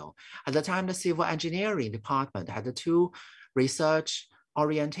material. At the time, the civil engineering department had two research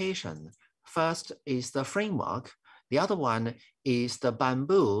orientations. First is the framework. The other one is the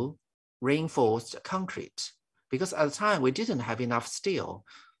bamboo reinforced concrete. Because at the time, we didn't have enough steel.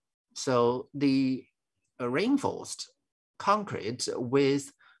 So the reinforced concrete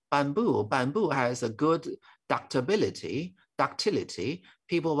with bamboo. Bamboo has a good ductility.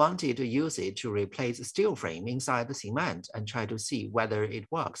 People wanted to use it to replace steel frame inside the cement and try to see whether it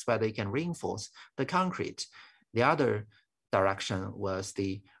works, whether it can reinforce the concrete. The other direction was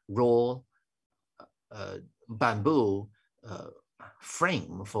the raw bamboo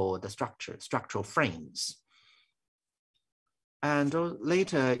frame for the structural frames. And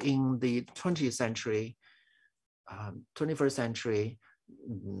later in the 20th century, 21st century,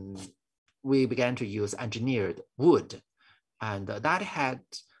 we began to use engineered wood. And that had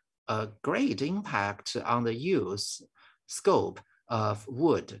a great impact on the use scope of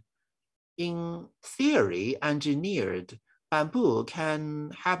wood. In theory, engineered bamboo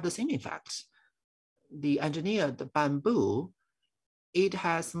can have the same effect. The engineered bamboo, it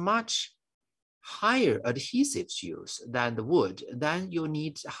has much higher adhesives use than the wood. Then you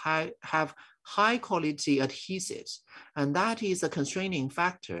need to have high quality adhesives. And that is a constraining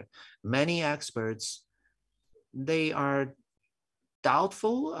factor. Many experts, they are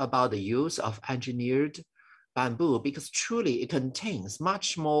doubtful about the use of engineered bamboo because truly it contains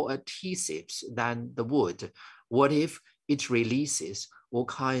much more adhesives than the wood. What if it releases all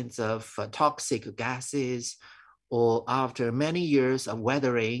kinds of toxic gases, or after many years of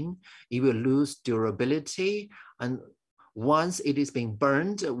weathering, it will lose durability? And once it is being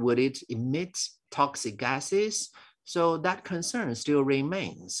burned, would it emit toxic gases? So that concern still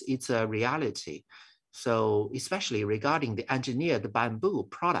remains. It's a reality. So especially regarding the engineered bamboo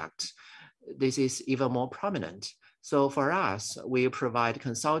product, this is even more prominent. So for us, we provide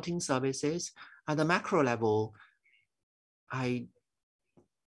consulting services at the macro level. I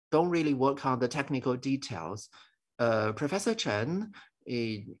don't really work on the technical details. Professor Chen,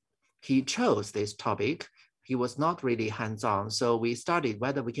 he chose this topic. He was not really hands-on. So we studied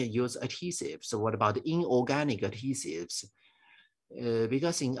whether we can use adhesives. So what about inorganic adhesives?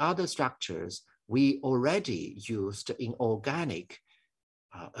 Because in other structures, we already used inorganic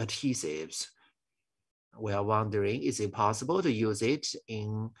adhesives. We are wondering, is it possible to use it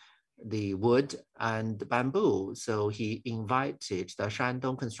in the wood and bamboo? So he invited the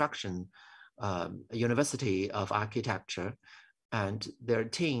Shandong Construction University of Architecture, and their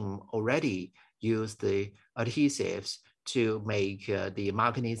team already used the adhesives to make the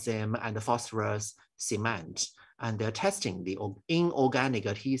magnesium and the phosphorus cement. And they're testing the inorganic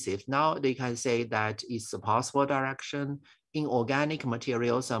adhesive. Now they can say that it's a possible direction. Inorganic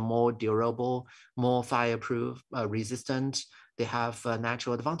materials are more durable, more fireproof, resistant. They have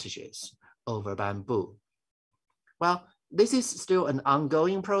natural advantages over bamboo. Well, this is still an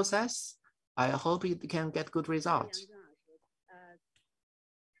ongoing process. I hope it can get good results.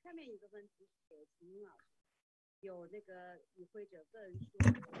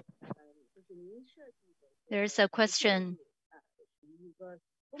 There's a question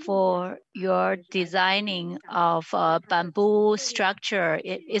for your designing of a bamboo structure,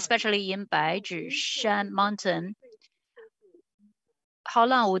 especially in Baizhi Shan Mountain. How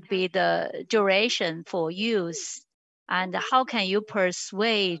long would be the duration for use? And how can you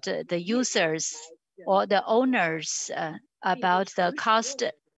persuade the users or the owners about the cost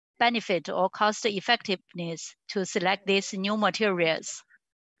benefit or cost effectiveness to select these new materials?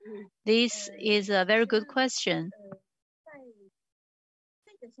 This is a very good question.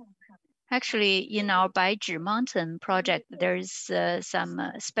 Actually, in our Baizhi Mountain project, there is some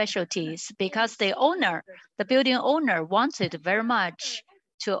specialties because the building owner wanted very much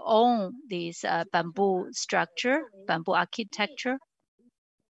to own this bamboo structure, bamboo architecture.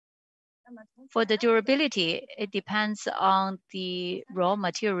 For the durability, it depends on the raw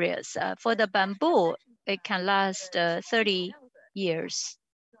materials. For the bamboo, it can last 30 years.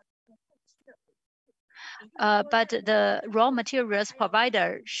 But the raw materials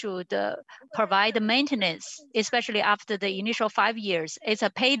provider should provide maintenance, especially after the initial 5 years. It's a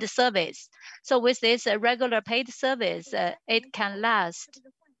paid service. So with this regular paid service, it can last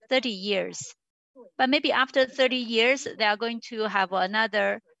 30 years. But maybe after 30 years, they are going to have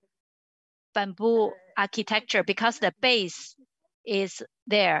another bamboo architecture because the base is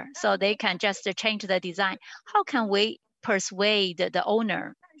there. So they can just change the design. How can we persuade the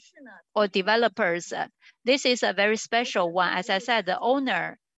owner or developers? This is a very special one. As I said, the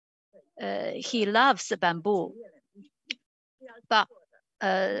owner, he loves bamboo. But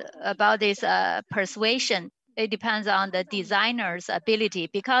about this persuasion, it depends on the designer's ability,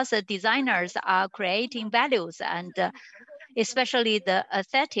 because the designers are creating values, and especially the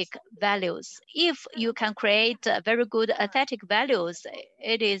aesthetic values. If you can create very good aesthetic values,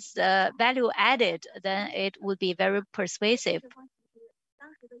 it is value added, then it would be very persuasive.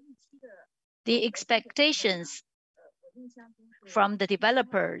 The expectations from the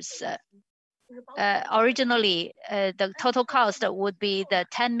developers. Originally, the total cost would be the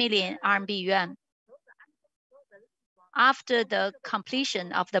 10 million RMB yuan. After the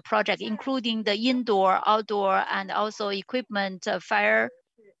completion of the project, including the indoor, outdoor, and also equipment, fire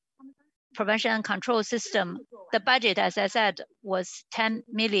prevention and control system, the budget, as I said, was 10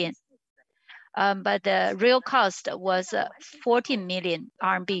 million. But the real cost was 14 million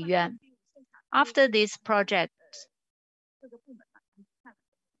RMB yuan. After this project,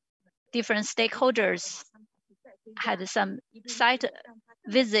 different stakeholders had some site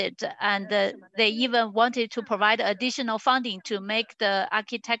visit, and they even wanted to provide additional funding to make the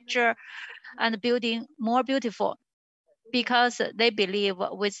architecture and building more beautiful, because they believe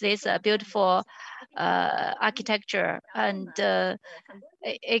with this beautiful architecture, and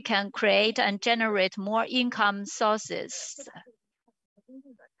it can create and generate more income sources,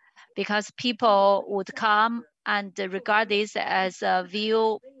 because people would come and regard this as a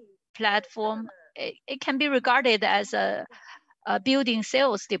view platform. It can be regarded as a building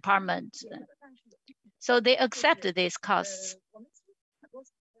sales department. So they accept these costs.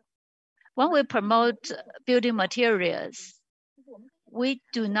 When we promote building materials, we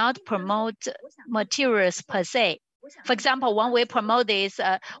do not promote materials per se. For example, when we promote this,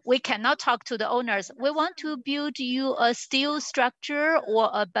 we cannot talk to the owners. We want to build you a steel structure or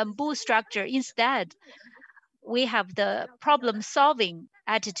a bamboo structure. Instead, we have the problem-solving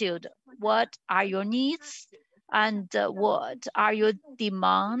attitude. What are your needs? And what are your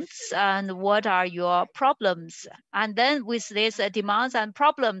demands? And what are your problems? And then with these demands and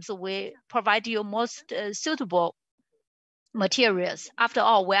problems, we provide you most suitable materials. After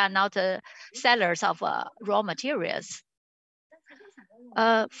all, we are not sellers of raw materials.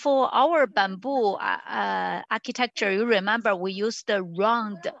 For our bamboo architecture, you remember we used the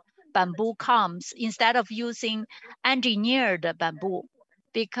round bamboo columns instead of using engineered bamboo,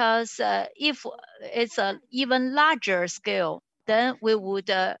 because if it's an even larger scale, then we would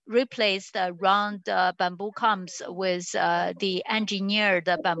replace the round bamboo columns with the engineered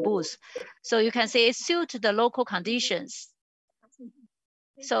bamboos. So you can say it suits the local conditions.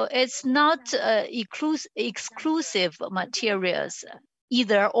 So it's not exclusive materials,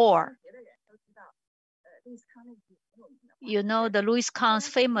 either or. You know the Louis Kahn's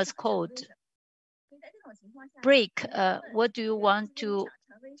famous quote, "Brick, what do you want to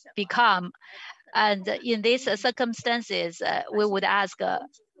become?" And in these circumstances, we would ask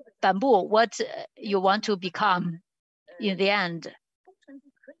bamboo, what you want to become in the end.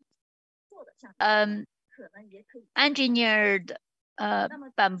 Engineered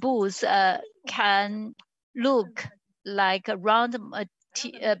bamboos can look like round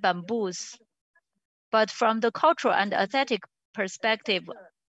bamboos, but from the cultural and aesthetic perspective,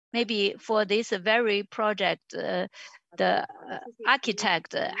 maybe for this very project, the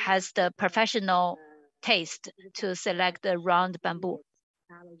architect has the professional taste to select the round bamboo.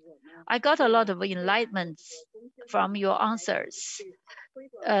 I got a lot of enlightenment from your answers.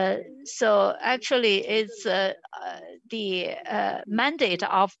 So actually, it's the mandate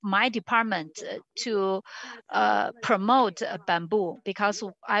of my department to promote bamboo, because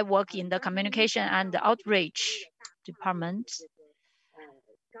I work in the communication and outreach department.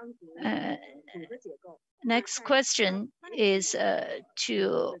 Next question is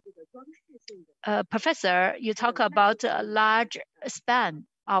to Professor. You talk about a large span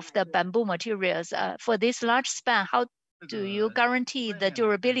of the bamboo materials. For this large span, how do you guarantee the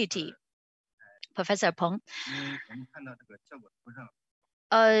durability? Professor Peng.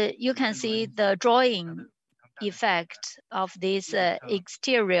 You can see the drawing effect of this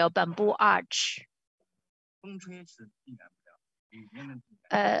exterior bamboo arch.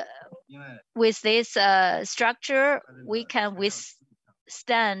 With this structure, we can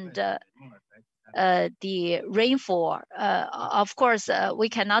withstand the rainfall. Of course, we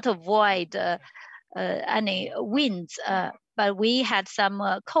cannot avoid any winds, but we had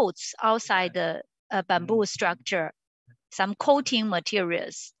some coats outside the bamboo structure, some coating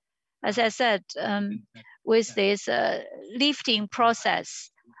materials. As I said, with this lifting process,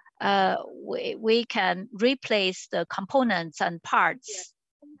 we can replace the components and parts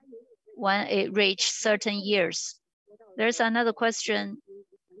when it reaches certain years. There's another question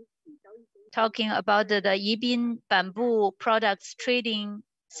talking about the Yibin Bamboo Products Trading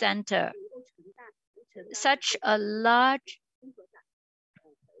Center. Such a large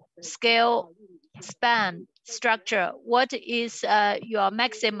scale span structure, what is your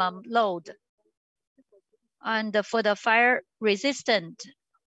maximum load? And for the fire resistant,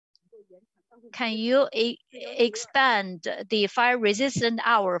 can you expand the fire resistant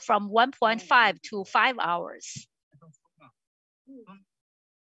hour from 1.5 to 5 hours?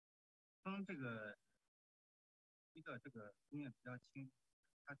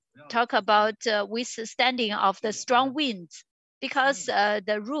 talk about withstanding of the strong winds because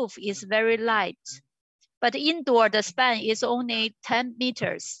the roof is very light, but indoor the span is only 10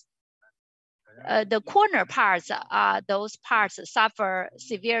 meters. The corner parts are those parts suffer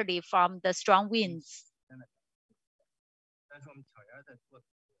severely from the strong winds.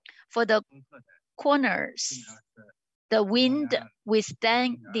 For the corners, the wind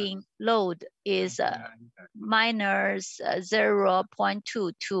withstanding load is minus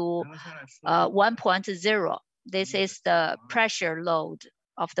 0.2 to 1.0. This is the pressure load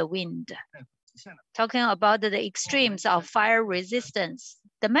of the wind. Talking about the extremes of fire resistance,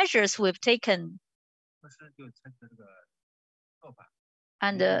 the measures we've taken,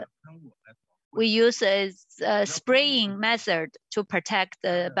 and we use a spraying method to protect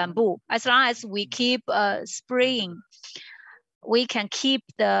the bamboo. As long as we keep spraying, we can keep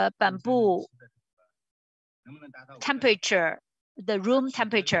the bamboo temperature, the room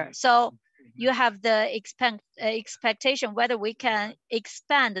temperature. So you have the expectation whether we can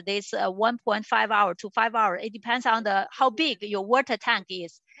expand this 1.5 hour to 5 hours. It depends on how big your water tank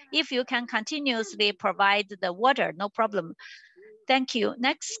is. If you can continuously provide the water, no problem. Thank you.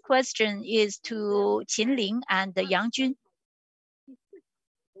 Next question is to Qinling and Yang Jun.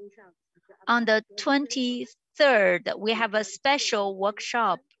 On the 23rd, we have a special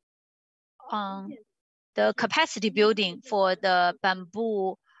workshop on the capacity building for the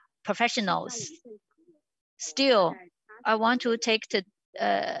bamboo professionals. Still, I want to take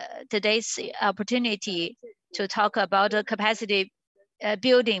today's opportunity to talk about the capacity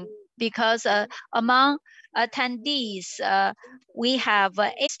building because among attendees, we have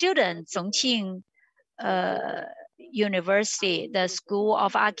 8 students, Chongqing University, the School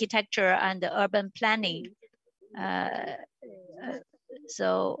of Architecture and Urban Planning.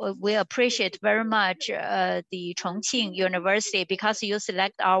 So we appreciate very much the Chongqing University because you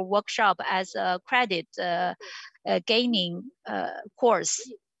select our workshop as a credit gaining course.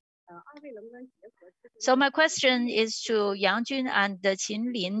 So my question is to Yang Jun and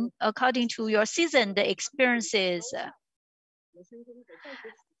Qinlin. According to your seasoned experiences,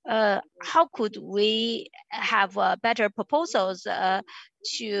 how could we have better proposals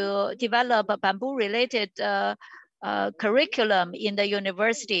to develop a bamboo-related curriculum in the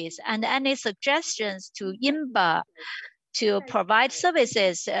universities, and any suggestions to INBAR to provide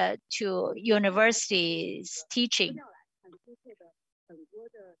services to universities teaching?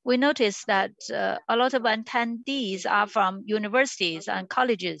 We noticed that a lot of attendees are from universities and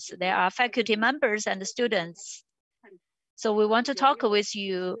colleges. They are faculty members and students. So we want to talk with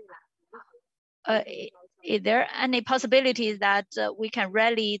you. Is there any possibility that we can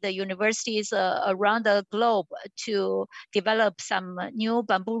rally the universities around the globe to develop some new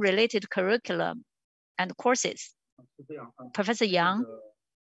bamboo-related curriculum and courses? Professor Yang.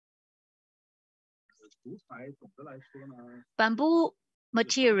 Bamboo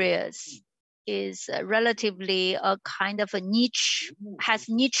materials is relatively a kind of a niche, has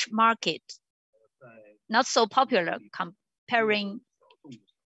niche market, not so popular comparing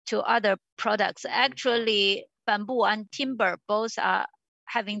to other products. Actually, bamboo and timber both are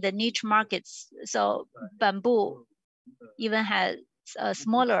having the niche markets. So bamboo even has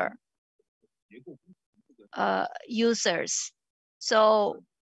smaller users. So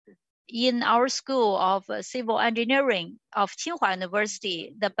in our School of Civil Engineering of Tsinghua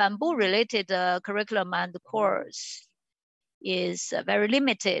University, the bamboo-related curriculum and course is very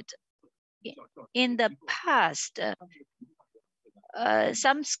limited. In the past,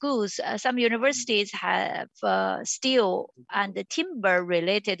 some schools, some universities have steel and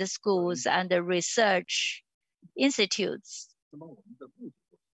timber-related schools and research institutes.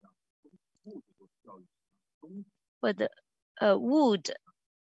 But the wood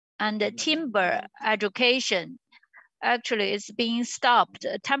and the timber education actually is being stopped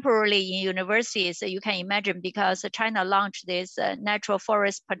temporarily in universities. So you can imagine because China launched this natural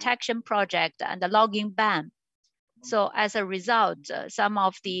forest protection project and the logging ban. So as a result, some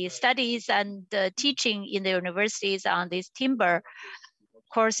of the studies and teaching in the universities on these timber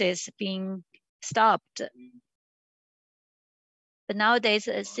courses being stopped. But nowadays,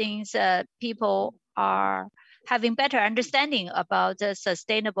 since people are having better understanding about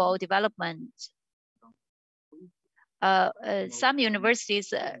sustainable development, some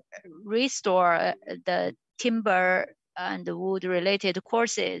universities restore the timber and wood-related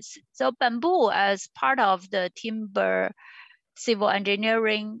courses. So bamboo as part of the timber civil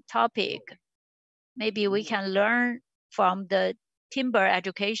engineering topic, maybe we can learn from the timber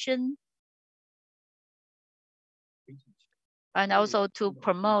education. and also to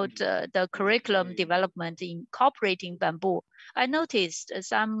promote the curriculum development incorporating bamboo. I noticed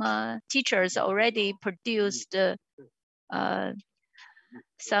some teachers already produced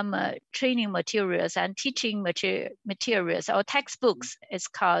some training materials and teaching materials or textbooks. It's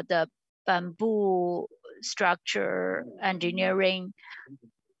called the bamboo structure engineering.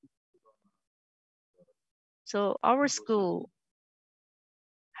 So our school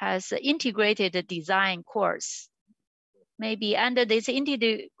has integrated design course. Maybe under this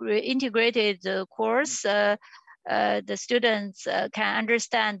integrated course, the students can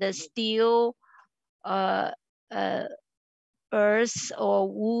understand the steel, earth or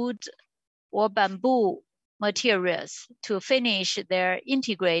wood or bamboo materials to finish their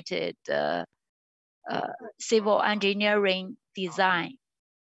integrated civil engineering design.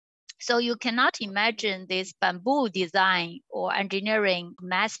 So you cannot imagine this bamboo design or engineering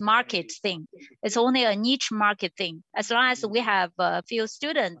mass market thing. It's only a niche market thing. As long as we have a few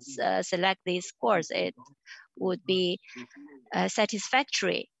students select this course, it would be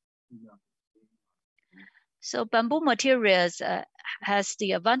satisfactory. So bamboo materials has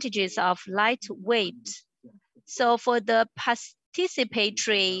the advantages of lightweight. So for the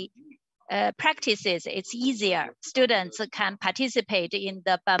participatory practices, it's easier. Students can participate in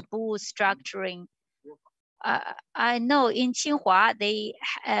the bamboo structuring. I know in Tsinghua, they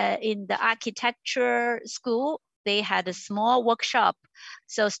in the architecture school, they had a small workshop.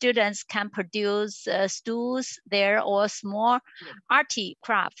 So students can produce stools there or small arty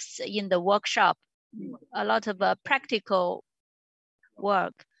crafts in the workshop. A lot of practical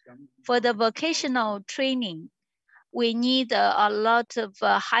work. For the vocational training, we need a lot of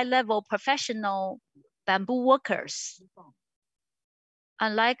high-level professional bamboo workers.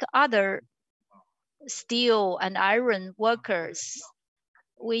 Unlike other steel and iron workers,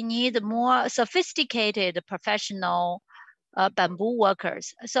 we need more sophisticated professional bamboo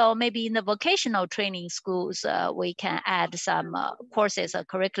workers. So maybe in the vocational training schools, we can add some courses or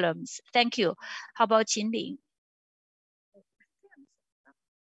curriculums. Thank you. How about Qinling?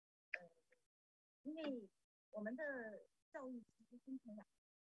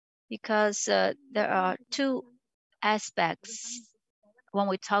 Because there are two aspects when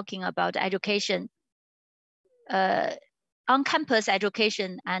we're talking about education, on-campus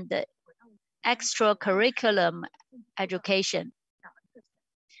education and the extracurriculum education.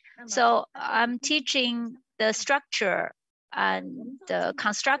 So I'm teaching the structure and the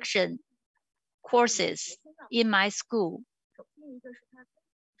construction courses in my school.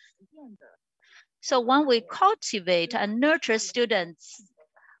 So when we cultivate and nurture students,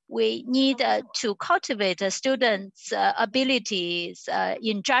 we need to cultivate the students' abilities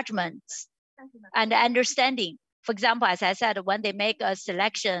in judgments and understanding. For example, as I said, when they make a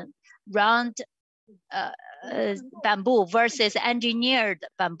selection, round bamboo versus engineered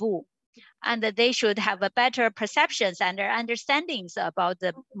bamboo, and they should have a better perceptions and understandings about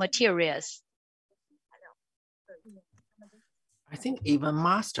the materials. I think even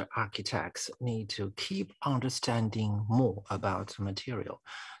master architects need to keep understanding more about material.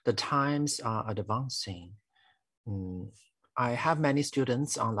 The times are advancing. I have many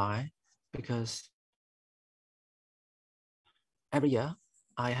students online because every year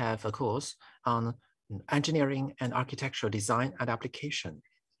I have a course on engineering and architectural design and application.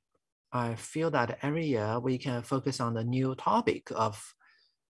 I feel that every year we can focus on the new topic of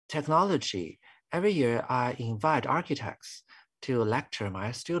technology. Every year I invite architects to lecture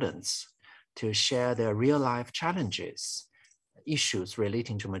my students, to share their real-life challenges, issues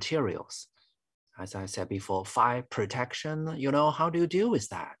relating to materials. As I said before, fire protection, how do you deal with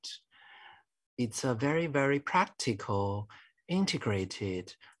that? It's a very, very practical,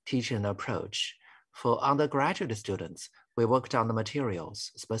 integrated teaching approach. For undergraduate students, we worked on the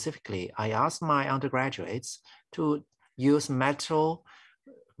materials. Specifically, I asked my undergraduates to use metal,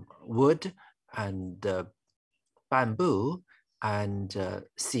 wood, and bamboo, and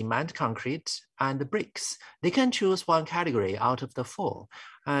cement, concrete, and bricks. They can choose one category out of the 4.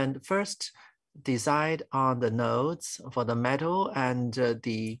 And first, decide on the nodes for the metal and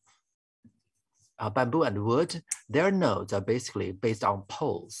the bamboo and wood. Their nodes are basically based on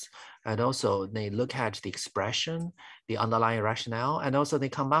poles. And also they look at the expression, the underlying rationale, and also they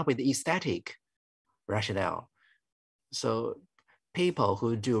come up with the aesthetic rationale. So people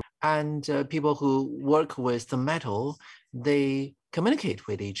who do, and people who work with the metal, they communicate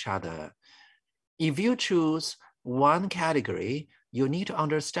with each other. If you choose one category, you need to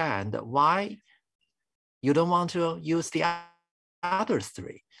understand why you don't want to use the other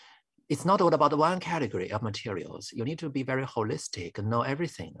 3. It's not all about one category of materials. You need to be very holistic and know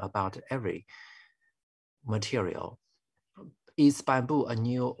everything about every material. is bamboo a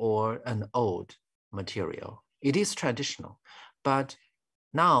new or an old material? It is traditional, but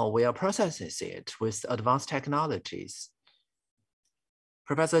now we are processing it with advanced technologies.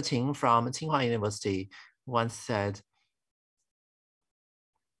 Professor Qing from Tsinghua University once said,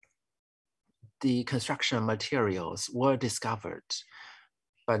 the construction materials were discovered,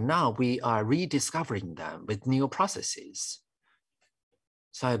 but now we are rediscovering them with new processes.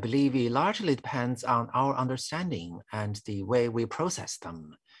 So I believe it largely depends on our understanding and the way we process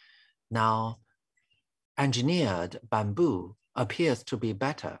them. Now, engineered bamboo appears to be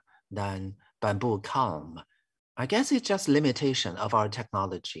better than bamboo culm. I guess it's just limitation of our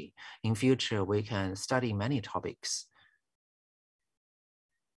technology. In future, we can study many topics.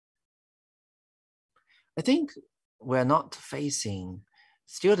 I think we're not facing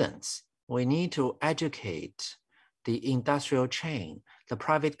students. We need to educate the industrial chain, the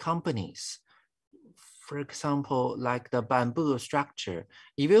private companies. For example, like the bamboo structure.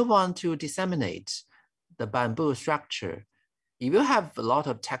 If you want to disseminate the bamboo structure, if you have a lot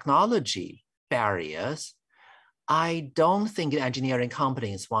of technology barriers, I don't think engineering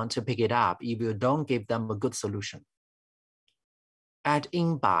companies want to pick it up if you don't give them a good solution. At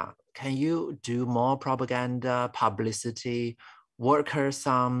INBAR, can you do more propaganda, publicity, worker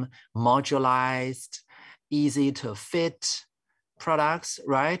some modularized, easy to fit products,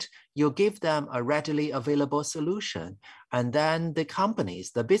 right? You give them a readily available solution, and then the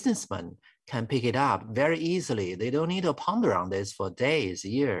companies, the businessmen can pick it up very easily. They don't need to ponder on this for days,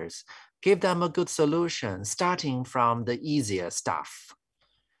 years. Give them a good solution, starting from the easier stuff.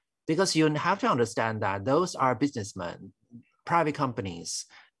 Because you have to understand that those are businessmen, private companies.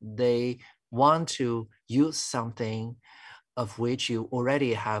 They want to use something of which you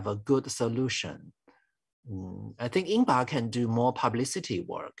already have a good solution. I think INBAR can do more publicity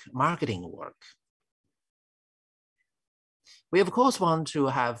work, marketing work. We of course want to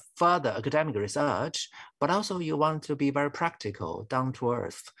have further academic research, but also you want to be very practical, down to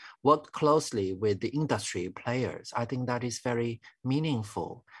earth, work closely with the industry players. I think that is very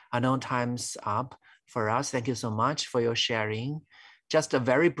meaningful. I know time's up for us. Thank you so much for your sharing. Just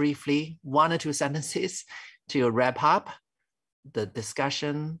very briefly, 1 or 2 sentences to wrap up the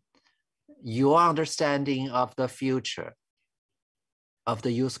discussion, your understanding of the future of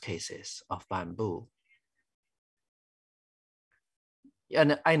the use cases of bamboo.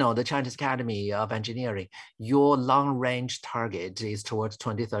 And I know the Chinese Academy of Engineering, your long-range target is towards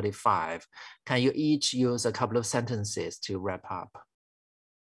 2035. Can you each use a couple of sentences to wrap up?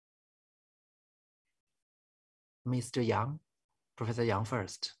 Mr. Yang, Professor Yang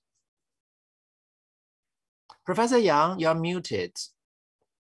first. Professor Yang, you're muted.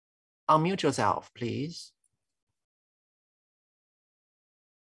 Unmute yourself, please.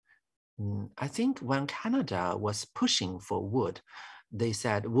 I think when Canada was pushing for wood, they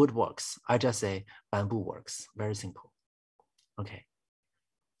said wood works. I just say bamboo works. Very simple. Okay.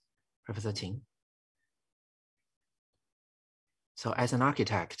 Professor Qing. So as an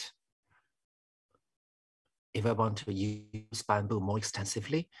architect, if I want to use bamboo more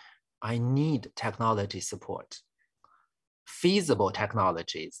extensively, I need technology support. Feasible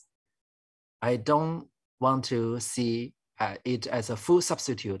technologies. I don't want to see it as a full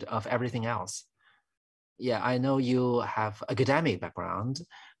substitute of everything else. Yeah, I know you have academic background.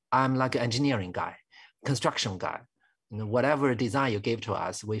 I'm like an engineering guy, construction guy. You know, whatever design you give to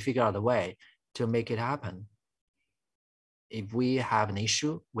us, we figure out a way to make it happen. If we have an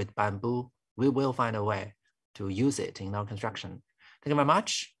issue with bamboo, we will find a way to use it in our construction. Thank you very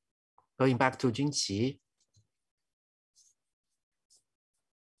much. Going back to Junqi.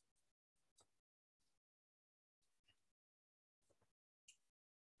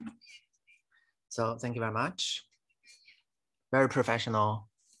 So thank you very much. Very professional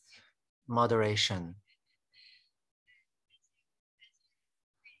moderation.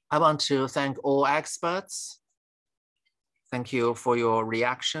 I want to thank all experts. Thank you for your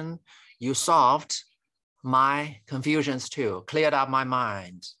reaction. You solved my confusions too, cleared up my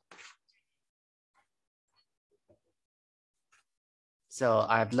mind. So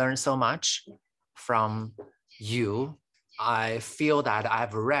I've learned so much from you. I feel that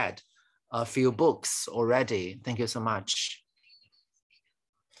I've read a few books already. Thank you so much.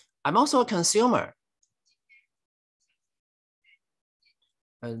 I'm also a consumer.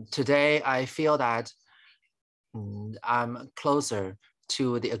 And today, I feel that I'm closer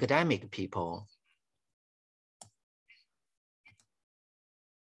to the academic people.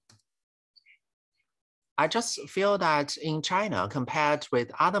 I just feel that in China, compared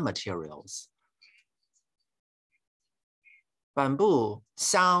with other materials, bamboo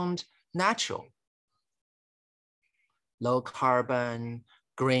sound natural. low carbon,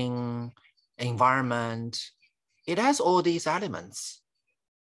 green environment. It has all these elements.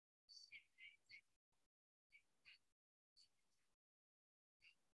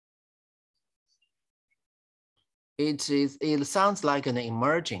 It sounds like an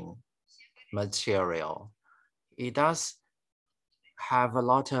emerging material. It does have a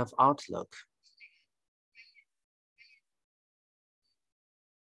lot of outlook.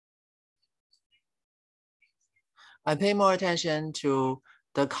 I pay more attention to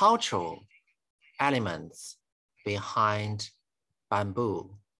the cultural elements behind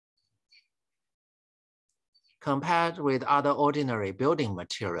bamboo. Compared with other ordinary building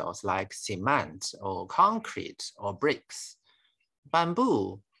materials like cement or concrete or bricks,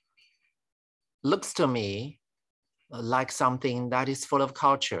 bamboo looks to me like something that is full of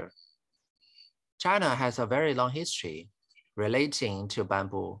culture. China has a very long history relating to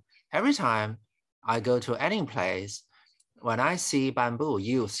bamboo. Every time I go to any place, when I see bamboo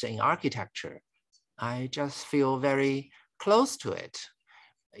used in architecture, I just feel very close to it.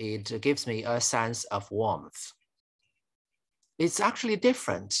 It gives me a sense of warmth. It's actually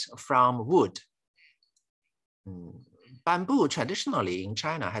different from wood. Bamboo traditionally in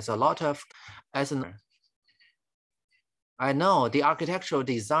China has a lot of, I know the architectural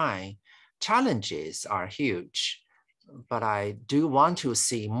design challenges are huge, but I do want to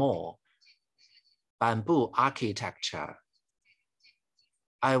see more bamboo architecture.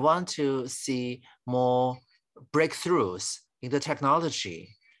 I want to see more breakthroughs in the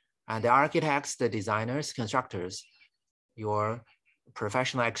technology, and the architects, the designers, constructors, your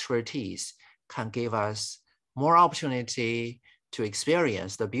professional expertise can give us more opportunity to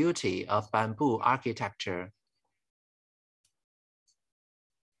experience the beauty of bamboo architecture.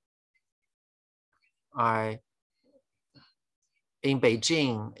 In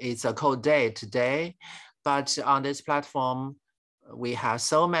Beijing, it's a cold day today, but on this platform, we have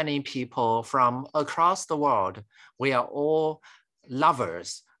so many people from across the world. We are all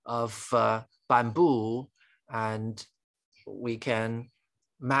lovers of bamboo, and we can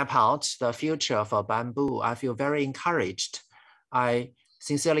map out the future of bamboo. I feel very encouraged. I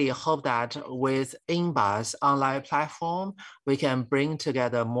sincerely hope that with INBAR's online platform, we can bring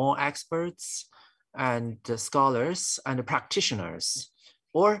together more experts and scholars and practitioners,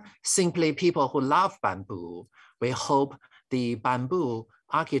 or simply people who love bamboo. We hope the bamboo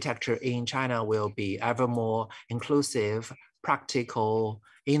architecture in China will be ever more inclusive, practical,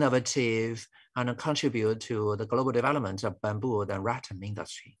 innovative, and contribute to the global development of bamboo and rattan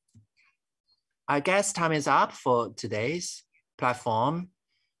industry. I guess time is up for today's platform.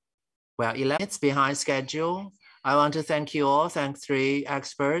 We're 11 minutes behind schedule. I want to thank you all, thank 3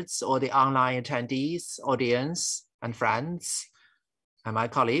 experts, all the online attendees, audience, and friends, and my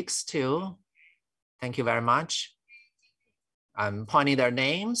colleagues too. Thank you very much. I'm pointing their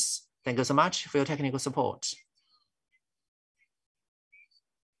names. Thank you so much for your technical support.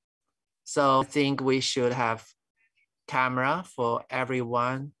 So I think we should have camera for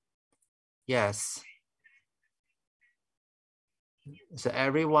everyone. Yes. So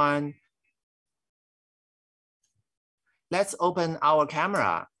everyone, let's open our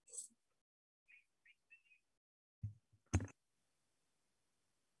camera.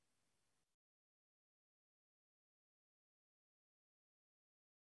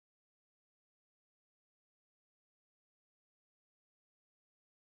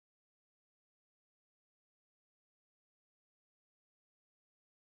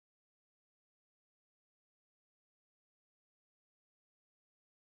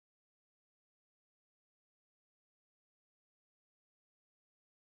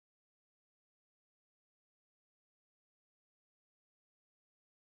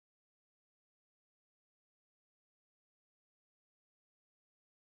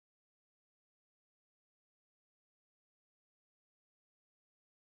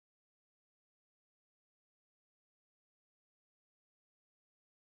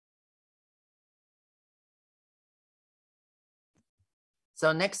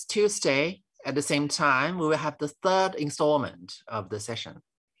 So next Tuesday, at the same time, we will have the 3rd installment of the session.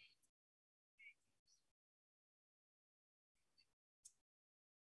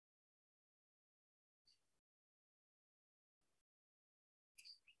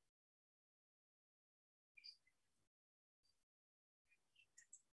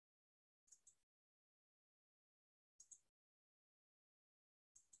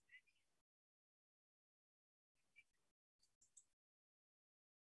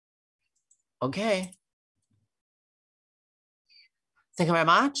 Okay. Thank you very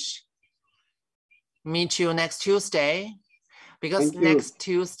much. Meet you next Tuesday, because next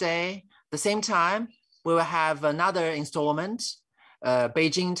Tuesday, the same time, we will have another installment,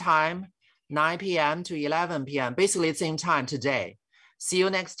 Beijing time, 9 p.m. to 11 p.m. Basically the same time today. See you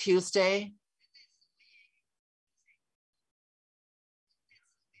next Tuesday.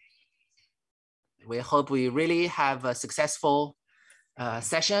 We hope we really have a successful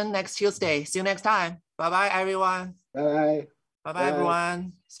session next Tuesday. See you next time. Bye-bye, everyone. Bye. Bye-bye,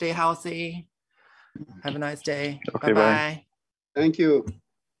 everyone. Stay healthy. Have a nice day. Okay, Bye-bye. bye. Thank you.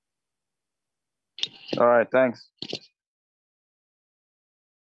 All right, thanks.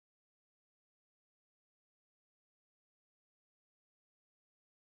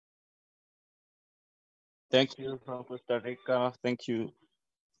 Thank you, from Costa Rica. Thank you.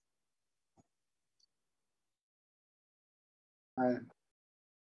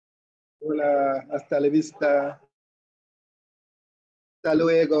 Hola, hasta la vista. Hasta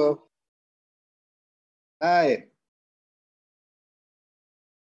luego. Hi.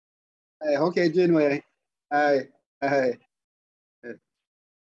 Hi. Okay, Jinwei. Hi. Hi.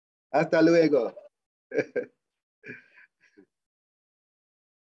 Hasta luego.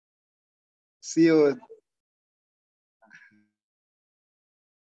 See you.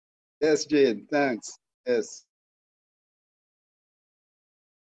 Yes, Jane. Thanks. Yes.